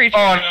ominous creature.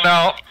 Oh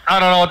no, I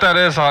don't know what that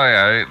is. Oh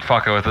yeah, I ain't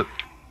fucking with it.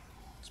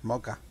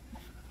 Smoker.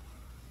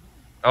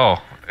 Oh,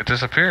 it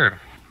disappeared.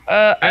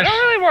 I don't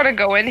really want to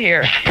go in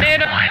here.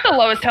 Man, I'm the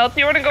lowest health.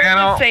 You want to go in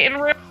Nano. the Satan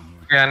room?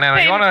 Yeah, Nana, you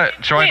Satan. wanna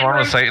join Satan one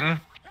with room. Satan?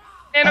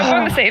 Man, I'm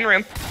going to the Satan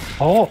room.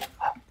 Oh.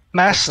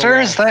 Master,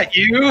 is that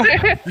you?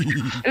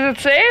 Is it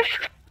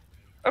safe?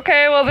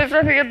 Okay, well, there's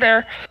nothing in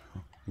there.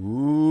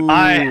 Ooh,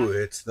 I-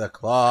 it's the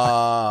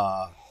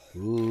claw.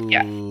 Ooh.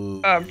 Yeah,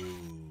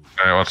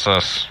 Okay, what's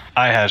this?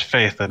 I had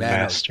faith in Nano,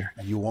 Master.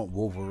 You want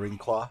Wolverine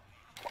claw?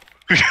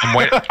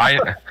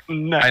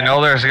 I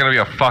know there's gonna be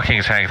a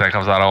fucking tank that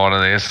comes out of one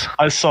of these.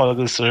 I saw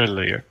this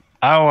earlier.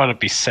 I want to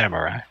be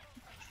samurai.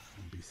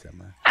 Be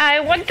semi. I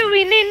want to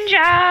be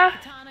ninja.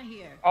 Katana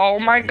here. Oh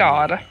my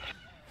god.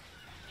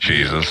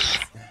 Jesus.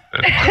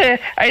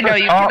 I know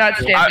you cannot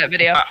stand that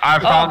video. I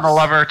found the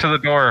lever to the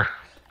door.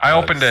 I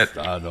opened it.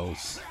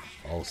 Thanos.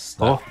 I'll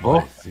snap Oh, oh.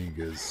 my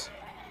fingers.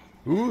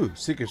 Ooh,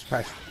 secret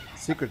passage.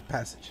 Secret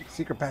passage.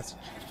 Secret passage.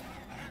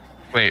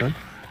 Wait.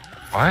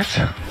 What?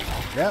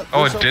 Yeah.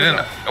 Oh, this it opened didn't.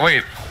 up.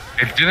 Wait.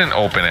 It didn't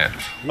open it.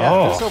 Yeah,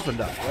 Oh. this opened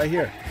up right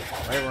here,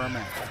 right where I'm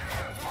at.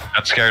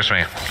 That scares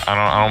me.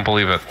 I don't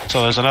believe it.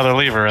 So there's another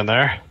lever in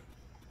there.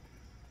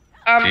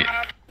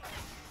 I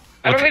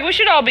don't think we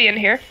should all be in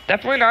here.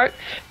 Definitely not.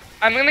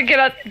 I'm gonna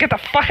get the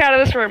fuck out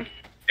of this room.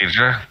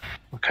 Danger.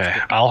 Okay,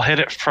 I'll hit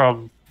it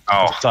from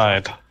Oh. the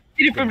side.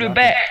 Get it from the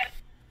back.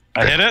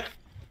 I hit it.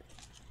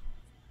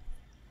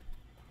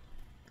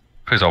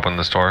 Please open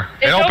this door.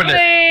 It's it opened it.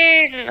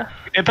 opening!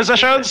 In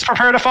positions,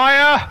 prepare to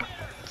fire.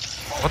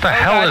 What the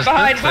hell is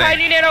behind, this behind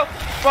thing? you, Nano.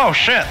 Oh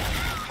shit!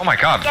 Oh my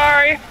god.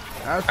 Sorry.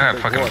 That's I a got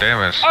big fucking one.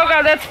 damage. Oh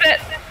god, that's it.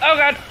 Oh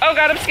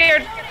god, I'm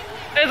scared.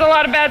 There's a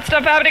lot of bad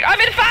stuff happening. I'm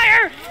in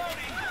fire!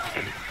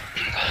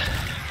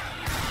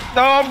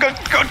 No, I'm gonna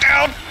go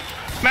down.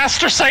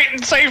 Master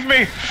Satan, save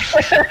me!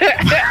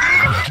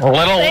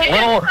 Little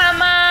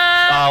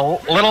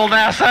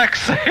Nas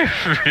X.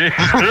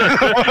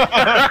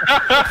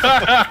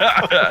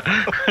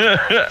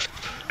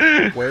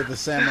 Wave the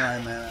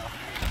samurai man out.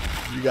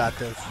 You got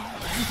this.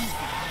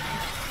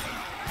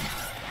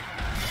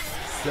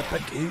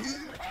 Seppuku.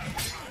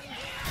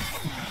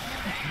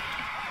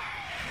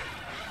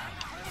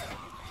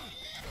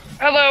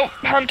 Hello,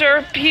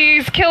 Hunter.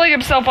 He's killing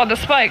himself on the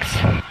spikes.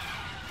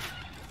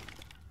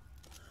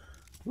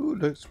 Ooh,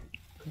 looks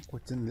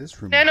What's in this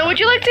room? Nana, would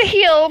you like to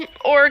heal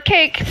or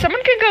cake?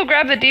 Someone can go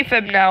grab the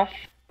defib now.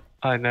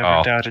 I never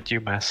Oh. doubted you,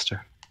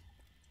 master.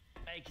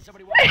 Hey, can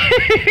somebody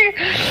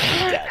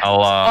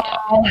I'll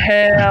Oh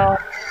hell!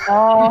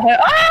 Oh hell!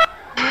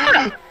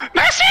 Ah!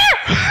 Master!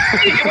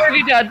 What have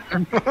you done?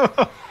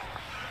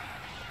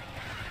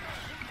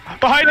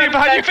 Behind you,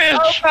 Oh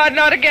fish! god,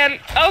 not again!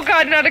 Oh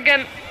god, not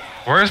again!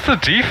 where's the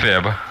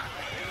defib?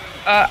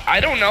 I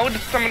don't know.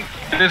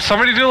 Did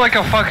somebody do like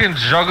a fucking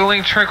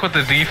juggling trick with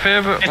the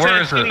defib?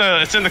 Where is it?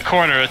 It's in the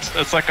corner.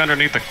 It's like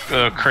underneath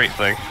the crate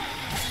thing.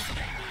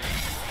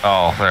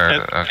 Oh, there.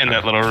 In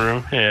that little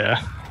room.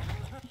 Yeah.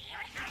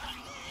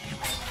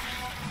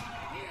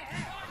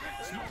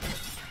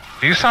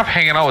 Can you stop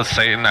hanging out with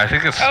Satan? I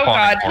think it's Oh spawning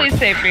god, more. please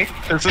save me!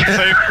 Is it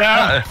safe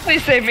now?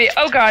 Please save me!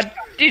 Oh god,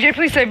 DJ,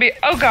 please save me!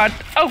 Oh god,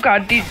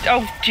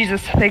 oh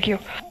Jesus, thank you.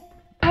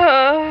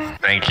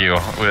 Thank you.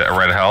 With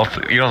red health.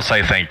 You don't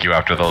say thank you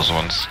after those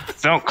ones.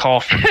 Don't call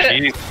for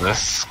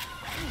Jesus.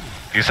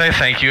 You say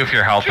thank you if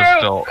your health is True.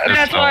 still. And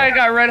that's why I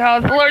got red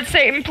health. Lord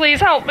Satan, please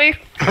help me.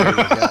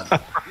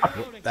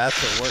 That's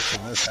what works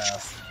in this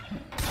house.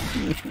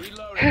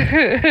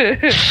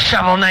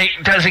 Shovel Knight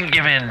doesn't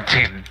give in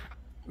to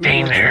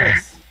danger.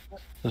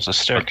 There's a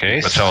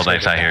staircase. But Shovel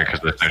Knight's not here because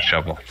there's no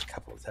shovel. There's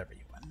couples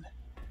everyone.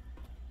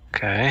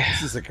 Okay.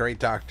 This is a great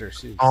doctor.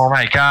 She's Oh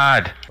my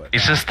god!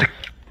 Is this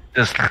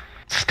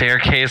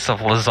staircase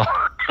of Lazar?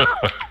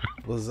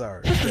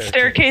 Lazar. This is the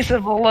staircase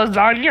of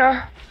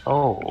lasagna.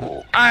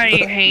 Oh. I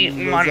hate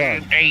Monday.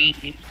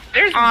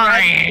 There's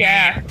red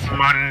gas.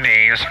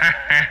 Mondays.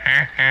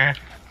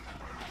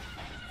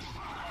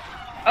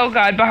 Oh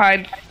god,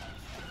 behind.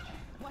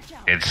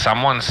 Did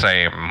someone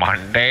say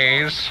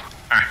Mondays?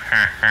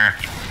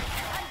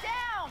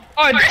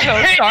 Oh, I'm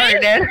so sorry,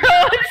 man.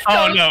 Oh,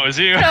 Oh no, it was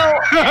you. well,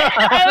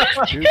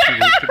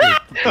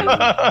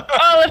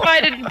 if I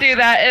didn't do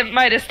that, it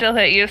might have still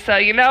hit you. So,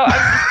 you know, I'm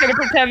just gonna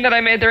pretend that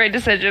I made the right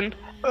decision.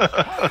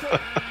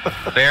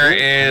 There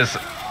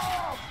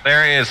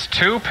is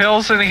 2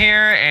 pills in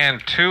here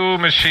and 2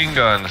 machine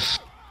guns.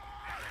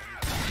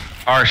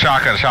 Or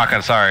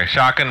shotgun, sorry.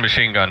 Shotgun,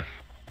 machine gun.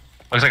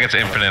 Looks like it's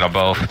infinite on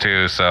both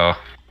too, so.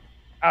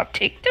 I'll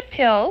take the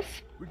pills.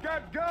 We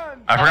got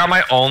guns. I forgot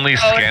my only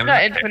Oh, skin. it's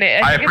not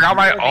infinite. I think forgot it's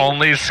my moving.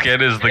 only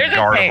skin is the There's a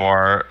tank.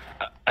 Gardevoir.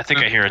 I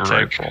think I hear a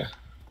tank. Rifle.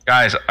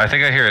 Guys, I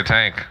think I hear a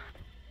tank.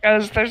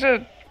 Guys, there's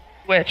a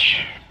witch.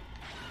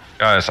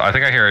 Guys, I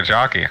think I hear a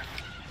jockey.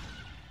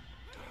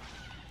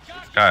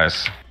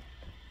 Guys.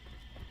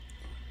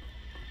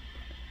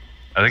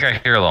 I think I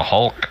hear the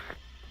Hulk.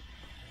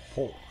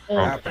 Oh,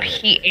 Oh,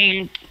 he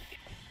ain't.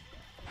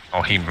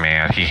 Oh, he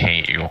mad. He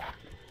hate you.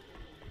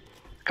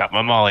 Got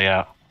my molly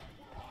out.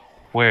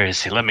 Where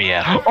is he? Let me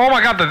out. Oh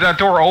my god, that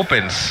door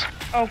opens.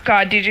 Oh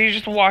god, DJ, you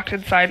just walked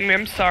inside me.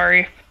 I'm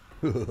sorry.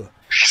 Okay,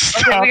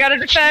 Stop. we gotta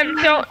defend.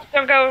 Don't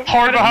go.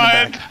 Hard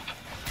behind. Get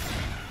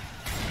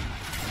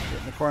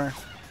in the corner.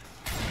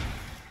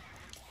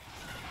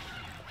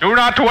 Do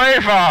not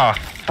waver,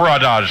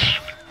 brothers.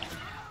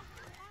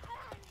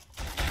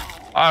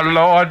 Our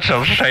Lord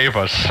shall save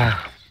us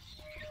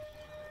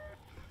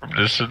from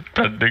this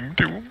impending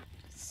doom.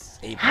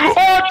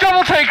 Oh,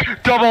 double take!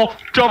 Double,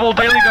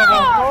 daily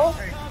double.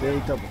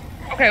 Daily double.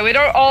 Okay, we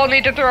don't all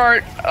need to throw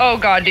our. Oh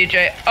god,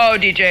 DJ. Oh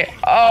DJ.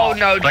 Oh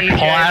no, The DJ.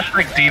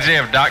 classic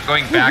DJ of not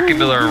going back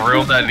into the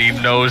room that he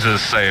knows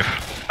is safe.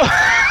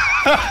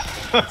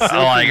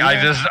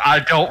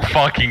 I don't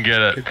fucking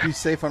get it. It'd be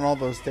safe on all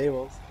those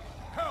tables.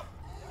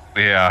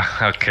 Yeah,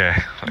 okay.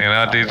 You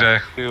know, DJ,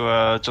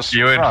 To just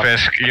you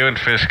and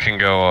Fish can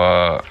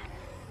go.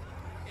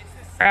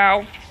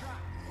 Ow.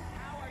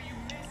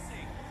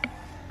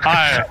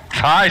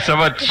 Hi, to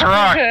a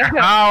truck.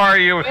 How are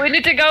you? We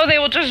need to go. They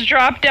will just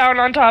drop down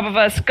on top of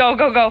us. Go,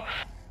 go, go.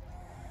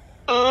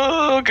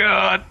 Oh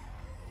god.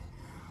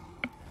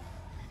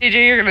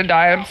 DJ, you're gonna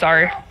die. I'm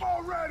sorry.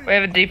 We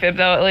have a defib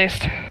though, at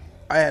least.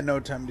 I had no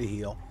time to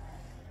heal.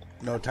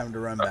 No time to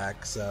run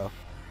back, so.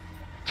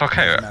 It's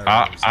okay. Doesn't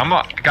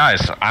matter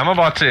Guys, I'm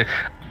about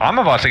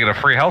to get a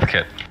free health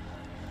kit.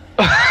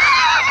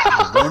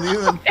 Don't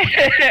even.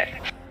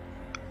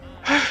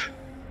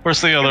 Where's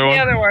the other The one?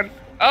 other one.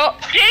 Oh,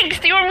 Jinx,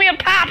 do you want me a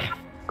pop?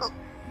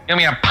 Give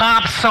me a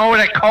pop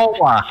soda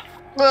cola.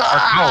 Or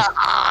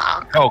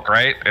Coke. Coke,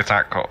 right? It's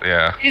not Coke.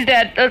 Yeah. He's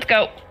dead. Let's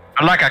go.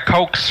 I like a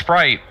Coke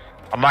Sprite.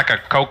 I like a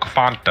Coke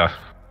Fanta.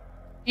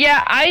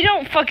 Yeah, I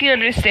don't fucking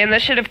understand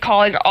that shit of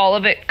calling all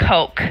of it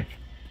Coke.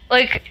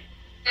 Like,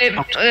 it,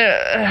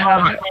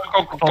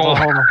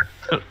 Coca-Cola.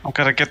 I've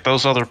got to get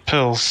those other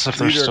pills if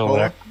they're Leader still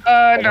cola.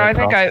 there. no, I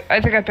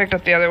think I picked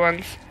up the other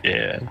ones.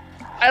 Yeah.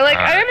 I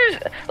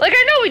understand. Like,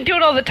 I know we do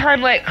it all the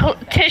time. Like,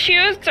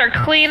 tissues or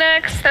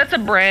Kleenex. That's a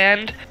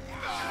brand.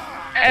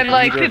 And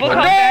like, people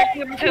call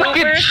vacuum Fucking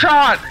hoovers.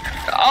 shot!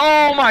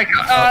 Oh my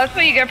god. That's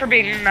what you get for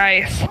being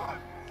nice.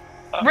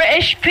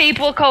 British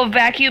people call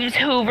vacuums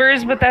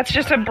hoovers, but that's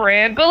just a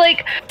brand. But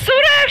like,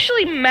 soda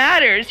actually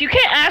matters. You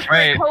can't ask for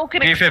Wait, a Coke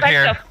and beef expect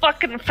here. a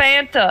fucking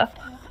Fanta.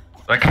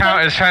 The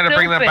count is trying to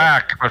bring them stupid.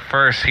 back, but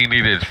first he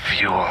needed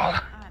fuel. I'm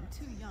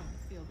too young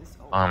to feel this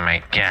old. Oh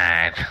my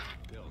god.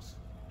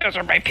 Those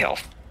are my pills.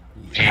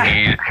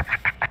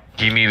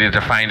 He needed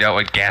to find out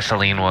what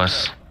gasoline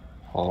was.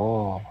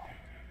 Oh.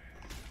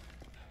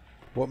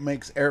 What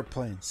makes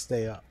airplanes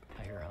stay up?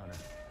 I hear Hunter.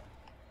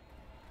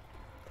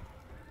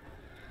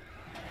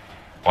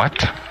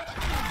 What?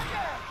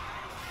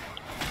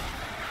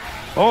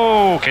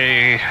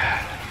 Okay.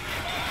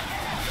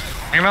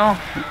 You know,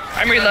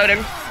 I'm reloading.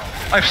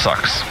 life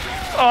sucks.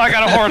 Oh, I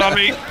got a horde on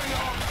me.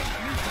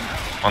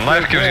 When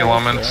life gives you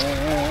lemons,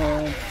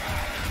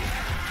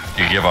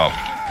 you give up.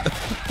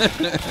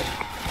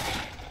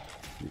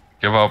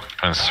 Give up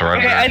and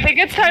surrender. Okay, I think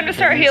it's time to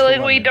start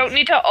healing. We don't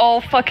need to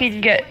all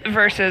fucking get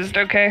versed,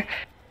 okay?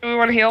 Do we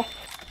want to heal?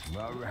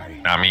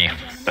 Not me.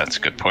 That's a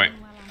good point.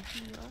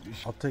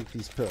 I'll take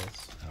these pills.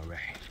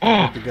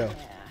 Oh, Good to go.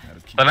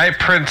 the Night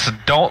Prince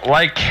don't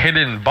like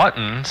hidden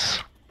buttons.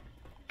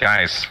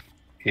 Guys,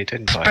 He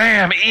didn't buy.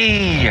 spam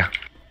E!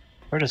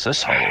 Where does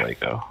this hallway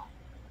go?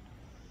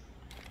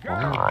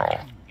 Girl.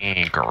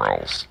 E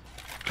girls.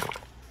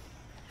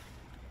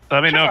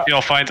 Let me know if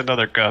y'all find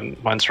another gun.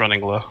 Mine's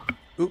running low.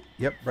 Oop,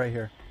 yep, right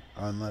here.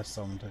 Unless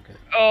someone took it.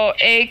 Oh,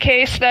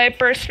 AK,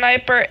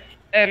 sniper,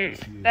 and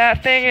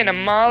that thing, and a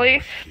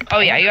molly. Oh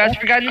yeah, you guys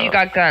for guns? You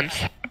got guns.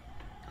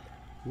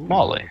 Ooh,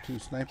 Molly. 2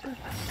 sniper.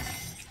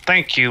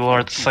 Thank you,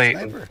 Lord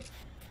Satan. Sniper.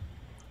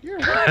 You're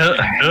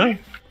right.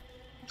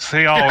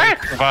 See, always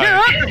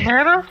survive.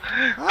 Nana.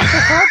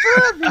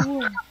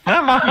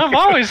 I'm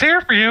always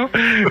here for you.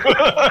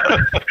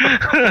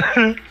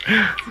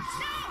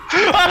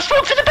 I'm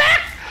spoke to the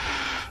back!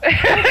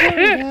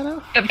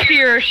 The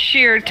pure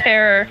sheer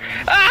terror.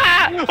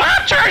 Ah!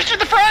 I'm charged to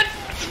the front!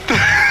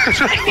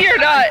 You're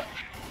not.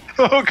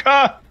 Oh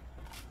god.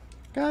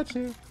 Got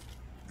you.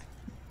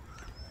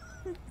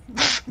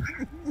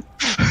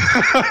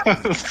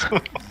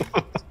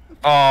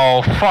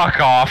 Oh, fuck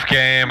off,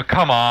 game.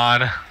 Come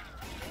on.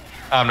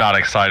 I'm not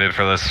excited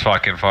for this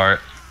fucking part.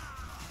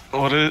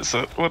 What is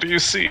it? What do you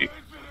see?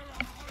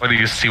 What do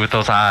you see with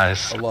those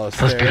eyes? A lot of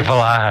Those stairs. beautiful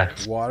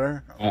eyes.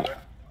 Water.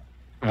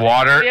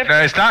 Water? Yep,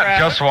 No, it's not crap.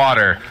 just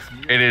water.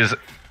 It is.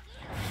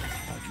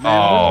 Man,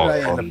 Oh, what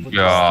did I end up with?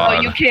 God.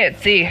 Oh, you can't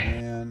see.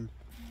 And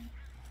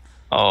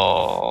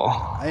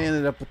Oh. I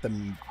ended up with the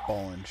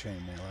ball and chain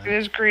melee.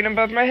 There's green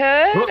above my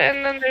head,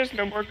 and then there's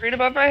no more green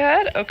above my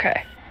head.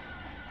 Okay.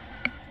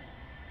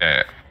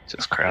 Yeah.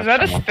 Just crouch. Is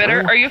that a on up spitter?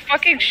 there. Are you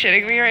fucking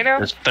shitting me right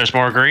now? There's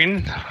more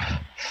green?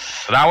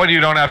 That one you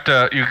don't have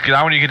to.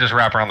 That one you can just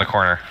wrap around the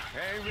corner.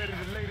 Ain't ready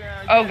to lay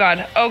down. Oh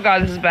god. Oh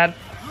god, this is bad.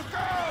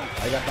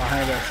 I got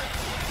behind us.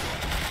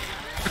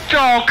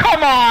 Oh,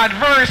 come on,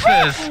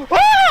 versus.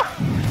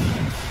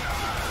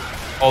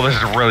 Oh, this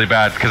is really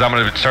bad because I'm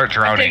gonna start I'm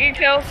drowning. taking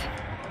kills.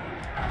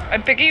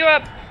 I'm picking you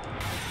up.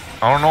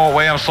 I don't know what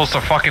way I'm supposed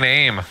to fucking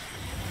aim.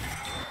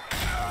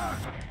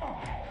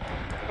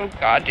 Oh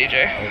god,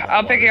 DJ.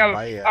 I'll pick you up.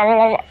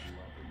 Bad.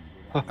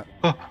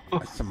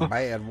 That's some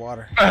bad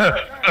water.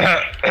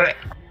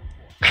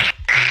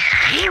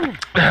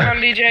 Come on,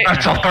 DJ.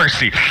 I'm so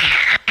thirsty.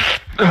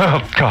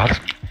 Oh God.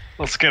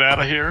 Let's get out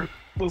of here.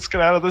 Let's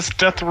get out of this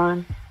death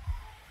room.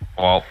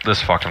 Well,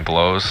 this fucking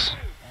blows.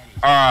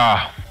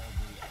 Ah.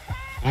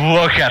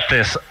 Look at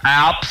this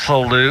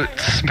absolute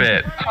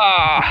spit.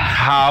 Ah.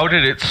 How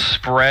did it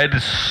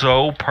spread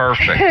so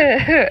perfect?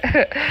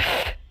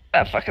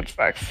 That fucking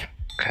sucks.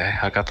 Okay,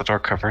 I got the door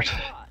covered.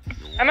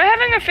 Am I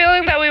having a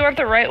feeling that we went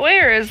the right way,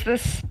 or is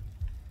this...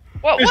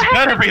 What This better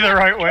happened be the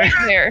right way.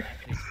 there?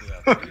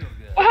 What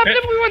happened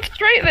if we went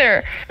straight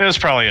there? It was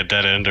probably a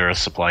dead end or a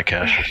supply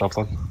cache or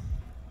something.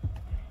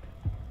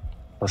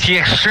 He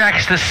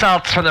extracts the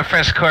salts from the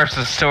fresh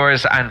corpses,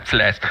 stores, and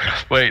flesh.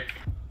 Wait,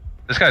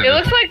 this guy. It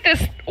looks like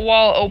this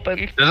wall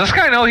opened. Does this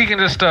guy know he can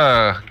just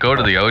go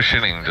to the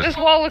ocean and This just?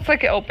 wall looks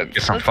like it opens.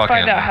 Get some Let's fucking-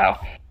 find out how.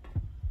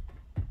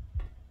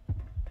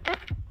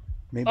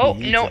 Maybe Oh,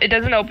 he needs no, a- it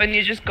doesn't open.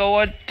 You just go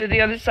on to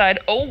the other side.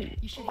 Oh,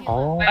 You should heal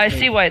Oh. up. I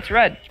see why it's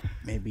red.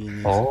 Maybe he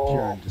needs Oh. a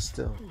cure and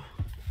distill.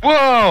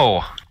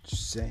 Whoa!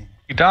 Just saying.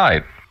 He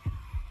died.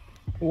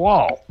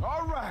 Whoa.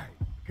 All right.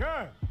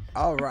 Good.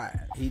 All right,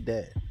 he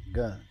dead.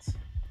 Guns.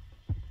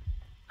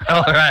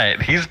 All right,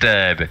 he's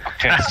dead.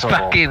 Okay, That's so-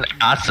 fucking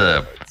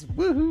awesome.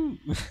 Woohoo!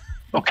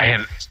 Okay.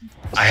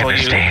 I So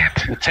understand.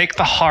 You take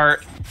the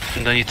heart,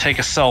 and then you take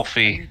a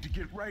selfie. Need to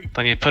get right.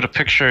 Then you put a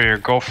picture of your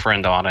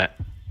girlfriend on it.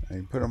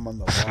 And you put him on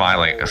the wall.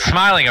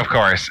 Smiling, of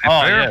course. It's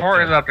Oh, very yeah,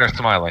 important yeah. that they're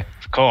smiling.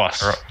 Of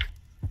course. Or-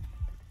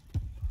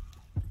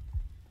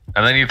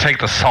 And then you take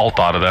the salt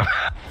out of them.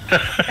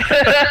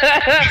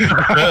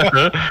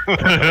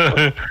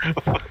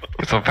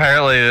 So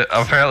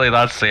apparently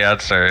that's the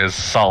answer is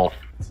salt.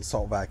 It's a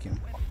salt vacuum.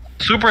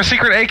 Super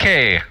secret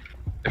AK.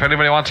 If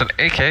anybody wants an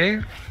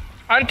AK,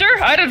 Hunter?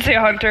 I didn't say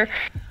Hunter.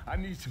 I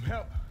need some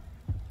help.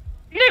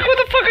 Nick, what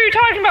the fuck are you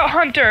talking about,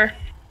 Hunter?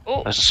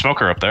 Oh, There's a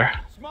smoker up there.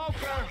 Smoker.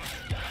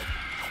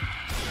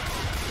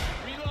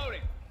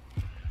 Reloading.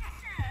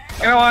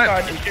 you know what?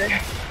 God,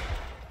 DJ.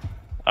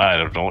 I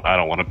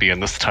don't want to be in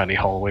this tiny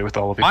hallway with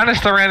all of you. Minus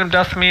the random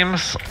death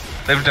memes,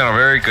 they've done a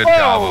very good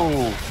job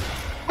Whoa!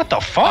 What the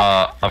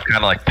fuck? of kind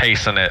of like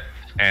pacing it.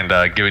 and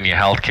giving you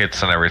health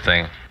kits and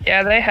everything.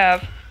 Yeah, they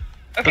have.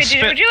 Okay,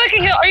 DJ, would you like a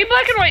heal? Are you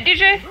black and white,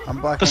 DJ?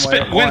 I'm black The and white.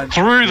 spit went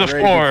through the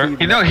floor.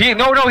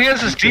 He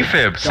has his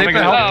defib. Save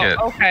the health kit.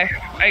 Oh, okay.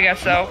 I guess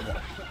so.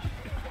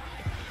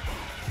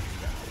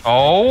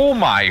 Oh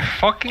my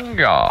fucking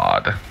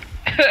god.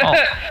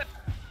 Oh.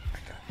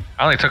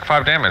 I only took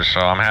 5 damage, so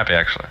I'm happy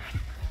actually.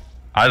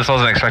 I just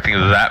wasn't expecting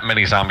that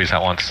many zombies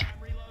at once.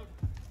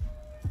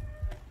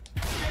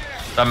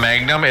 The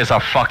Magnum is a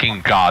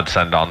fucking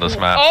godsend on this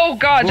map. Oh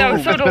god, that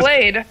was so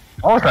delayed.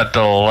 Oh, that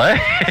delay!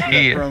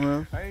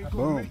 Promo.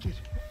 Boom.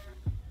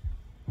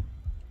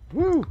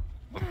 Woo!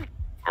 Over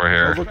Oh,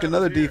 here. look,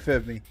 another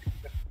defib me.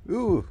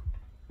 Ooh,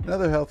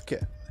 another health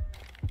kit.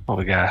 Oh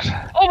my god.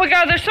 Oh my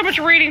god, there's so much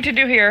reading to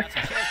do here.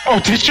 Oh,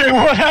 DJ,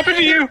 what happened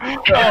to you?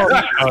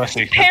 Oh, I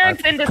see.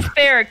 Parents in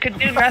despair could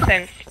do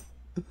nothing.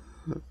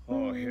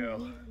 Oh,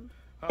 hell.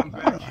 I'm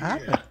What back here.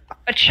 happened?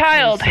 A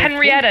child,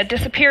 Henrietta,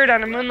 disappeared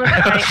on a moonless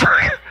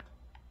night.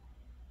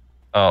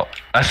 Oh,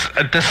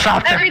 this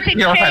stopped Everything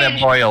you had it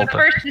changed boiled. with the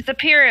first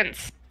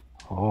disappearance.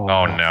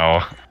 Oh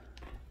no.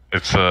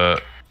 It's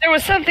There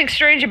was something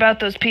strange about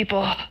those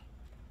people.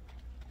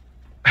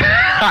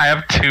 I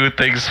have 2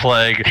 things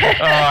playing.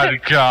 Oh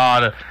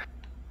god.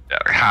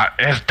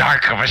 It's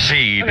dark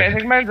machine. Okay, I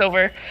think mine's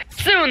over.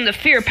 Soon the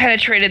fear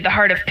penetrated the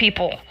heart of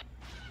people.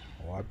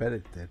 Oh, I bet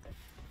it did.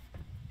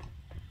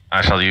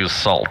 I shall use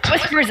salt.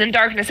 Whispers in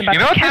darkness about You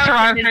know the what this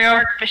count in reminds his me of?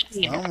 dark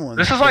machine. Someone's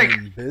This is like-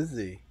 getting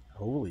busy.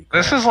 Holy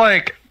crap. This is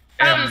like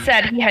Some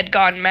said he had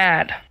gone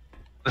mad.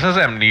 this is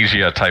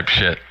amnesia type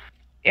shit.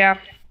 Yeah.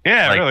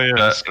 Yeah, Like it really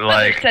is.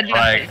 Others said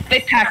nothing. They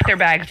packed their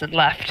bags and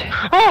left.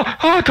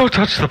 Oh, don't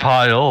touch the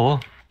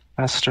pile.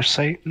 Master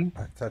Satan.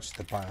 I touched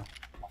the pile.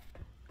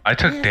 I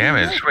took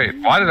damage. Wait,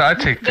 why did I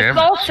take The damage?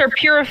 salts are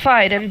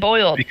purified and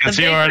boiled. Because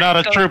The you are vapors not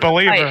a go true into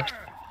believer. light.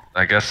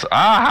 I guess.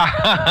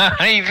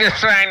 He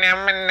just ran.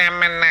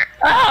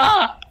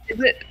 Is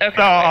it? Okay.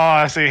 Oh,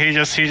 I see. He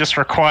just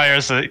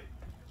requires a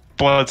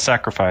blood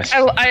sacrifice.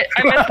 I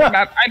missed the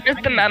memo. I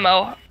missed the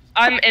memo.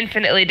 I'm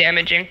infinitely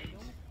damaging.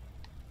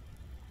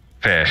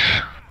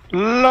 Fish.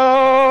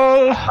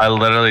 LOL. I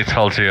literally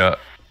told you.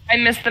 I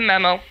missed the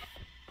memo.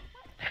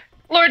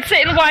 Lord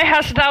Satan, why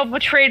hast thou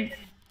betrayed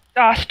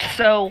Dost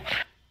so?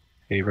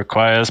 He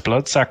requires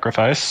blood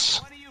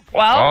sacrifice.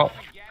 Well, Oh,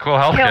 cool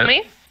health kill kit.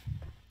 me.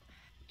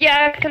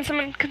 Yeah, can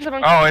someone?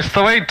 Oh, it's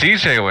the way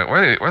DJ went.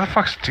 Where the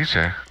fuck's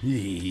DJ?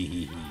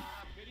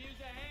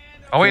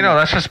 Oh wait, no,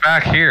 that's just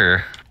back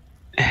here.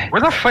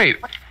 Where the wait?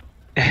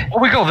 Oh,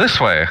 we go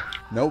this way.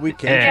 No, we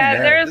can't. Yeah,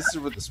 Yeah, there's- this is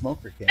where the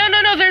smoker came.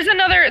 No. There's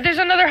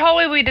another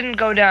hallway we didn't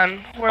go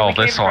down. Where Oh, we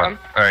came this one.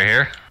 from. Right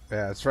here?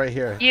 Yeah, it's right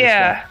here. This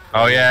Yeah.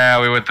 Oh yeah,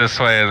 we went this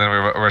way and then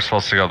we're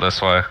supposed to go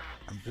this way. one.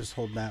 I'm just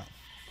holding out.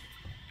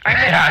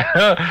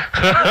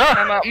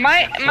 Memo.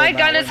 My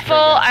gun is full.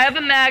 I have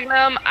a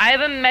magnum. I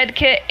have a med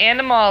kit and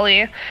a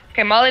molly.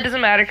 Okay, molly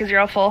doesn't matter because you're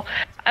all full.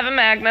 I have a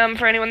magnum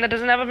for anyone that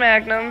doesn't have a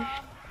magnum.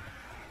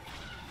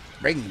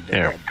 Ring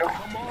There.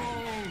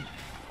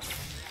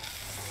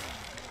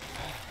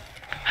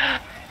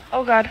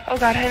 Oh god,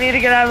 I need to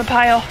get out of the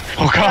pile.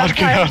 Oh god,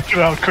 get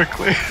out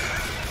quickly.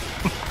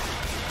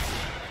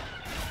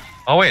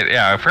 Oh wait,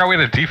 yeah, I forgot we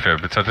had a defib,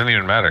 so it didn't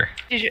even matter.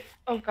 DJ,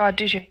 oh god,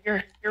 DJ,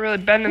 you're really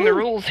bending the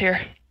rules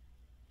here.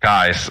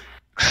 Guys,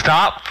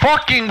 stop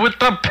fucking with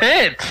the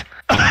pit!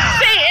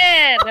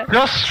 Satan!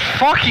 Just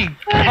fucking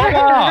come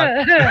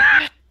on!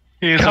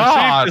 He has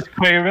God. received his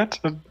payment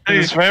and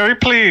he's very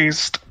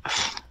pleased.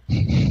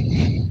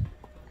 Yes.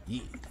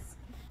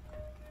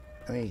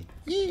 I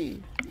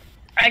mean,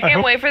 I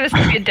can't wait for this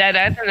to be a dead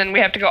end, and then we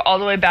have to go all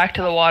the way back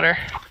to the water.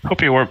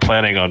 Hope you weren't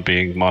planning on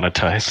being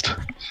monetized.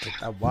 get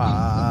that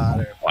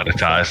water.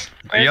 Monetized.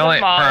 There's You a only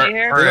molly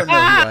here. They don't know who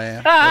I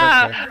am.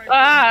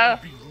 Ah!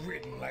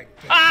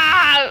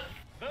 Ah!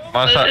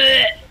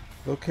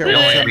 Go carry You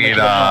only something. need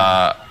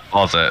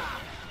what's it?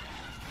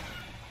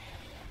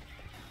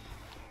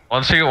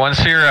 Once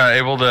you're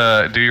able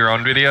to do your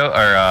own video,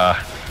 or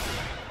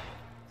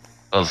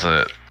what's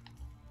it?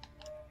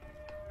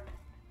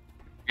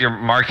 You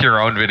mark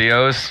your own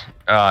videos.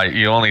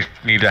 You only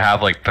need to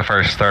have like the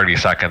first 30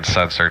 seconds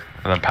censored,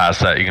 and then past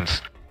that you can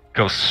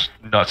go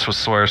nuts with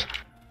swears.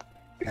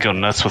 Go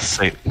nuts with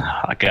Satan.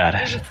 I got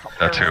it.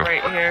 That too.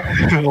 Right here.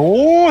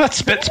 Oh, that's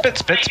spit. I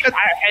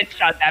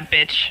headshot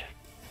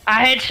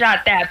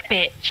that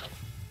bitch.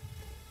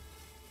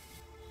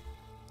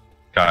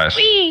 Guys,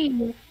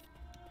 Whee!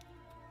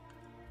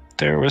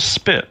 There was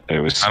spit. It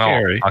was I don't.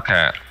 scary.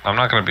 Okay, I'm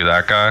not gonna be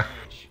that guy.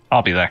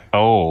 I'll be that.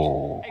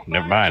 Oh,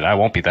 never mind. I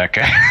won't be that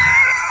guy.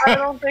 I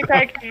don't think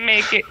I can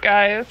make it,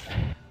 guys.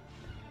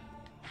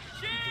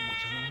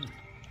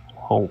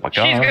 Oh my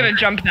god. She's gonna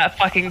jump that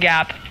fucking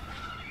gap.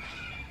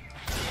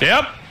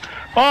 Yep.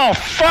 Oh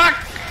fuck!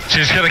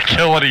 She's gonna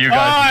kill one of you guys.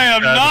 I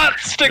am not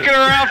sticking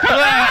around for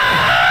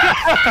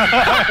that.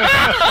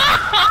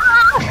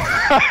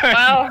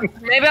 Well,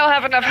 maybe I'll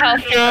have enough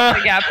health to jump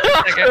the gap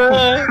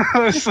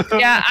for a second.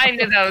 Yeah, I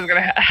knew that was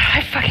gonna happen.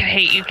 I fucking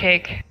hate you,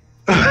 Cake.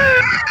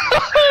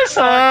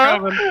 Saw it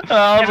coming.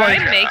 I was Can like,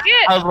 I make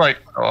it? I was like,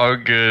 oh,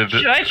 good.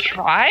 Should I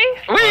try?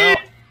 Whee!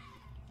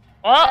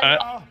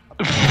 Well,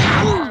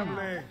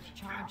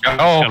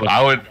 Oh,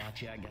 I would. I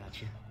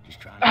got you. Just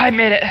trying I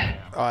made it.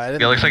 Oh, I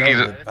didn't It looks like know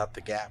he's- that about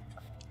the gap.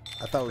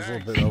 I thought it was a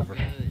little bit over.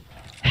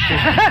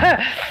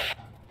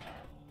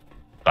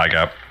 Back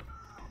up.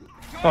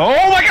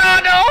 Oh my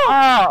god, no!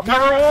 Ah, my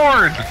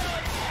reward!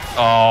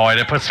 Oh, and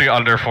it puts me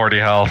under 40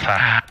 health.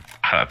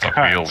 That's a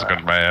feels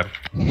good, man.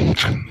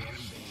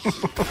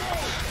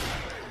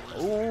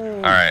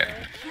 Alright.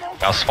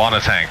 Now spawn a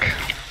tank.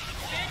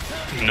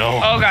 No.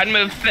 Oh god,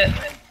 move fit.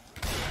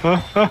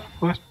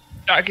 What?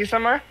 Jockey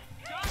somewhere?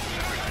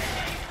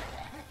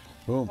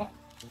 Boom.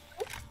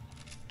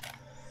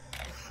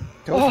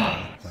 Go.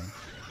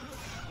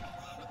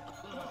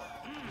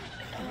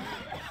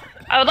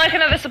 I would like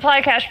another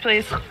supply cache,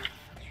 please.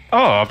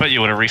 Oh, I bet you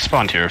would have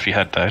respawned here if you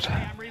had died.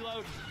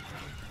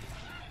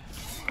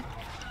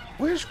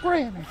 Where's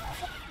Granny?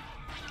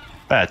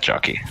 Bad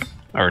jockey.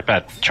 Or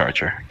bad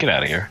charger. Get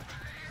out of here.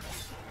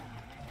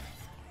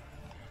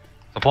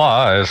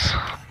 Supplies.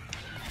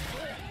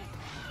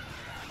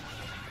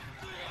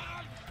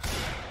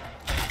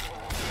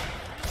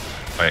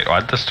 Wait,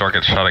 why did this door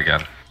get shut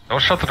again?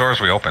 Don't shut the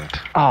doors we opened.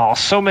 Oh,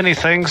 so many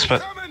things,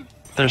 but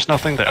there's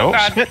nothing that. Oh,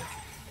 God. shit.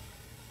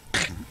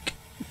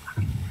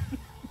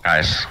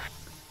 Guys,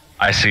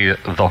 I see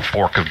the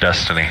fork of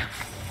destiny.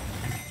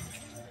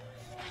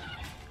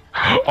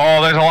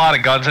 Oh, there's a lot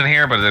of guns in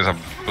here, but there's a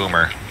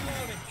boomer.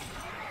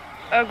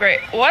 Oh great.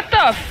 What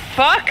the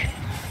fuck?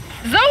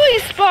 Zoe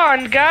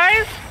spawned,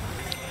 guys!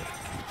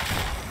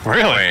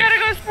 Really? We gotta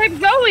go save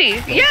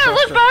Zoe! Yeah,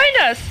 look behind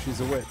us! She's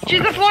a witch.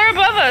 She's the floor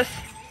above us!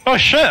 Oh,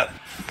 shit.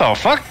 What the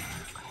fuck?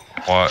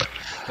 What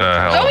the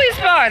hell? Zoe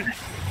spawned!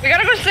 We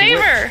gotta go save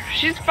her!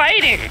 She's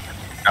fighting!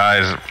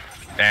 Guys,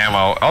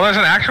 ammo. Oh, there's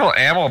an actual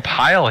ammo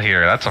pile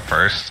here. That's a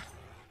first.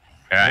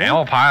 Yeah,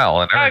 ammo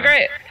pile. And Oh everything.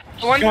 great.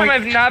 The one time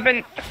I've not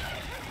been...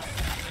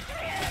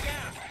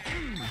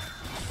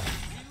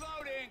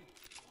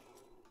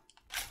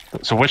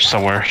 There's a witch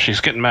somewhere.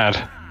 She's getting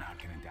mad.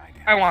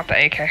 I want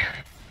the AK.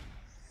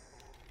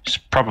 She's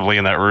probably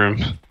in that room.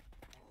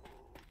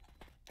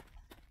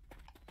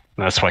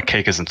 That's why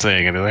Cake isn't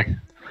saying anything.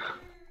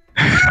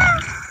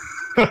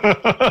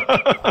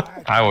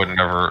 I would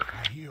never.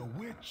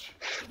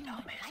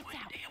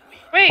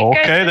 Wait, Okay,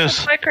 guys, there's there's-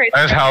 supply crates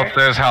There's down health. here.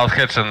 There's health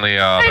kits in the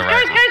Guys,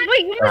 right.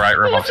 wait! You the right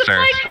room there's supply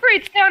upstairs.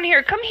 crates down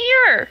here. Come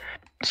here.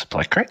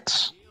 Supply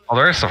crates. Oh,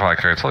 there is supply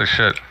crates. Holy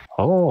shit.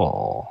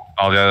 Oh.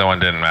 Oh, the other one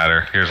didn't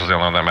matter. Here's the only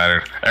one that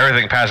mattered.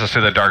 Everything passes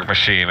through the dark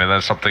machine, and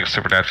then something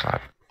supernatural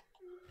happens.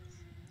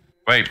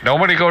 Wait,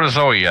 nobody go to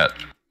Zoe yet.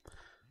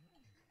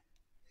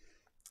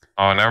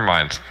 Oh, never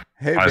mind.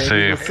 Hey, I baby,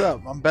 see. what's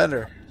up? I'm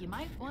better. You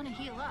might want to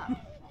heal up.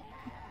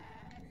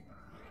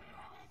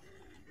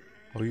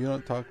 Oh, you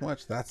don't talk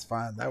much? That's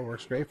fine. That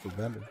works great for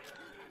Bender.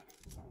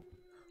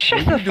 Shut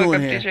What the you fuck doing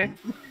up, here? DJ.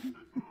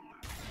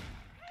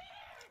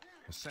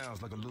 It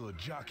sounds like a little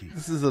jockey.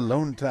 This is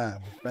alone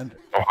time with Bender.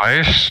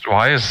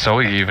 Why is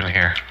Zoe even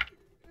here?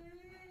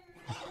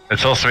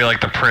 It's supposed to be like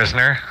the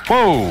prisoner.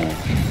 Whoa.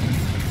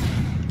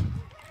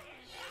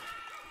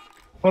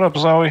 What up,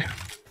 Zoe?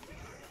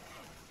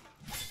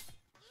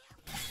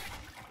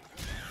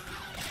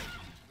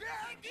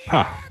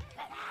 Huh.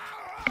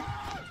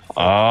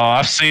 Oh,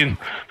 I've seen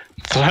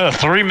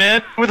 3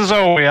 men with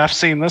Zoe. I've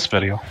seen this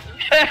video.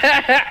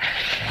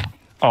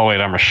 Oh,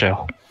 wait, I'm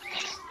Rochelle.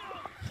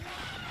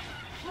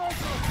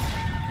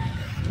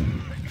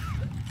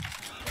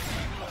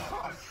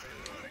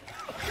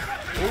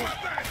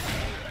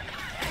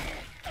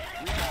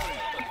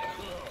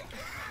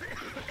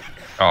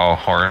 Oh,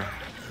 horn.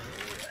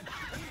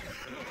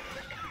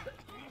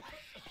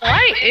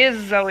 Why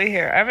is Zoe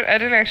here? I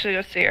didn't actually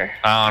go see her.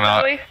 I don't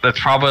know. Zoe? That's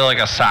probably like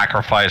a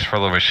sacrifice for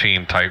the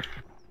machine type,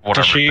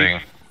 whatever thing.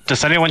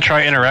 Does anyone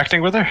try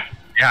interacting with her?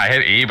 Yeah, I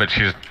hit E, but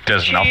she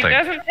does She nothing.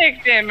 doesn't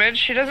take damage.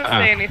 She doesn't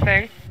say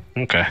anything.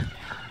 Okay.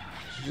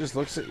 She just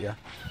looks at you.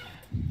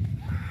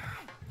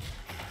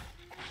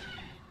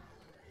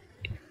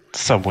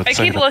 Some would I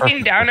say keep the looking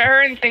perfect- down at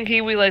her and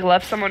thinking we like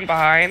left someone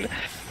behind.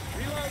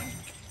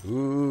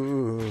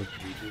 Ooh,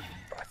 you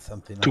brought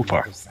something Too on the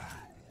far. other side.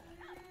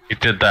 He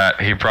did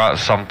that. He brought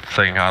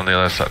something on the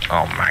other side.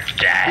 Oh my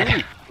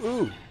god.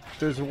 Ooh,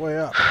 there's a way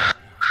up.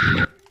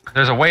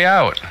 There's a way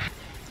out.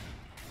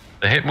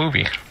 The hit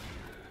movie.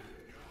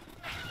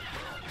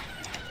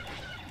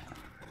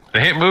 The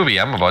hit movie,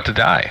 I'm about to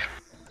die.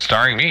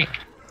 Starring me.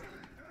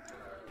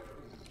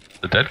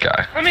 The dead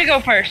guy. Let me go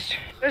first.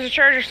 There's a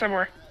charger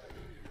somewhere.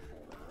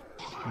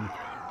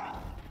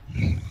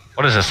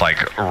 What is this,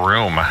 like,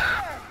 room?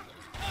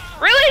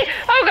 Really?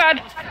 Oh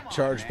god.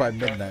 Charged by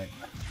midnight.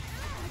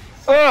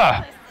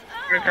 Ugh!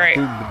 You're great.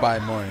 Boomed by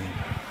morning.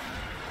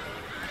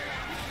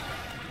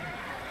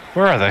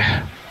 Where are they?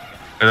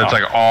 And it's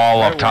like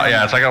all up top.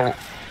 Yeah, it's like a...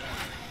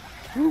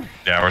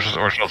 Yeah, we're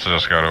supposed to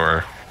just go to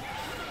her.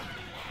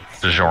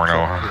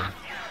 DiGiorno.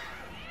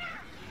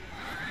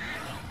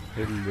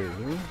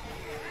 Hello.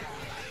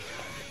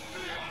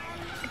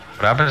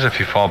 What happens if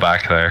you fall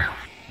back there?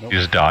 Nope. You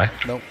just die?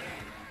 Nope.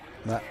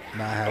 Not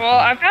happening. Well,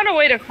 I found a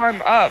way to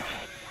climb up.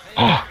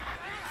 Oh,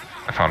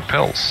 I found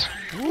pills.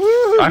 Woo!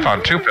 I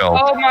found 2 pills.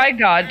 Oh my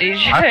god,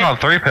 DJ. I found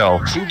 3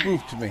 pills. Who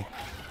boofed me?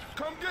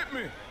 Come get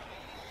me.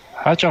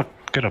 How'd y'all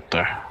get up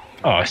there?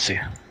 Oh, I see.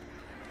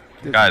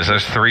 Guys,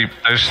 there's 3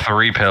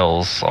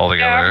 pills Yeah, I'm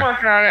altogether.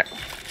 working on it.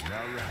 All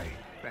right.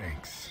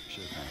 Thanks.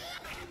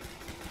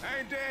 I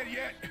ain't dead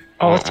yet.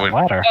 Oh, it's a Wait.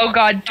 ladder. Oh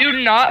god, do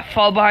not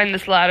fall behind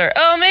this ladder.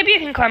 Oh, maybe you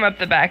can climb up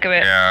the back of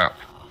it. Yeah,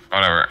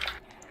 whatever.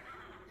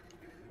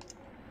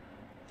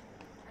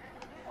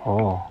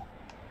 Oh.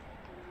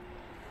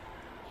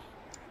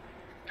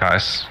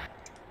 Guys.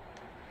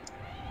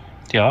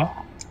 Yeah?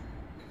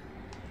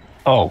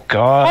 Oh,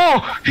 God.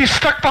 Oh, he's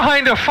stuck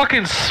behind a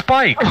fucking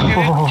spike.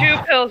 There's 2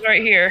 pills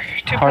right here.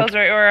 2 Hard- pills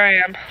right where I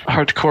am.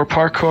 Hardcore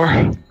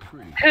parkour.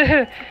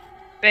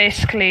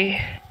 Basically.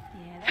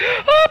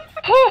 Yeah,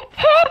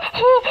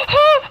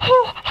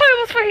 I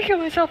almost fucking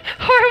killed myself.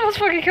 I almost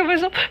fucking killed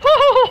myself.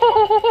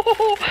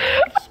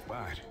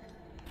 Spot.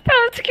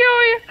 Don't kill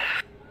me.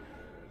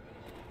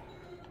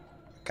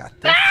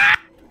 Got this.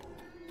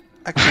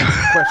 I can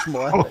make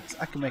questionable ethics.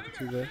 I can make it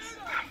through this.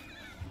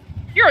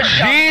 You're a dumb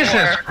Jesus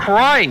whore.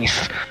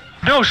 Christ!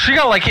 No, she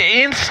got like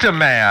insta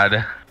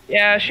mad.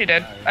 Yeah, she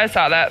did. I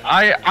saw that.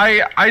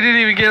 I didn't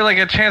even get like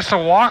a chance to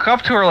walk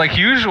up to her like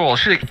usual.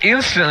 She like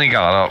instantly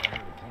got up.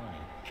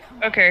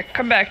 Okay,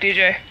 come back,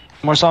 DJ.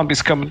 More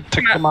zombies coming.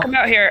 Take them out. Come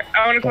out here.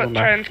 I want to Come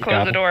try back. and You close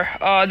got the it. door.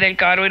 Oh, thank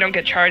God we don't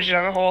get charged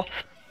down the hole.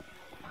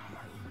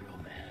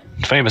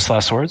 Famous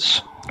last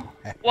words.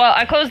 Well,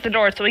 I closed the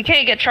door, so we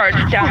can't get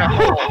charged down the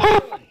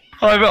hole.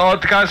 Oh,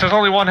 guys, there's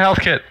only 1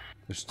 health kit.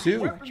 There's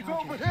 2.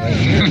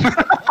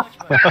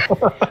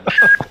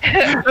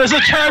 There's a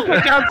charger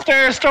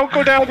downstairs. Don't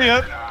go down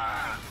yet.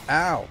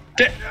 Ow.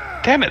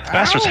 Damn it, the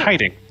bastard's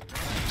hiding.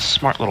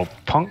 Smart little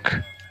punk.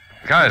 Who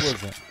Guys,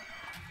 was it?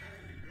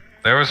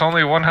 there was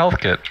only 1 health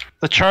kit.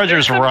 The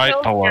charger's Some right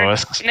pills below here.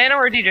 us. Nano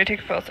or DJ take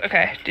pills?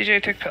 Okay,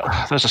 DJ took pills.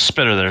 There's a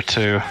spitter there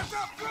too.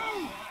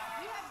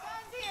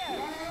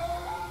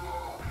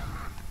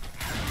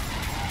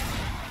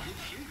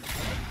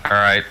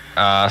 Alright,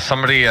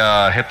 somebody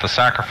hit the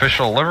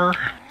sacrificial liver.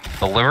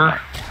 The liver.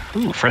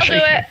 Ooh, fresh I'll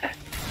do egg. it.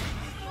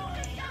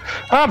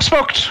 Oh, I'm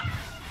smoked.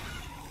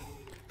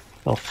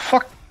 Oh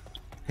fuck.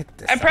 Hit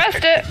the I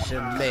pressed it.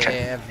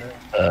 sacrificial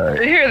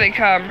lever. Here they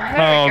come. There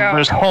Oh, we go.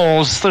 there's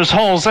holes. There's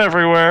holes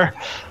everywhere.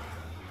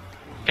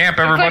 Camp, It's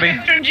everybody.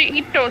 like a Junji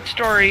Ito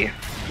story.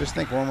 Just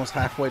think we're almost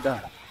halfway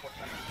done.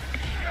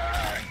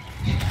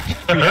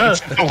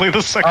 It's only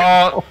the second.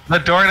 Oh, the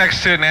door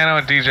next to Nano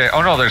and DJ.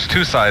 Oh no, there's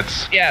 2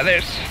 sides. Yeah,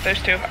 there's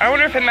 2. I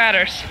wonder if it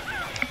matters.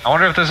 I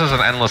wonder if this is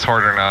an endless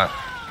horde or not.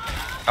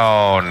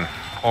 Oh,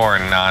 or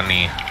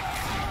Nani.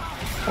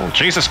 Oh,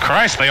 Jesus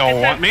Christ, they all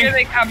want me. Here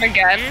they come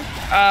again.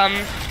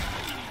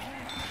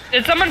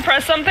 Did someone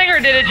press something or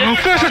did it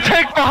just... There's a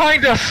tank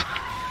behind us!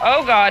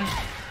 Oh god.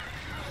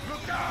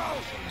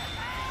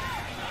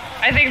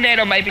 I think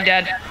Nano might be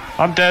dead.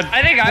 I'm dead.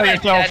 I think I Play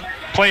might be yourself. dead.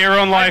 Play your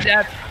own I'm life.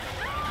 dead.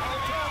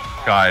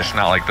 Guys,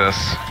 not like this.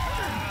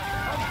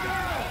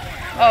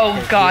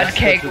 Oh god, Let's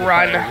Cake, go through the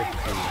run. fire.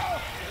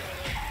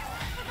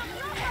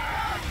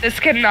 This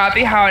cannot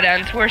be how it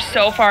ends. We're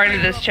so far into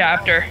this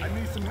chapter.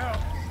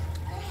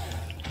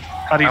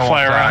 How do you I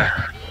fly won't around?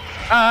 die.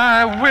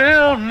 I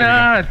will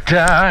not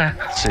die.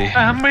 Let's see.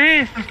 I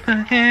mean,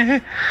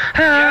 You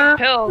have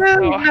pills,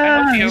 so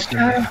I hope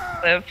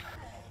you live.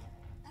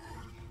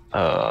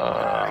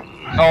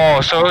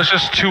 Oh, so it was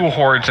just 2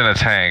 hordes in a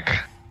tank.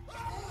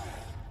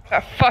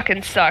 That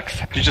fucking sucks.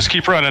 You just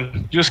keep running.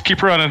 You just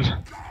keep running.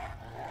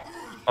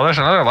 Oh, there's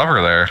another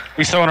lever there.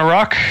 He's throwing a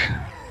rock.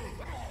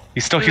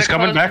 He's Does he's it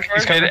coming close back. the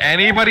He's door? coming. Did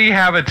anybody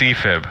have a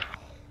defib?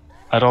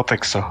 I don't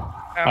think so.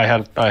 I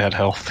had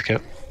health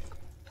kit.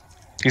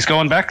 He's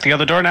going back the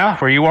other door now,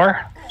 where you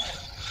are.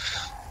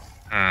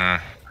 Hmm.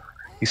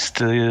 He's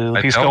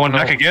I he's don't going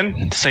back know.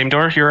 again. Same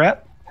door you're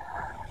at.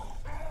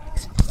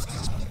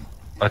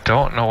 I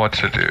don't know what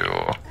to do.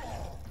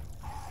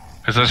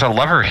 Because there's a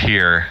lever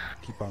here.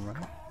 Keep on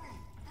running.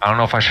 I don't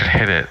know if I should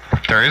hit it.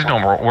 There is no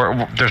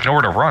more. There's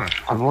nowhere to run.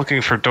 I'm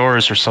looking for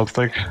doors or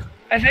something.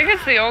 I think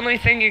it's the only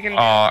thing you can do.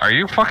 Are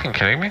you fucking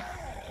kidding me?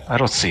 I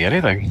don't see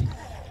anything.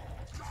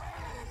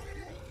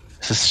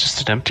 Is this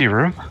just an empty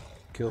room?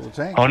 Kill the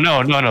tank. Oh no,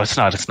 it's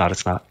not. It's not. It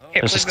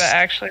There's would a- that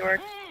actually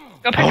work.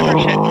 Go pick up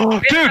shit. We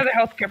have dude! another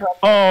healthcare problem.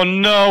 Oh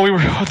no,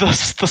 the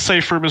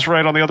safe room is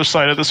right on the other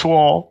side of this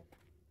wall.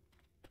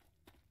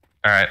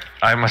 Alright,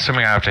 I'm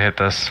assuming I have to hit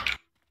this.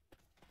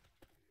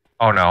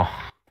 Oh no.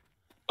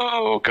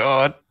 Oh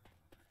god.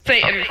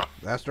 Satan.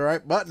 That's the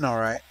right button, all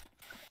right.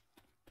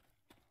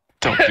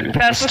 Don't do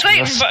That's the this to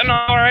Satan us. button,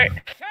 alright.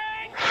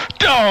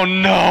 Oh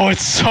no,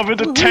 it's summoned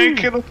a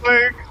tank in the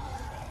thing.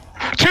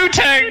 2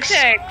 tanks! 2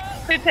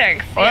 tanks. 2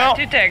 tanks. Well-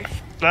 Yeah, 2 tanks.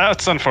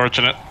 That's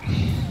unfortunate.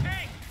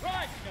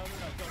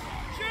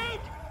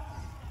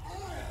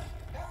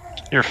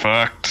 You're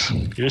fucked.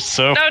 You're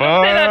so No, fucked.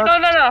 don't say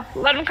that.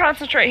 No. Let him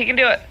concentrate. He can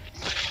do it.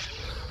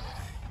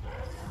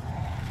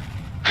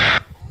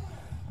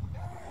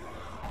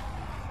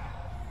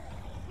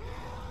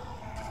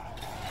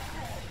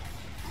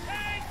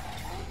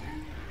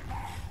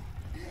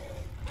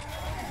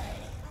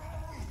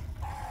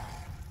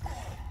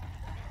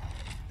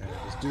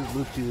 do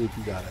loop-de-loop,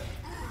 you got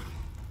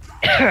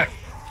it.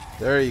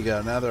 There you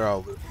go, now they're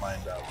all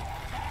lined up.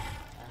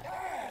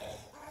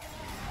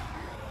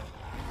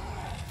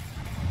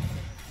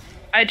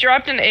 I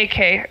dropped an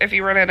AK if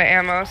you run out of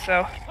ammo,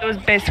 so it was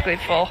basically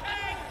full.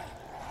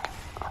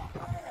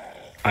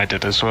 I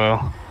did as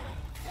well.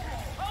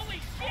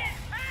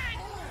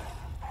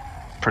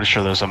 Pretty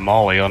sure there's a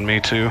molly on me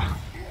too.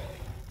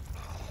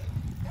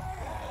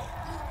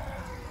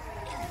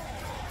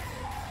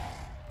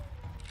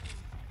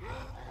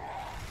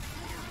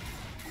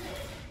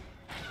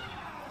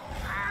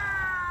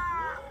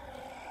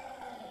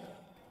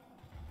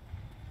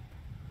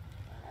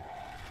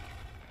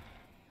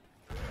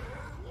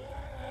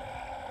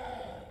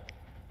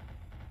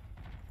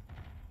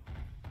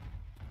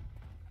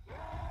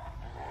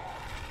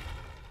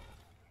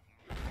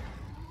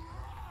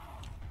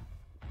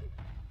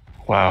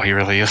 Wow, he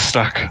really is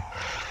stuck.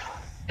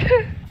 Look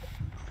at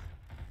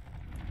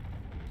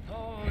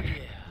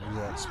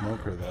that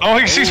smoker, though. Oh,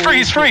 he's free,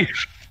 he's free!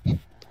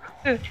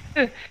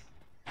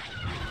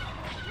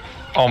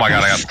 Oh my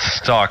god, I got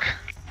stuck.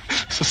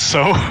 This is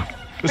so...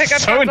 This Pick is up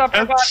so guns off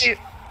the intense.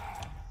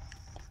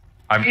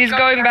 body. He's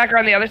going back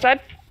around the other side.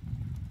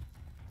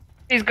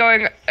 He's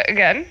going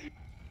again.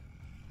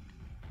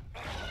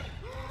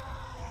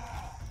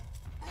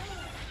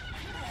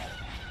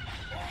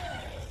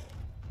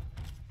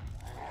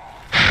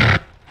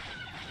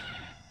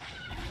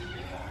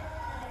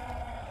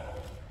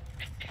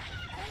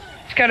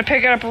 Just gotta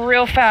pick it up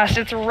real fast.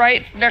 It's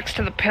right next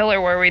to the pillar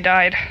where we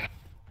died.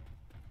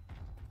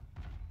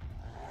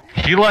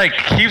 He like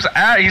keeps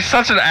he's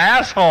such an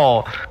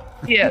asshole.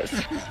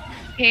 Yes.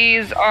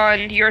 He's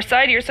on your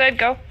side,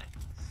 go.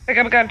 Pick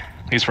up a gun.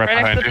 He's right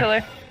Right next to behind the you.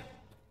 pillar.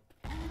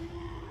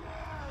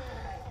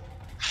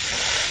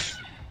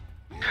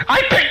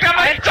 I picked up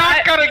my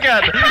shotgun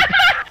again.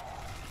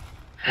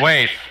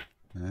 Wait.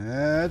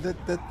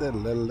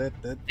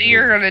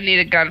 You're gonna need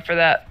a gun for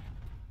that.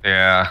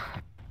 Yeah.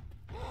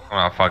 I'm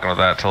not fucking with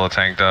that till the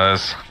tank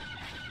does.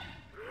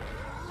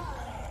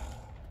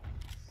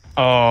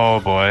 Oh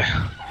boy.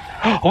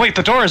 Oh wait,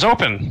 the door is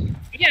open.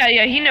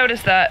 Yeah, he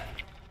noticed that.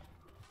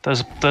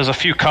 There's a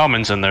few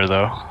commons in there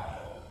though.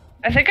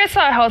 I think I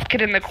saw a health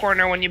kit in the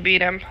corner when you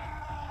beat him.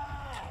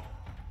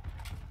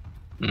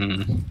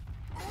 Hmm.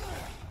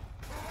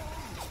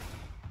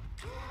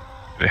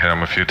 They hit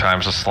him a few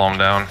times to slow him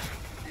down.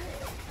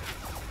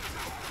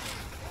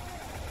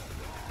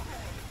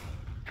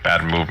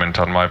 Bad movement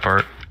on my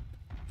part.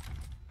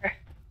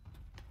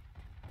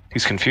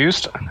 He's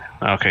confused?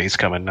 Okay, he's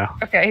coming now.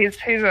 Okay, he's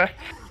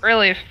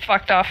really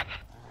fucked off.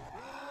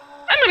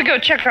 I'm gonna go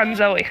check on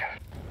Zoe.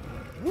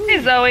 Hey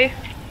Zoe.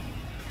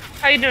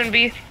 How you doing,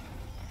 B?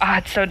 Ah,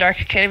 it's so dark,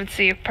 I can't even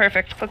see you.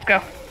 Perfect, let's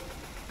go.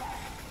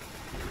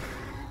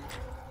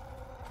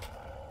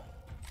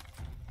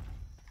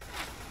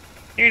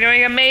 You're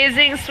doing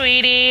amazing,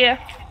 sweetie.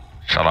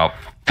 Shut up.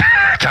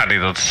 Daddy,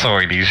 that's so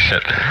 80s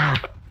shit.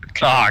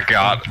 Oh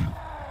god.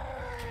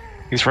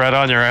 He's right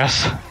on your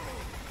ass.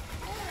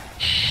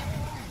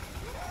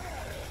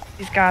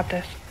 He's got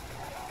this.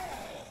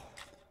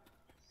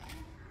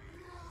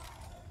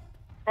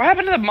 What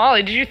happened to the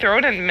molly? Did you throw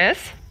it and miss?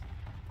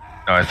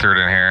 No, I threw it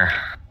in here.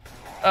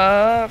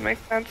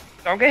 Makes sense.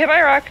 Don't get hit by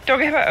a rock. Don't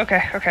get hit by...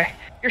 Okay.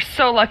 You're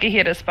so lucky he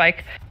hit a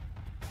spike.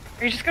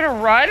 Are you just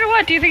gonna run or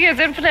what? Do you think he has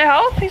infinite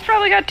health? He's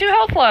probably got 2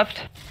 health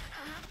left.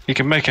 He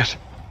can make it.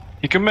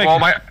 He can make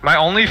Well, it. my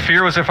only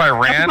fear was if I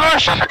ran...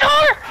 Shut the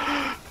door!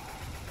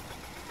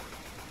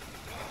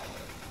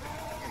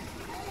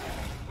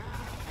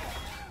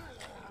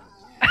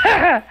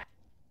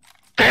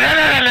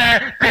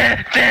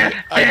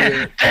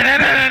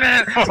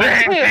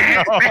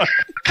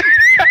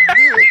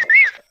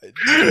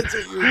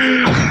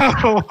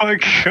 Oh my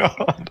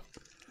god.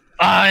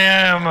 I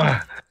am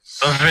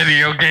the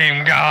video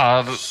game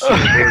god.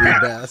 Dirty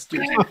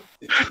bastard.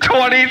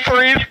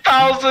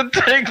 23,000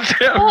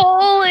 ticked him.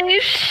 Holy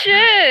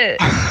shit!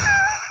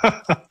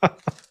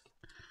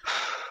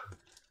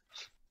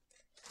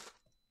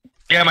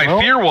 Yeah, my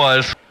fear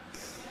was...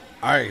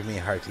 Alright, give me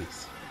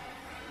hearties.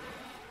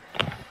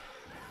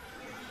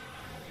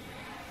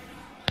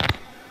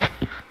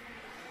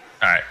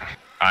 Alright,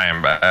 I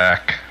am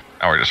back.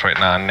 Now we're just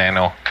waiting on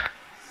Nano.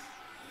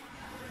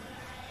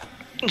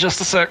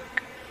 Just a sec.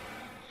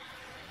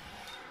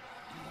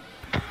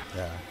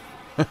 Yeah.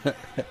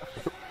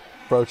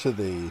 Approaching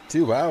the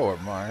 2-hour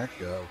mark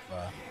of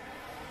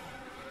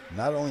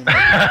not only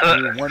making it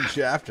through one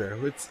chapter.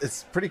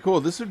 It's pretty cool.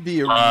 This would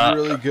be a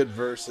really good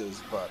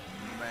versus, but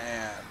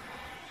man.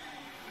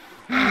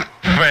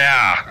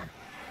 Yeah.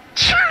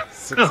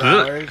 6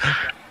 hours?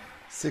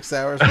 6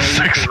 hours maybe?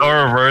 6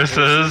 hour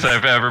versus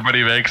if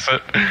everybody makes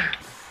it.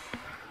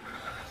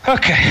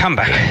 Okay, I'm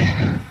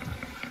back.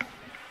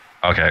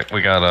 Okay,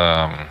 we got,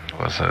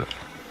 what's it?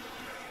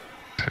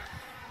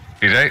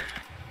 DJ?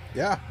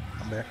 Yeah,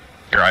 I'm there.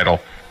 You're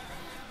idle.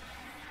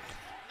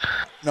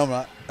 No, I'm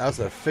not. That was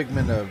a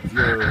figment of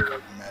your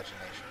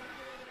imagination.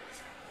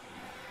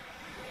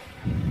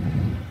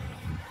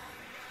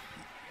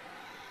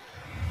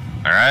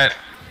 Alright.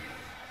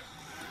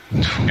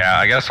 Yeah,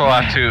 I guess we'll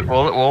have to.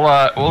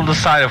 We'll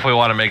decide if we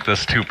want to make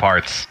this 2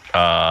 parts.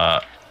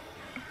 Later,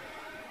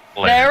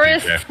 There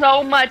is DJ.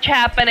 so much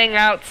happening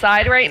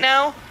outside right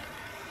now.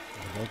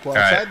 Don't go All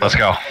right, outside let's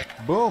though. go.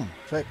 Boom,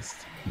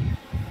 fixed.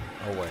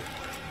 Oh wait.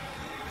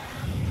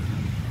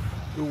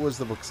 Who was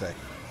the book say?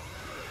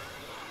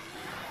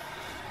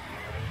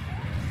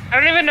 I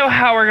don't even know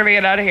how we're gonna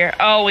get out of here.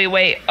 Oh, we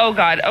wait. Oh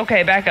god.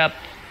 Okay, back up.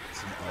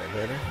 It's an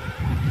elevator.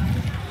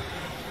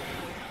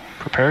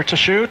 Prepare to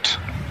shoot.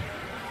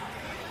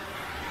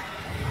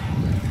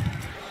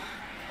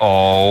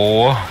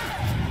 Oh.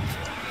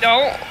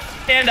 Don't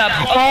stand up.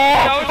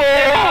 Don't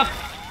stand up.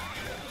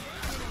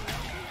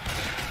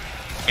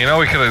 You know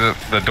we could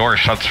have. The door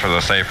shuts for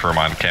the safe room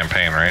on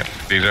campaign, right,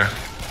 DJ?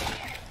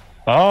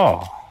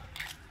 Oh.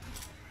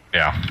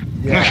 Yeah.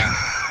 Yeah.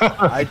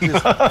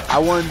 I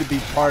wanted to be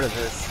part of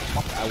this.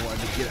 I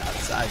wanted to get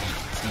outside.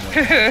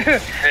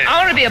 I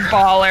want to be a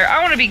baller.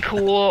 I want to be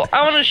cool.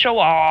 I want to show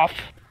off.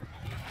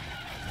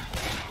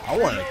 I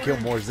wanted to kill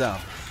more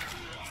zombies.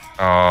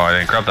 Oh, I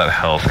didn't grab that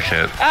health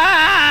kit.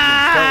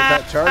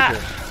 Ah! Start with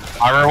that charger.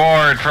 My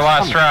reward for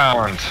last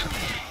round.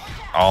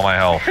 All my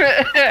health.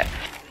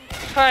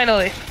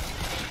 Finally.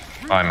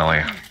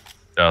 Finally.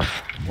 Death.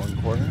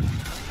 1 quarter.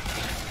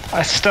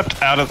 I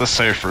stepped out of the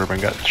safe room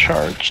and got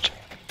charged.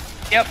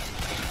 Yep.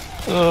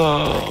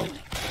 Oh.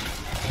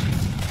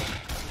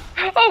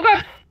 Oh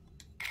god.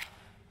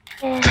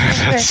 Oh,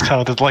 That okay.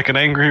 sounded like an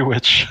angry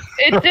witch.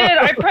 It did.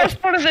 I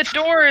pressed one of the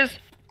doors,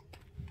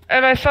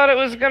 and I thought it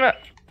was gonna.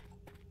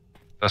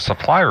 The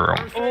supply room.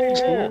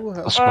 Ooh,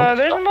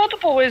 There's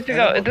multiple ways to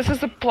go. This is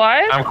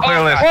supplies. I'm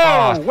clearly Whoa,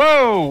 lost.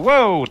 whoa,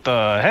 what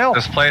the hell?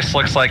 This place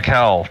looks like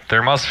hell.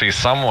 There must be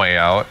some way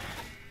out.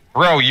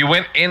 Bro, you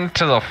went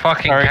into the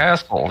fucking Sorry.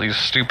 castle, you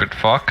stupid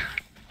fuck.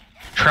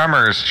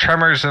 Tremors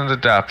in the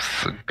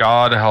depths.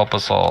 God help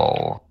us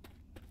all.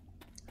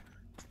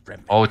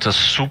 Oh, it's a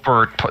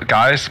super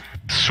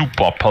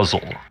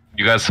puzzle.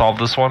 You guys solved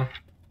this one?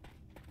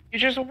 You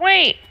just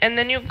wait, and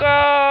then you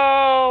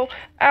go.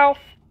 Ow.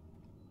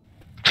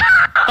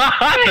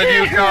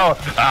 Then you go.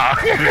 Ah.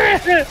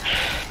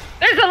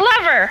 There's a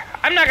lever.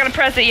 I'm not gonna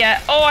press it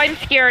yet. Oh, I'm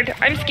scared.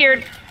 I'm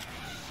scared.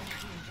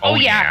 Oh,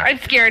 yeah, I'm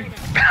scared.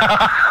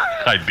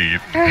 I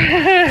need.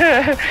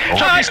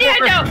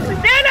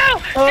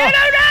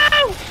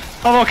 No!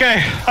 I'm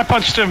okay. I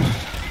punched him.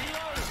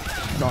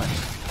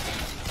 Nice.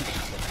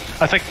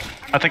 I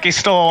think he's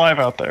still alive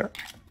out there.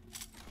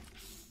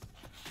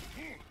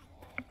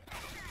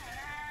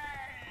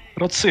 I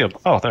don't see him.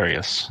 Oh, there he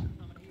is.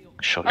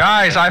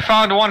 Guys, I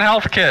found 1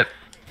 health kit.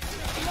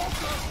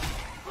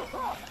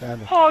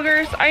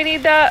 Hoggers, I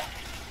need that.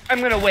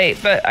 I'm gonna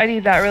wait, but I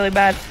need that really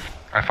bad.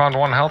 I found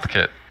 1 health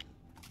kit.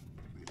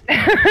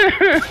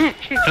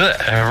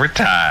 Every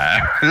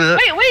time.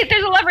 Wait,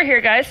 there's a lever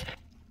here, guys.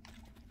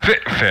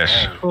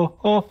 Fish.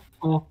 Oh.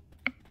 What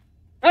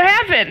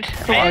happened?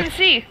 I didn't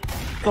see.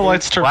 The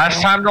lights turned Last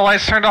off. time the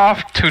lights turned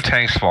off, 2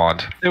 tanks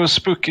spawned. It was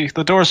spooky.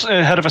 The doors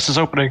ahead of us is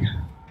opening.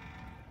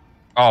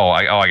 Oh,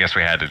 I guess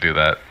we had to do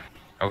that.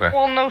 Okay.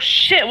 Well, no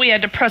shit, we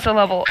had to press a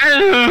level.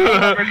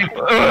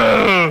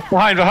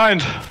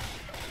 Behind.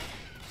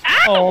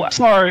 Ow! Oh,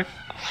 sorry.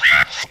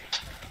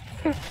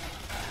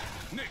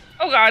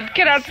 Oh god,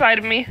 get outside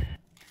of me.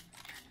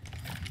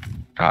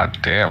 God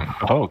damn.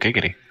 Oh,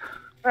 giggity.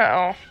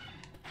 Uh-oh.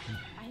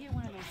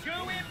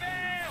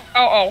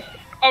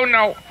 Oh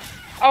no.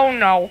 Oh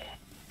no.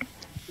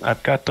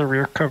 I've got the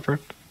rear covered.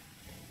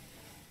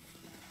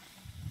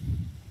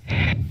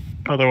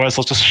 Otherwise,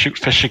 I'll just shoot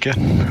fish again.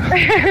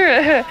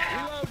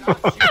 You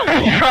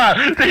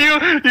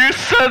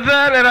said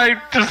that and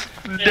I just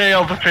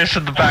nailed the fish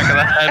in the back of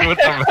the head with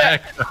the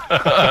back.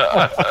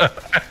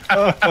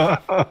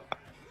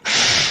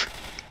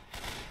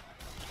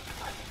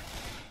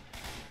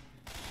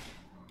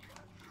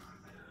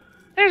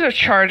 There's a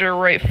charger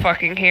right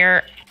fucking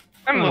here.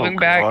 I'm moving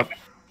back.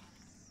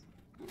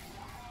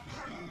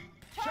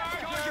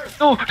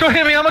 No, don't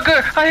hit me, I'm a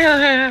good...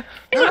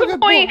 He's a good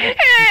boy.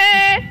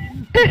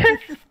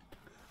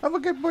 I'm a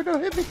good boy,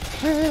 don't hit me.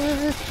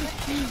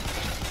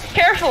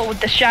 Careful with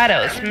the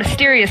shadows.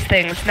 Mysterious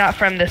things not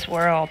from this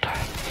world.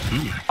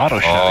 Auto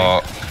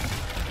shot.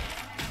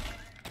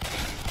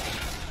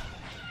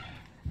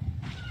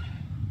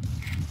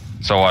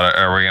 So what,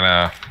 are we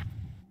gonna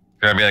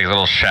be like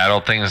little shadow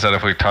things that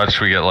if we touch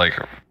we get like...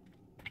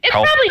 It's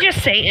help? probably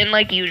just Satan,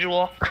 like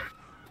usual.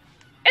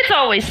 It's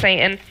always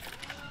Satan.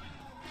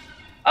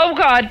 Oh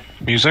god.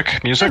 Music.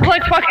 It's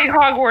like fucking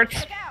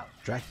Hogwarts.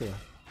 Dracula.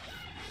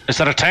 Is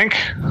that a tank?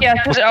 Yeah,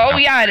 oh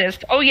yeah it is.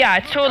 Oh yeah,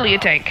 it's totally a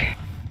tank.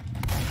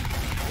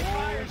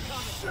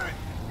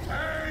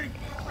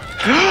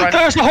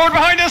 There's the horde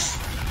behind us!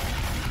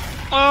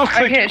 Oh,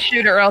 I can't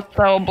shoot or else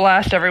I'll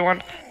blast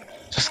everyone.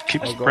 Just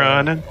keep go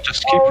running.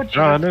 Just keep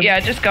running. Yeah,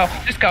 just go.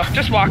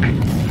 Just walk.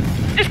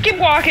 Just keep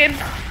walking.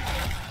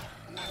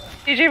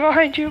 DJ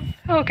behind you.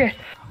 Okay.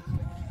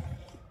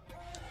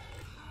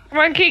 Come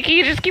on,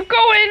 Kiki, just keep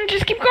going.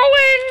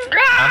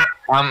 Ah!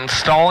 I'm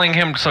stalling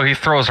him so he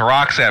throws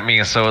rocks at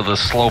me so the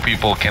slow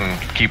people can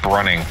keep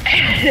running.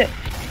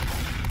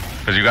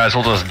 Because you guys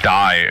will just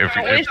die if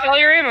you. Don't waste all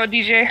your ammo,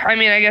 DJ. I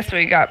mean, I guess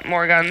we got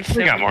more guns.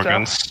 We got more so.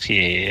 guns.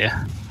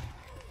 Yeah.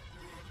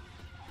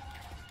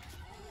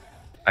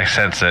 I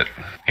sense it.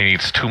 He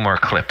needs 2 more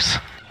clips.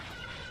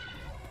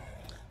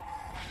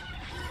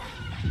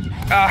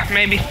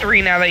 Maybe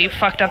 3 now that you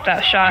fucked up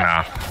that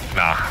shot.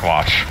 Nah,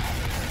 watch.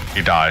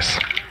 He dies.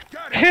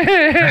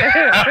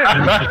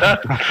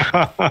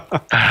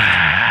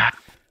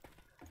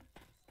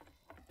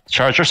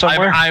 Charger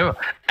somewhere? I'm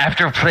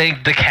after playing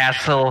the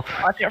castle,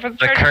 Watch out for the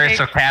the Curse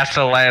of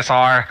Castle of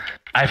Lazar,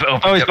 I've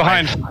opened he's up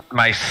behind.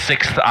 my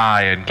 6th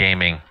eye in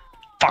gaming.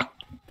 Fuck.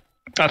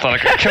 I thought I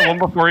could kill him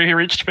before he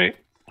reached me.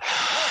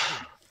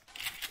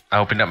 I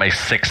opened up my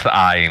 6th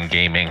eye in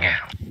gaming.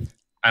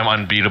 I'm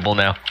unbeatable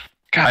now.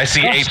 God, I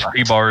see that's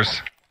HP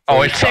bars.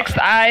 Oh, it's 6th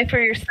eye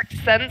for your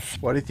 6th sense.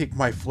 Why do you think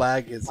my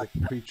flag is a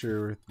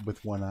creature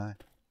with 1 eye?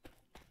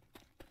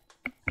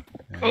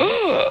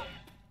 Ooh.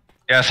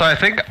 Yeah, so I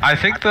think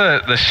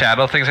the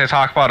shadow things I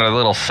talk about are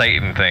little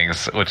Satan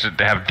things, which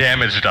have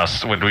damaged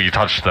us when we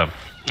touch them.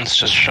 It's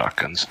just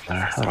shotguns in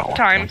there. I don't want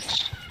Times.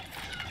 those.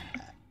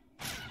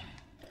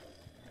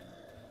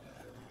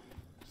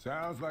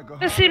 Sounds like a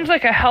This seems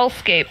like a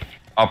hellscape.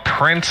 A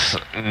prince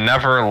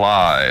never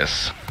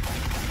lies.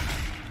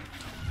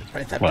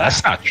 Well,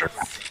 that's not true.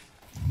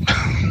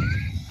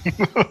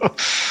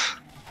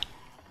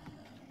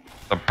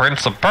 The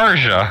Prince of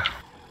Persia.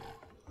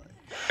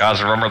 You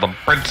guys remember the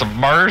Prince of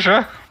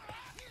Persia?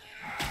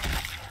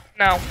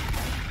 No.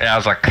 Yeah, it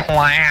was a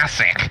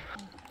classic.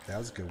 That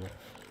was a good one.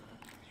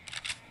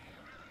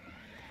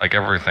 Like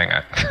everything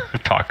I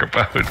talk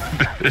about.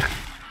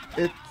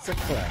 It's a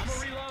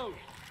class.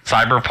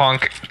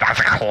 Cyberpunk, that's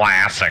a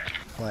classic.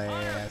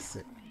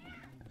 Classic.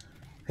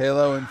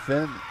 Halo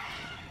Infinite.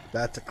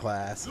 That's a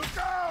classic. Look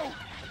out!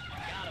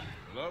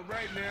 Look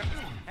right now.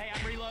 Hey,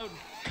 I'm reloading.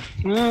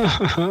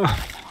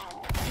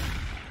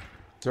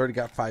 It's already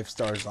got 5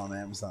 stars on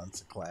Amazon.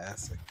 It's a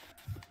classic.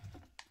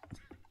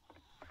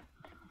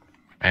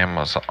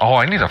 Amazon. Oh,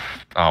 I need a.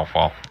 Oh,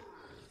 well.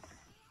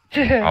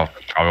 I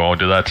probably won't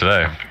do that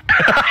today.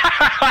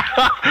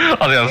 I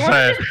was gonna You say.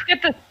 want to just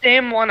get the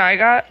same one I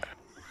got?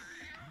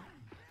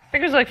 I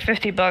think it was like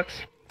 $50.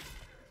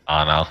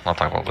 Oh no, I'll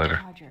talk about it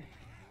later. Roger.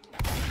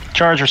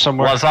 Charger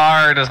somewhere.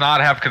 Lazar does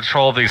not have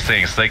control of these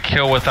things. They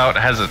kill without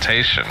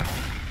hesitation.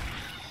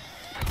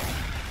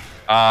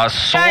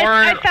 Sword.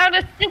 Guys, I found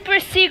a super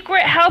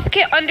secret health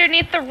kit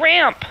underneath the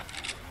ramp.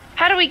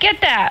 How do we get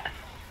that?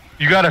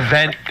 You gotta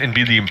vent and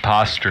be the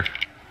imposter.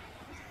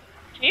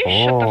 Can you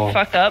shut the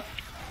fuck up?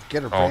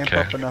 Get a ramp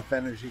Okay. up enough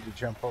energy to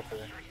jump over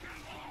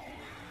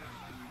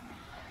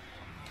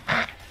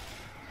there.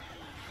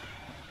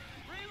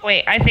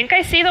 Wait, I think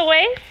I see the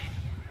way.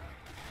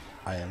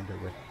 I am the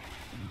way.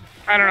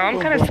 I don't know, I'm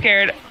kind of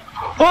scared.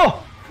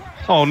 Oh!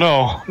 Oh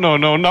no. No,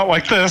 no, not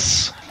like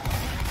this.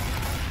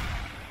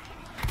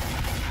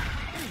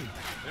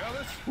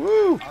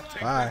 Woo!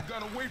 Take Bye. that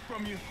gun away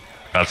from you.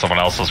 That's someone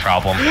else's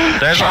problem.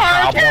 There's a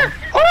problem.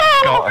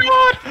 Oh,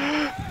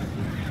 God.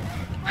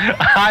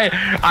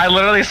 I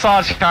literally saw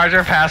a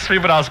charger pass me,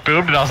 but I was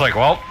boomed, and I was like,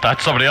 well,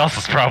 that's somebody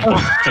else's problem.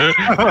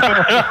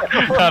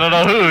 I don't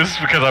know whose,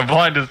 because I'm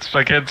blinded, so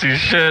I can't see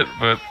shit,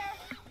 but...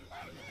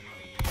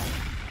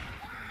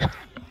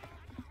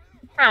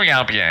 Let me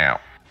help you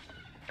out.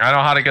 I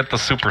know how to get the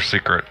super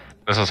secret.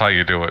 This is how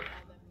you do it.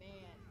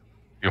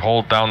 You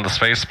hold down the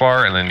space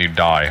bar, and then you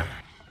die.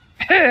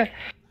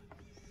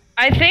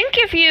 I think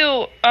if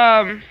you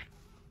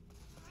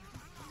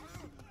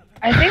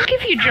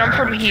jump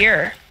from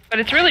here, but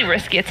it's really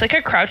risky. It's like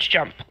a crouch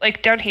jump,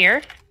 like down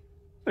here.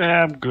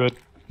 Yeah, I'm good.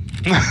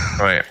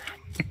 Wait.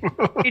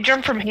 You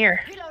jump from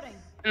here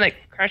and like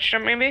crouch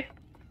jump maybe.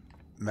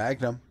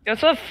 Magnum. You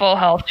also have full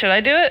health. Should I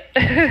do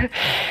it?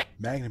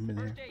 Magnum in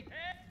here.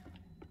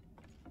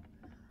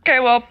 Okay,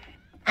 well,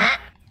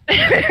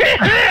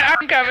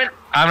 I'm coming.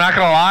 I'm not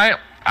gonna lie,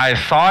 I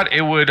thought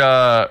it would,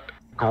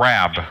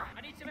 grab.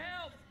 I need some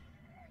help.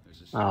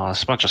 Oh,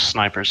 there's a bunch of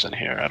snipers in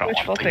here. I don't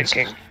Wishful want these.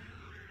 thinking.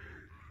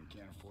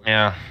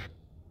 Yeah.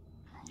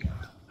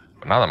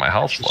 But now that my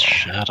health's Just low.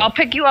 shut I'll up.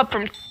 pick you up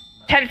from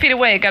 10 feet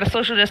away. Got a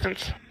social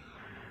distance.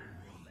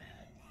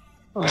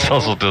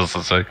 Social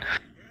distancing.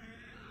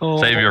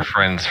 Save your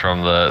friends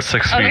from the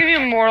 6 I'll give feet. you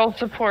moral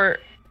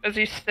support as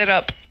you sit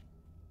up.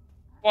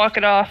 Walk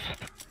it off.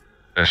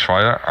 Fish,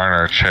 why aren't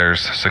our chairs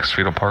 6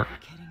 feet apart?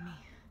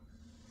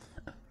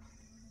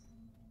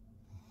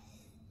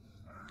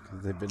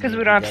 Because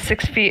we don't have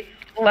 6 feet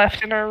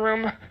left in our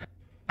room.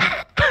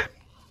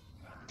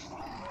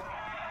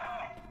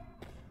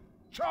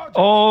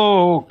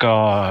 Oh,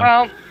 God.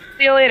 Well,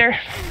 see you later.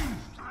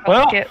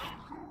 Well, Get.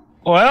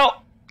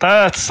 Well,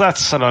 that's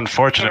an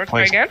unfortunate Wanna try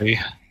place to again? be.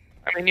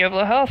 I mean, you have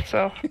low health,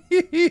 so.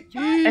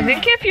 I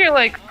think if you're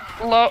like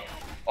low.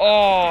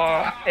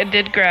 Oh, it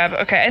did grab.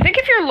 Okay, I think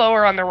if you're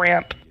lower on the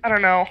ramp. I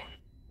don't know.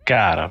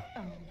 Got him.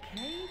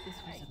 Okay, this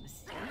was a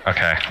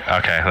mistake.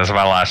 Okay, this is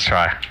my last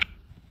try.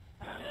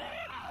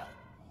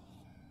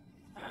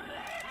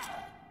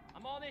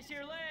 I'm on this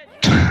here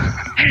ledge.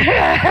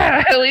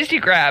 At least you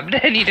grabbed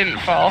and you didn't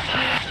fall.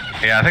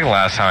 Yeah, I think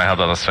last time I held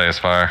on the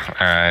spacebar.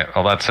 Alright,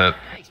 well that's it.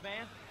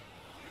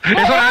 It's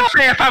what I'm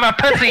saying if I'm a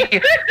pussy!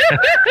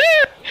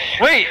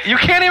 Wait, you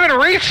can't even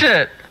reach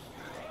it!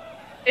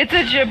 It's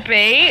a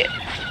debate.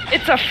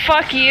 It's a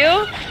fuck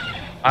you.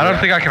 I don't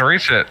think I can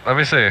reach it. Let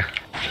me see.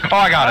 Oh,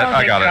 I got it.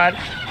 I got it.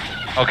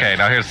 Okay,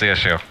 now here's the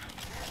issue.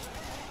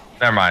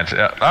 Never mind.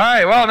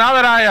 Alright, well, now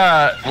that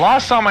I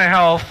lost all my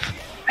health...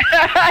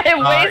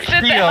 I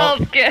wasted the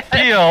health kit.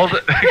 Healed.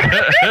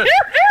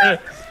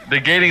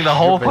 Negating the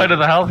whole point of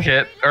the health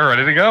kit. We're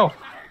ready to go.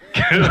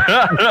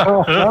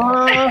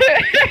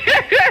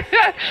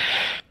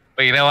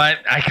 But you know what?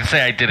 I can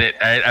say I did it.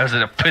 I was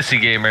a pussy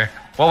gamer.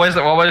 What was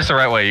the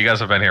right way? You guys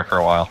have been here for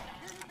a while.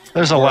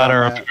 There's a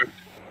ladder up.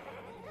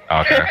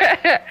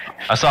 Okay.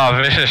 I saw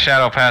a vicious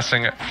shadow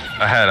passing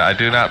ahead. I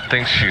do not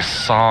think she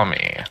saw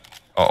me.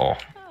 Uh-oh.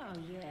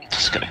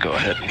 Just gonna go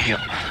ahead and heal.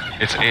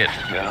 It's it.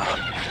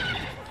 Yeah.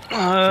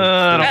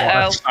 I don't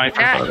want to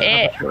sniper, Not but I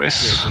have a it.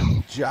 choice.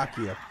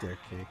 Jockey up there,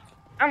 Cake.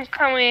 I'm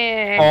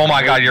coming. Oh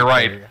my god, you're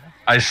right.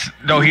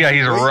 No, yeah,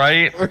 he's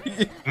right.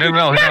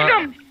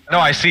 No,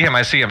 I see him.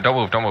 Don't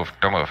move.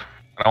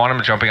 I want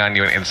him jumping on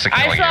you and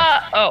insta-killing you.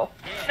 Oh,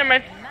 never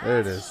mind. There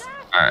it is.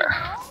 Alright.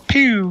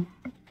 Pew!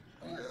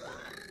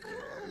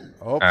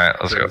 Oh, Alright,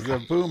 let's go.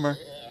 there's a boomer.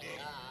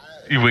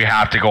 We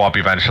have to go up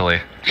eventually.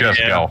 Just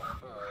go.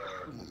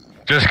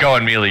 Just go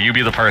and melee. You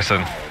be the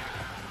person.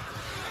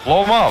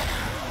 Blow him up.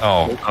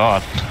 Oh,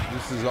 God.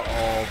 This is all.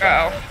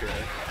 Oh.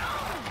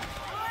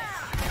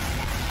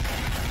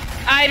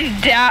 I'm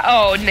down.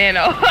 Oh,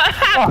 Nano.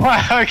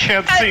 I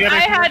can't see anything. I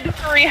had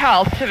 3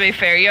 health, to be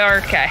fair. You're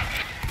okay.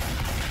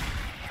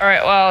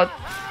 Alright, well,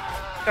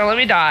 don't let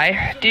me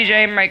die.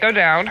 DJ might go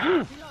down.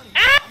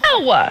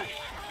 Ow!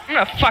 I'm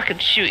gonna fucking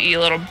shoot you,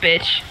 little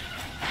bitch.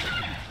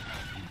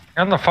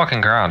 You're on the fucking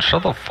ground.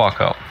 Shut the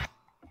fuck up.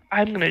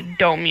 I'm gonna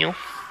dome you.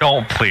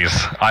 Don't, please.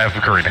 I have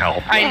green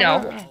help. I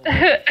know.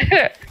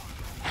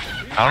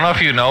 I don't know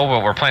if you know,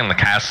 but we're playing the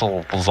Castle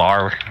of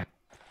Lazar.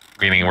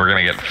 Meaning we're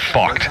gonna get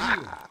fucked.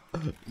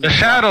 The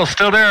shadow's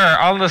still there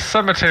on the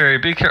cemetery.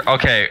 Be careful.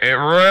 Okay, it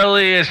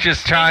really is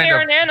just trying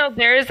to... Nano,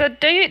 there is a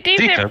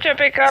defib to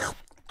pick up.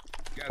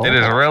 It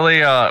is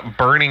really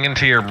burning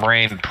into your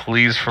brain.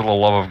 Please, for the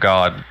love of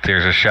God,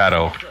 there's a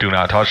shadow. Do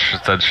not touch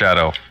said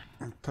shadow.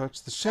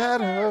 Touch the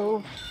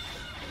shadow.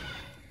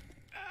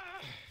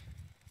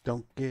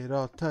 Don't get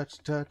all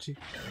touchy.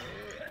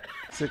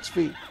 6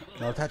 feet.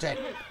 No touch it.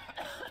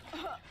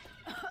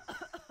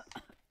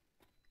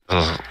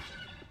 This is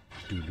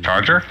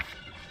Charger?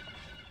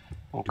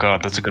 Oh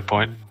god, that's a good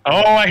point.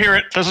 Oh, I hear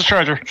it. There's a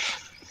charger.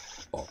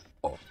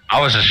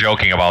 I was just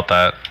joking about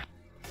that.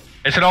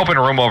 It's an open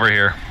room over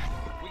here.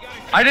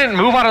 I didn't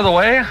move out of the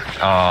way.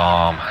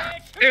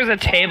 There's a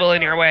table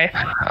in your way.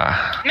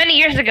 Many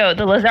years ago,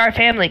 the Lazar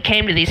family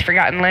came to these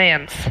forgotten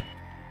lands.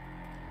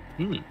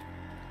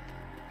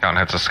 Count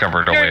has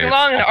discovered a way. During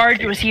long and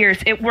arduous years,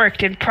 it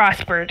worked and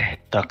prospered.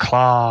 The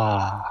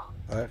claw.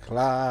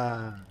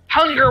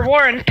 Hunger,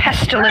 war, and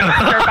pestilence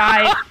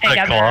survived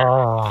together.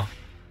 Claw.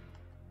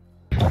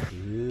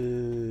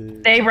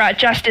 They brought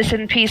justice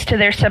and peace to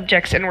their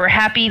subjects and were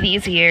happy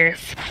these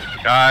years.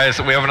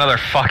 Guys, we have another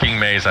fucking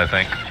maze, I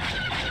think.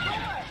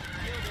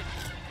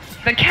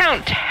 The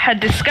Count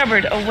had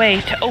discovered a way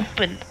to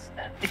open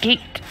the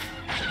gate.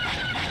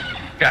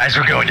 Guys,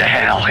 we're going to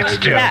hell. It's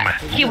doom.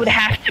 That he would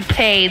have to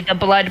pay the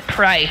blood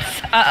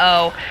price.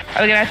 Uh-oh.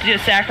 Are we gonna have to do a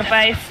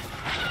sacrifice?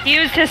 He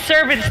used his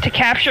servants to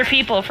capture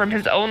people from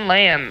his own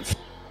lands.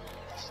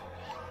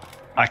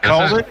 I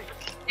called it.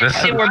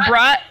 They were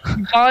brought,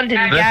 bonded,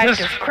 and gagged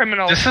as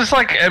criminals. This is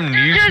like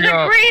amnesia. There's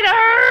a green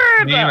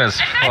herb! Meme as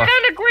I fuck.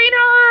 found a green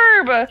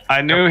herb!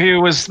 I knew he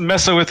was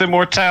messing with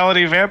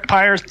immortality,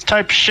 vampire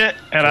type shit,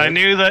 and I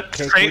knew that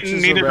Okay, which Satan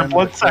is needed a around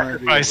blood the corner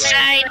to your sacrifice.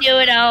 right? I knew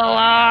it all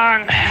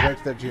along. Right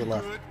there to your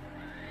left.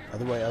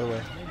 Other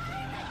way.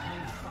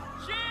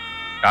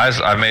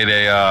 Guys, I made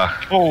a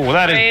Oh,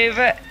 that is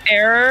Grave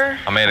error.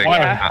 I made a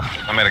Yeah.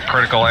 I made a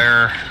critical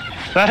error.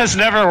 that has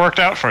never worked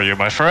out for you,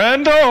 my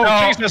friend. Oh,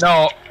 No, Jesus!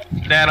 no,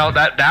 Nano,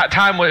 that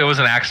time it was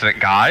an accident,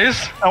 guys.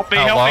 Help me,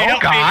 Hello,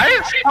 help me,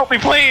 guys. help me,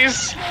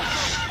 please!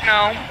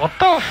 No. What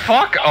the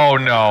fuck? Oh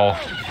no,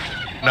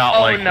 not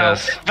Oh, like no.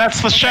 this.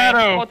 That's the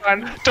shadow. Hold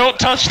on. Don't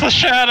touch the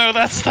shadow.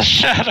 That's the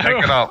shadow.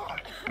 Pick it up,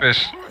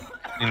 fish.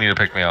 You need to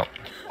pick me up.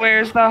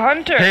 Where's the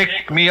hunter?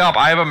 Pick me up.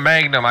 I have a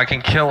magnum. I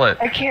can kill it.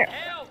 I can't.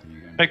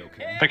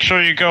 Make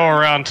sure you go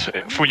around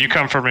when you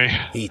come for me.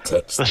 He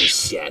touched the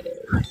shadow.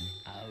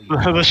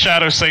 The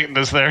shadow Satan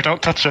is there.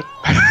 Don't touch it.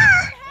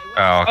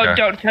 Oh, okay. Oh,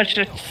 don't touch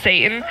the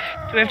Satan.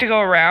 Do we have to go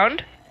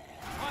around?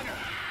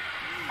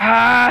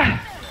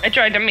 Ah, I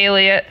tried to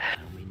melee it.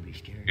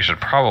 You should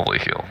probably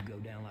heal.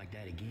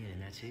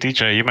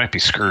 DJ, you might be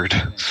screwed.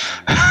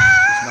 It's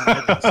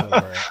not looking so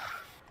bright.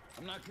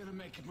 I'm not gonna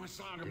make it much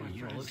longer, my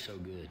You don't look friends. so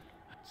good.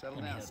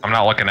 Settle down. I'm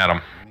not looking at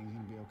him. Everything's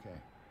gonna be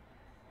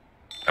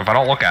okay. If I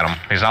don't look at him,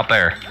 he's not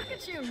there.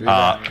 True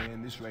that.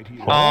 And this right here.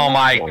 Oh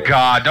my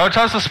god, don't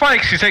touch the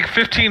spikes! You take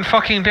 15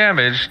 fucking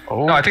damage.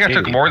 No, I think I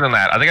took Okay. more than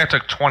that. I think I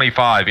took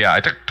 25. Yeah, I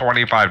took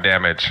 25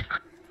 damage.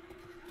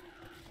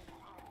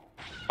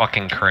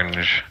 Fucking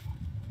cringe.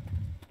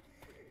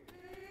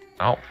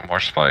 Oh, more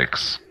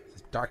spikes.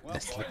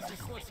 Darkness.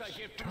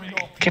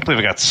 Can't believe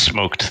I got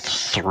smoked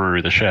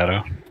through the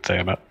shadow.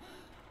 Damn it.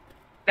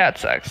 That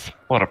sucks.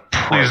 What a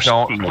pro Please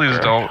don't. smoker. Please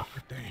don't.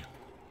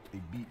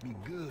 They beat me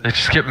good. They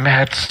just get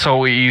mad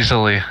so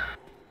easily.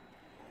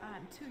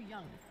 I'm too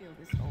young to feel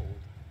this old.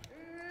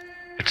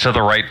 It's to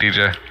the right,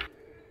 DJ.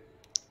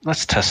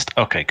 Let's test.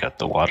 Okay, good.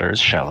 The water is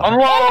shallow. Oh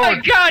my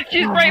Unload! god,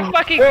 she's right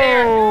fucking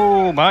there!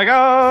 Oh my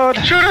god!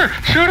 Shoot her!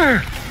 Shoot her!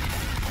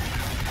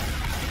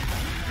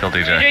 Kill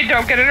DJ. DJ,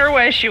 don't get in her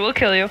way, she will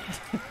kill you.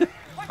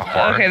 A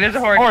horde. Okay, there's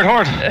a horde.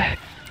 Horde!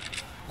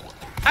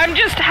 I'm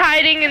just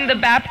hiding in the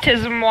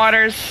baptism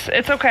waters.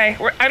 It's okay.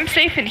 I'm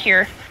safe in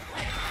here.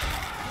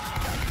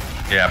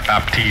 Yeah,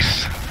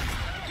 Baptiste.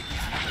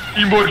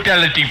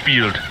 Immortality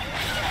field.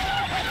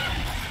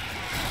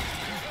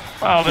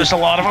 Wow, there's a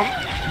lot of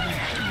them.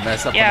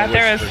 Mess up Yeah, on the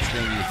there list is. first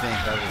thing you think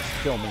that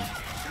will kill me.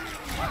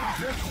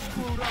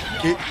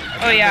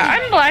 Oh yeah,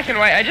 I'm black and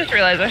white. I just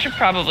realized I should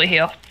probably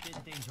heal.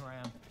 Things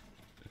around.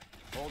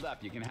 Hold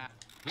up, you can have.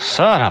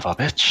 Son of a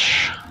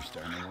bitch. You're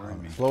starting to worry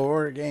me.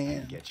 Floor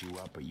again. Get you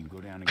up, but you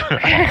go down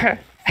again.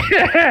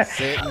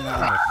 Sitting on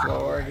the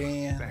floor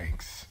again.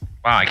 Thanks.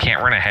 Wow, I can't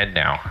run ahead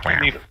now.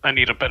 I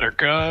need a better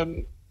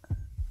gun.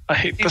 I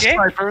hate the DJ?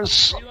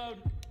 snipers.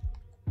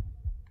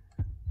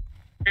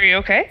 Are you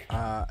okay?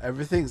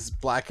 Everything's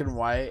black and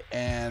white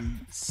and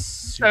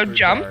super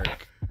jump?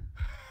 dark.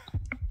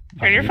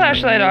 Turn your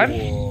flashlight on.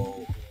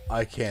 Whoa.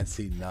 I can't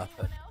see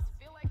nothing.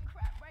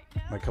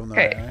 Am I coming the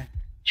Okay. right way?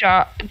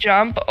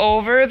 Jump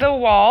over the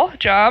wall.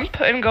 Jump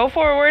and go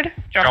forward.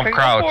 Jump Jump, and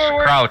crouch, go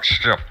forward.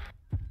 crouch, jump.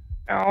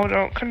 No,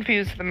 don't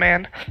confuse the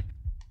man.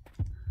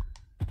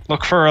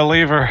 Look for a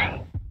lever.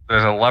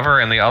 There's a lever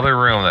in the other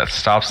room that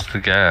stops the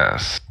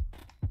gas.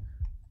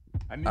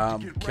 I need to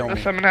get Kill ready.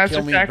 me. Someone has Kill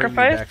to me and bring me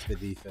sacrifice? back to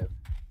the defib.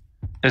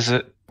 Is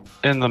it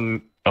in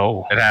the...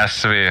 Oh. It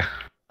has to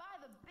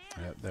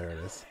be. Yep, there it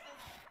is.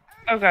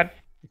 Oh god.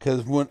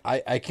 Because when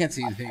I can't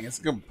see anything, it's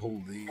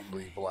completely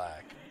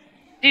black.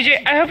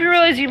 DJ, I hope you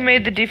realize you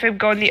made the defib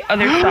go on the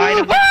other side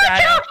of the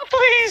shadow.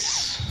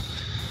 Please!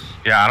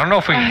 Yeah, I don't know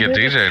if we can get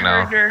There's a DJ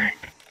now. charger.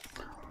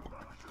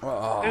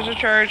 Oh, There's a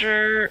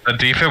charger. The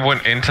defib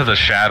went into the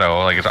shadow,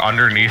 like it's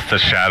underneath the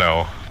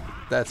shadow.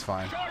 that's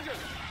fine.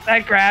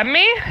 That grabbed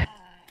me?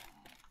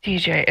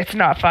 DJ, it's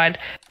not fun.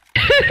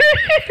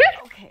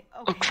 Okay,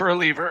 Look for a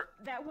lever.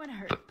 that one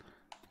hurt.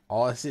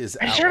 All I see is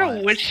I just heard a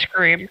outlines. witch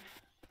scream.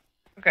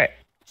 Okay.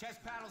 Chest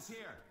paddles here.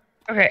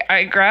 Okay,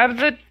 I grabbed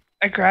the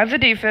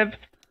defib.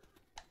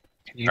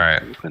 Can you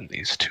Alright. open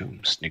these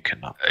tombs? You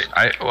cannot.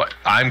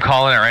 I'm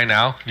calling it right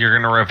now. You're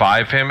gonna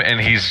revive him, and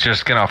he's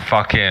just gonna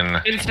fucking.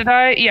 Insta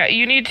die? Yeah,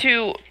 you need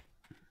to.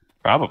 The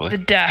Probably.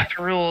 death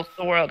rules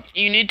the world.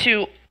 You need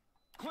to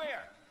Clear.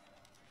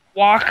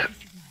 walk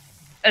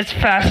as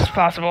fast as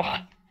possible.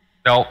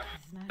 Nope.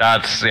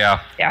 That's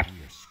yeah. Yeah.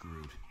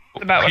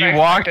 That's about what He I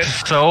walked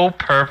expected. so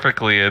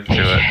perfectly into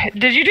it.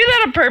 Did you do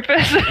that on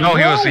purpose? No,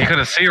 he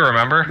couldn't see.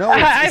 Remember? No,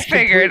 it's, I it's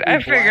figured,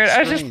 completely I figured, black I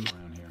was just- screen.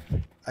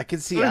 I can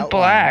see It was outlines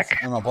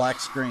black. on a black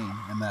screen,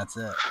 and that's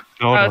it.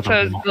 No, Oh, no, so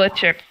no, it's no.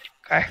 glitching.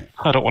 Okay.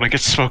 I don't want to get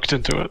smoked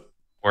into it.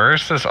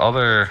 Where's this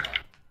other?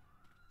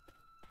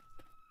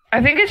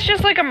 I think it's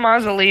just like a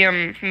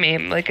mausoleum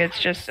meme. Like it's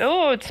just,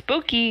 oh, it's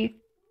spooky.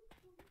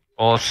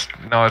 Well,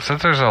 it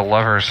says there's a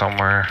lever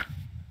somewhere.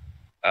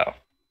 Oh.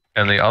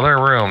 In the other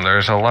room,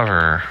 there's a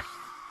lever.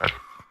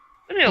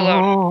 Leave me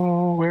alone.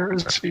 Oh, where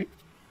is he?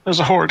 There's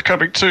a horde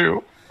coming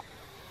too.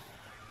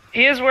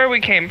 He is where we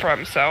came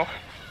from, so.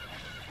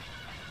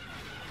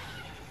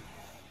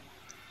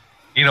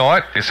 You know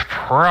what? It's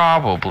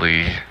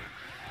probably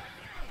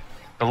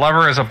the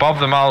lever is above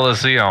the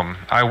Mausoleum.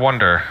 I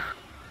wonder.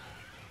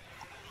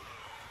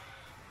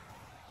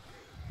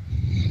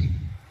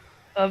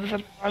 Of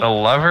the The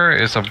lever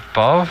is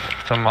above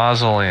the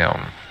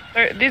Mausoleum.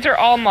 These are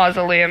all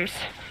mausoleums.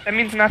 That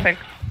means nothing.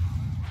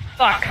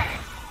 Fuck.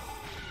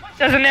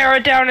 Doesn't narrow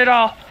it down at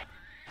all.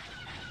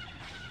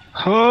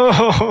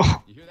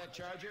 Oh, You hear that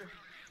charger?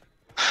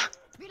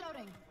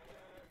 Reloading.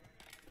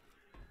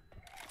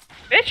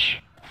 Bitch.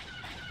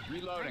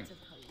 Reloading.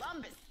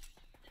 Columbus.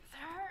 This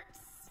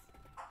hurts.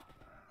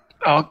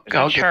 I'll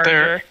There's a get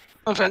there charger.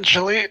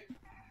 eventually.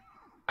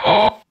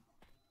 Oh!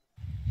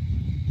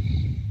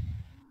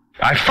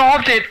 I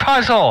solved it!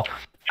 Puzzle!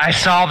 I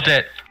solved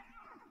it!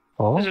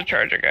 There's a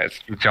charger, guys.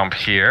 You jump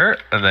here,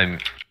 and then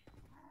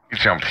you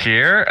jump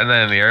here, and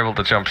then you're able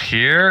to jump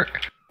here,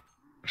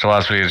 which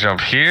allows me to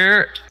jump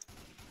here,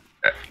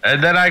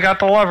 and then I got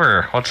the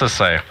lever. What's this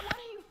say?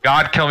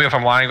 God, kill me if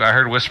I'm lying. I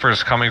heard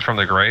whispers coming from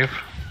the grave.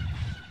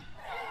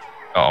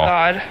 Uh-oh.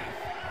 God.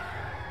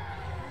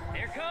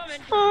 They're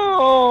coming.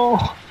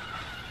 Oh.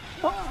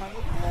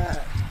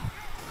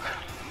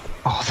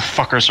 Oh, the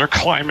fuckers are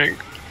climbing.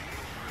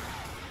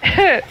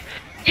 Give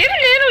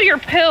Nano your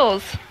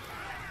pills.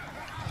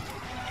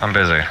 I'm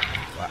busy.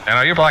 And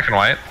are you black and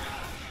white?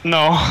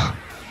 No.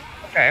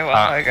 Okay, well,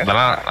 I guess Then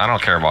I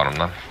don't care about them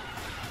then.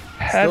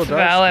 that's dark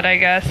valid, I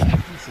guess.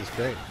 This is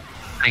great.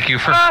 Thank you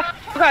for. Ah!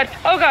 Oh god!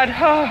 Oh god!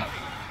 Oh.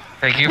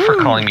 Thank you for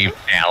calling me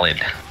valid.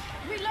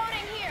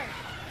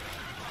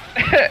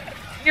 Reloading here.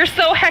 You're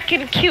so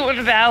heckin' cute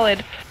and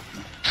valid.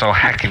 So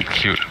heckin'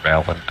 cute,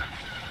 valid.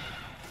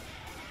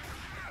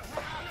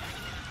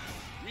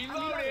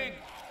 Reloading.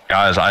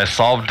 Guys, I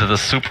solved the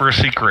super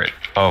secret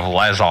of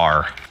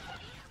Lazar.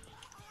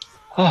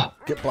 Oh,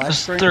 Get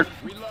blast screen.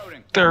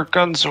 Reloading. there are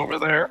guns over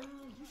there.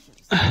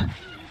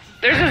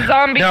 There's a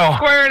zombie No.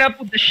 squaring up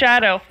with the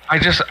shadow. I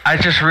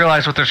just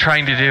realized what they're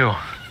trying to do.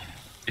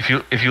 If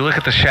you look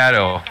at the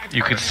shadow,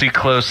 you can see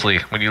closely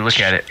when you look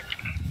at it.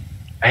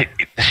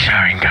 The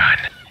showering gun.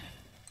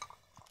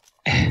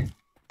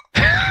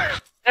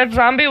 That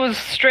zombie was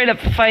straight up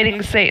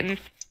fighting Satan.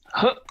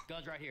 Huh.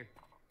 Guns right here.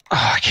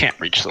 Oh, I can't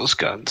reach those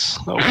guns.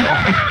 Oh,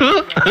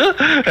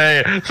 well.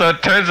 Hey, so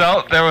it turns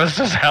out there was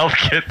just health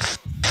kits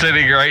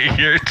sitting right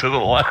here to the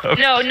left.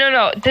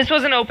 No. This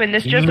wasn't open.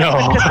 This just No.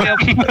 opened because we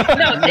opened.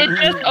 No,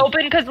 it just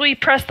opened because we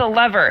pressed the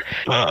lever.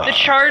 The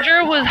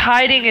charger was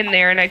hiding in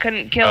there, and I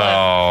couldn't kill it.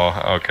 Oh,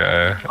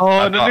 okay.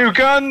 Oh, and a new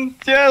gun!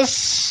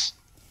 Yes!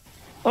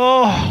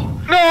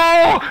 Oh,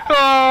 No!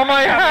 Oh,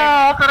 my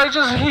health! And I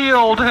just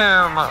healed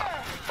him!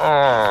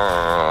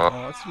 Oh.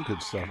 Oh, that's some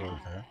good stuff over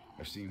there.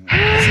 I've seen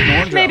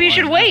Maybe you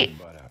should wait.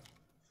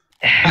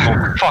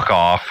 Fuck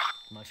off.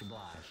 Much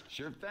obliged.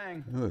 Sure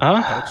thing. Ooh,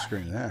 Huh? touch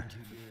screen there.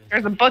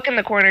 There's a book in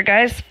the corner,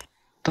 guys.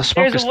 the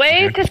smoke There's is a way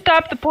here. to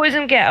stop the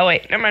poison gas. Oh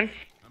wait, never mind.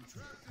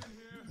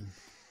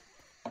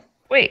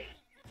 Wait.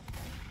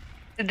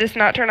 Did this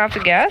not turn off the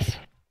gas?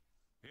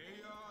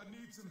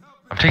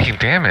 I'm taking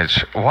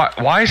damage.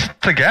 Why is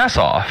the gas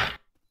off?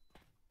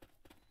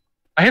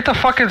 I hit the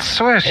fucking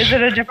switch. Is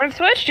it a different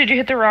switch? Did you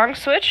hit the wrong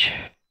switch?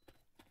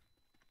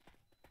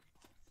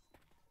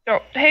 Oh,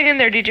 hang in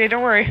there, DJ.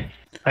 Don't worry.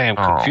 I am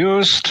Oh.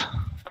 confused.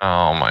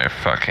 Oh my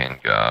fucking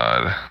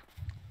god.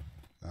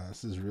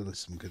 This is really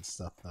some good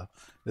stuff, though.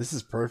 This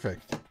is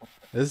perfect.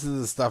 This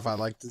is the stuff I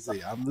like to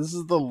see. This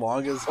is the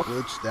longest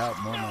glitched out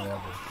moment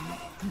ever.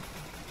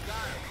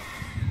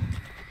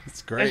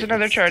 It's great. There's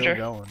another It's still charger.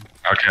 going.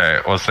 Okay,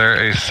 was there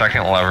a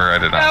second lever I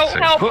did not see?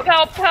 Help!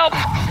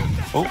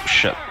 Oh,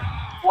 shit.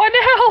 One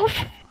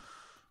health!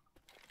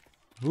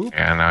 Oop,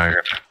 Yeah, now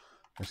you're...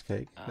 there's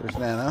cake. There's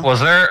Nana.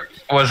 Was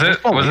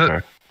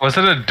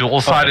it a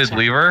dual-sided Oh,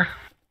 lever?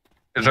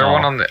 Is there No.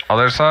 one on the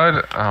other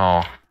side?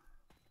 Oh.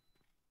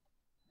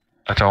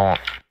 I don't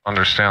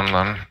understand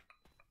then.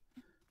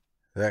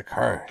 The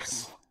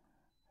curse.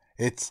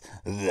 It's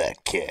the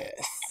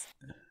kiss.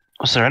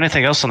 Was there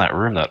anything else in that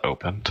room that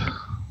opened?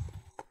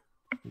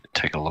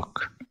 Take a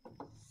look.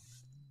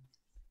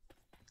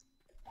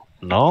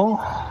 No?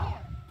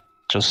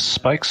 Just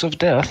spikes of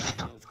death.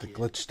 The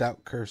glitched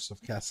out curse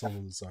of Castle of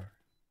Lazar.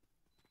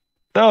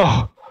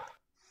 No!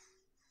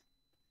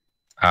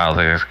 I don't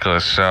think it's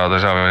close. So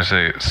there's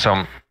obviously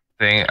something.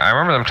 I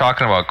remember them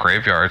talking about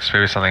graveyards.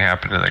 Maybe something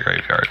happened in the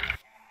graveyard.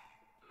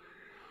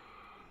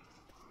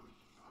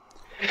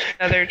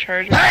 Another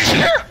charger.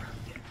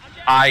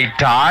 I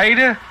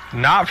died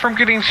not from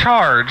getting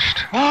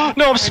charged. No,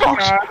 I'm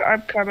smoked! God,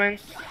 I'm coming.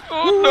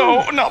 Oh,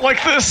 no, not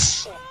like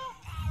this!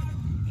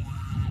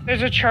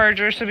 There's a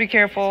charger, so be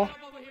careful.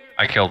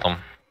 I killed him.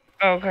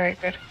 Okay,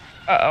 good.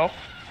 Uh-oh.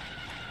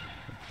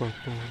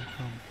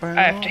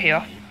 I have to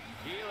heal.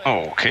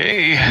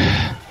 Okay.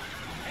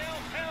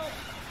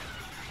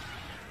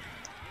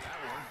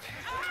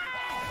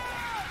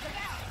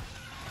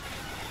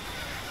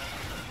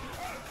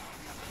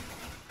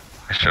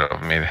 I should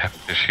have made him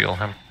to shield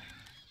him.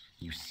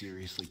 You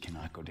seriously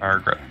cannot go I down.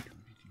 regret. again,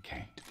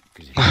 okay?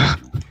 Because if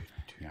you do,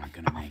 you're not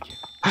gonna make it.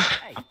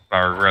 I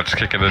regret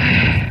kicking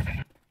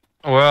it.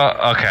 Well,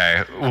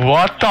 okay.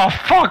 What the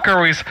fuck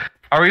are we?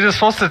 Are we just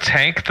supposed to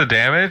tank the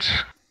damage?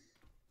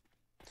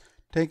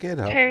 Take it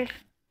up. Tank.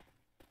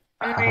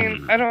 I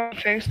mean, I don't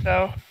think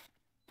so.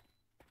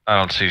 I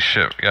don't see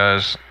shit,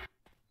 guys.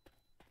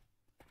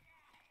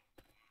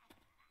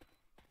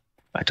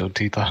 I don't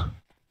either.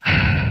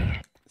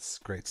 This is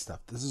great stuff.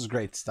 This is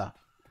great stuff.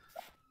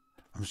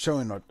 I'm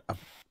showing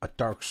a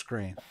dark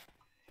screen.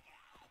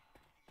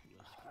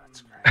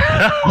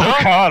 Oh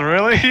god,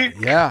 really?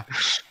 Yeah.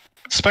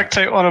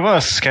 Spectate one of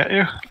us, can't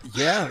you?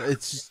 Yeah, it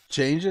just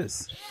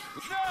changes.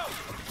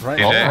 Right,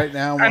 DJ? right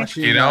now, I'm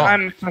watching. You know-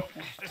 I'm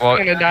Well,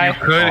 gonna die.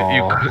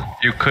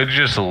 you could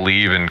just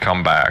leave and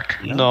come back.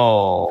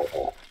 No.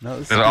 No,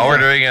 this is Because all we're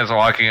doing is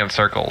walking in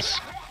circles.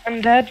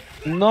 I'm dead.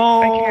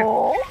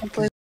 No. I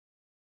can't.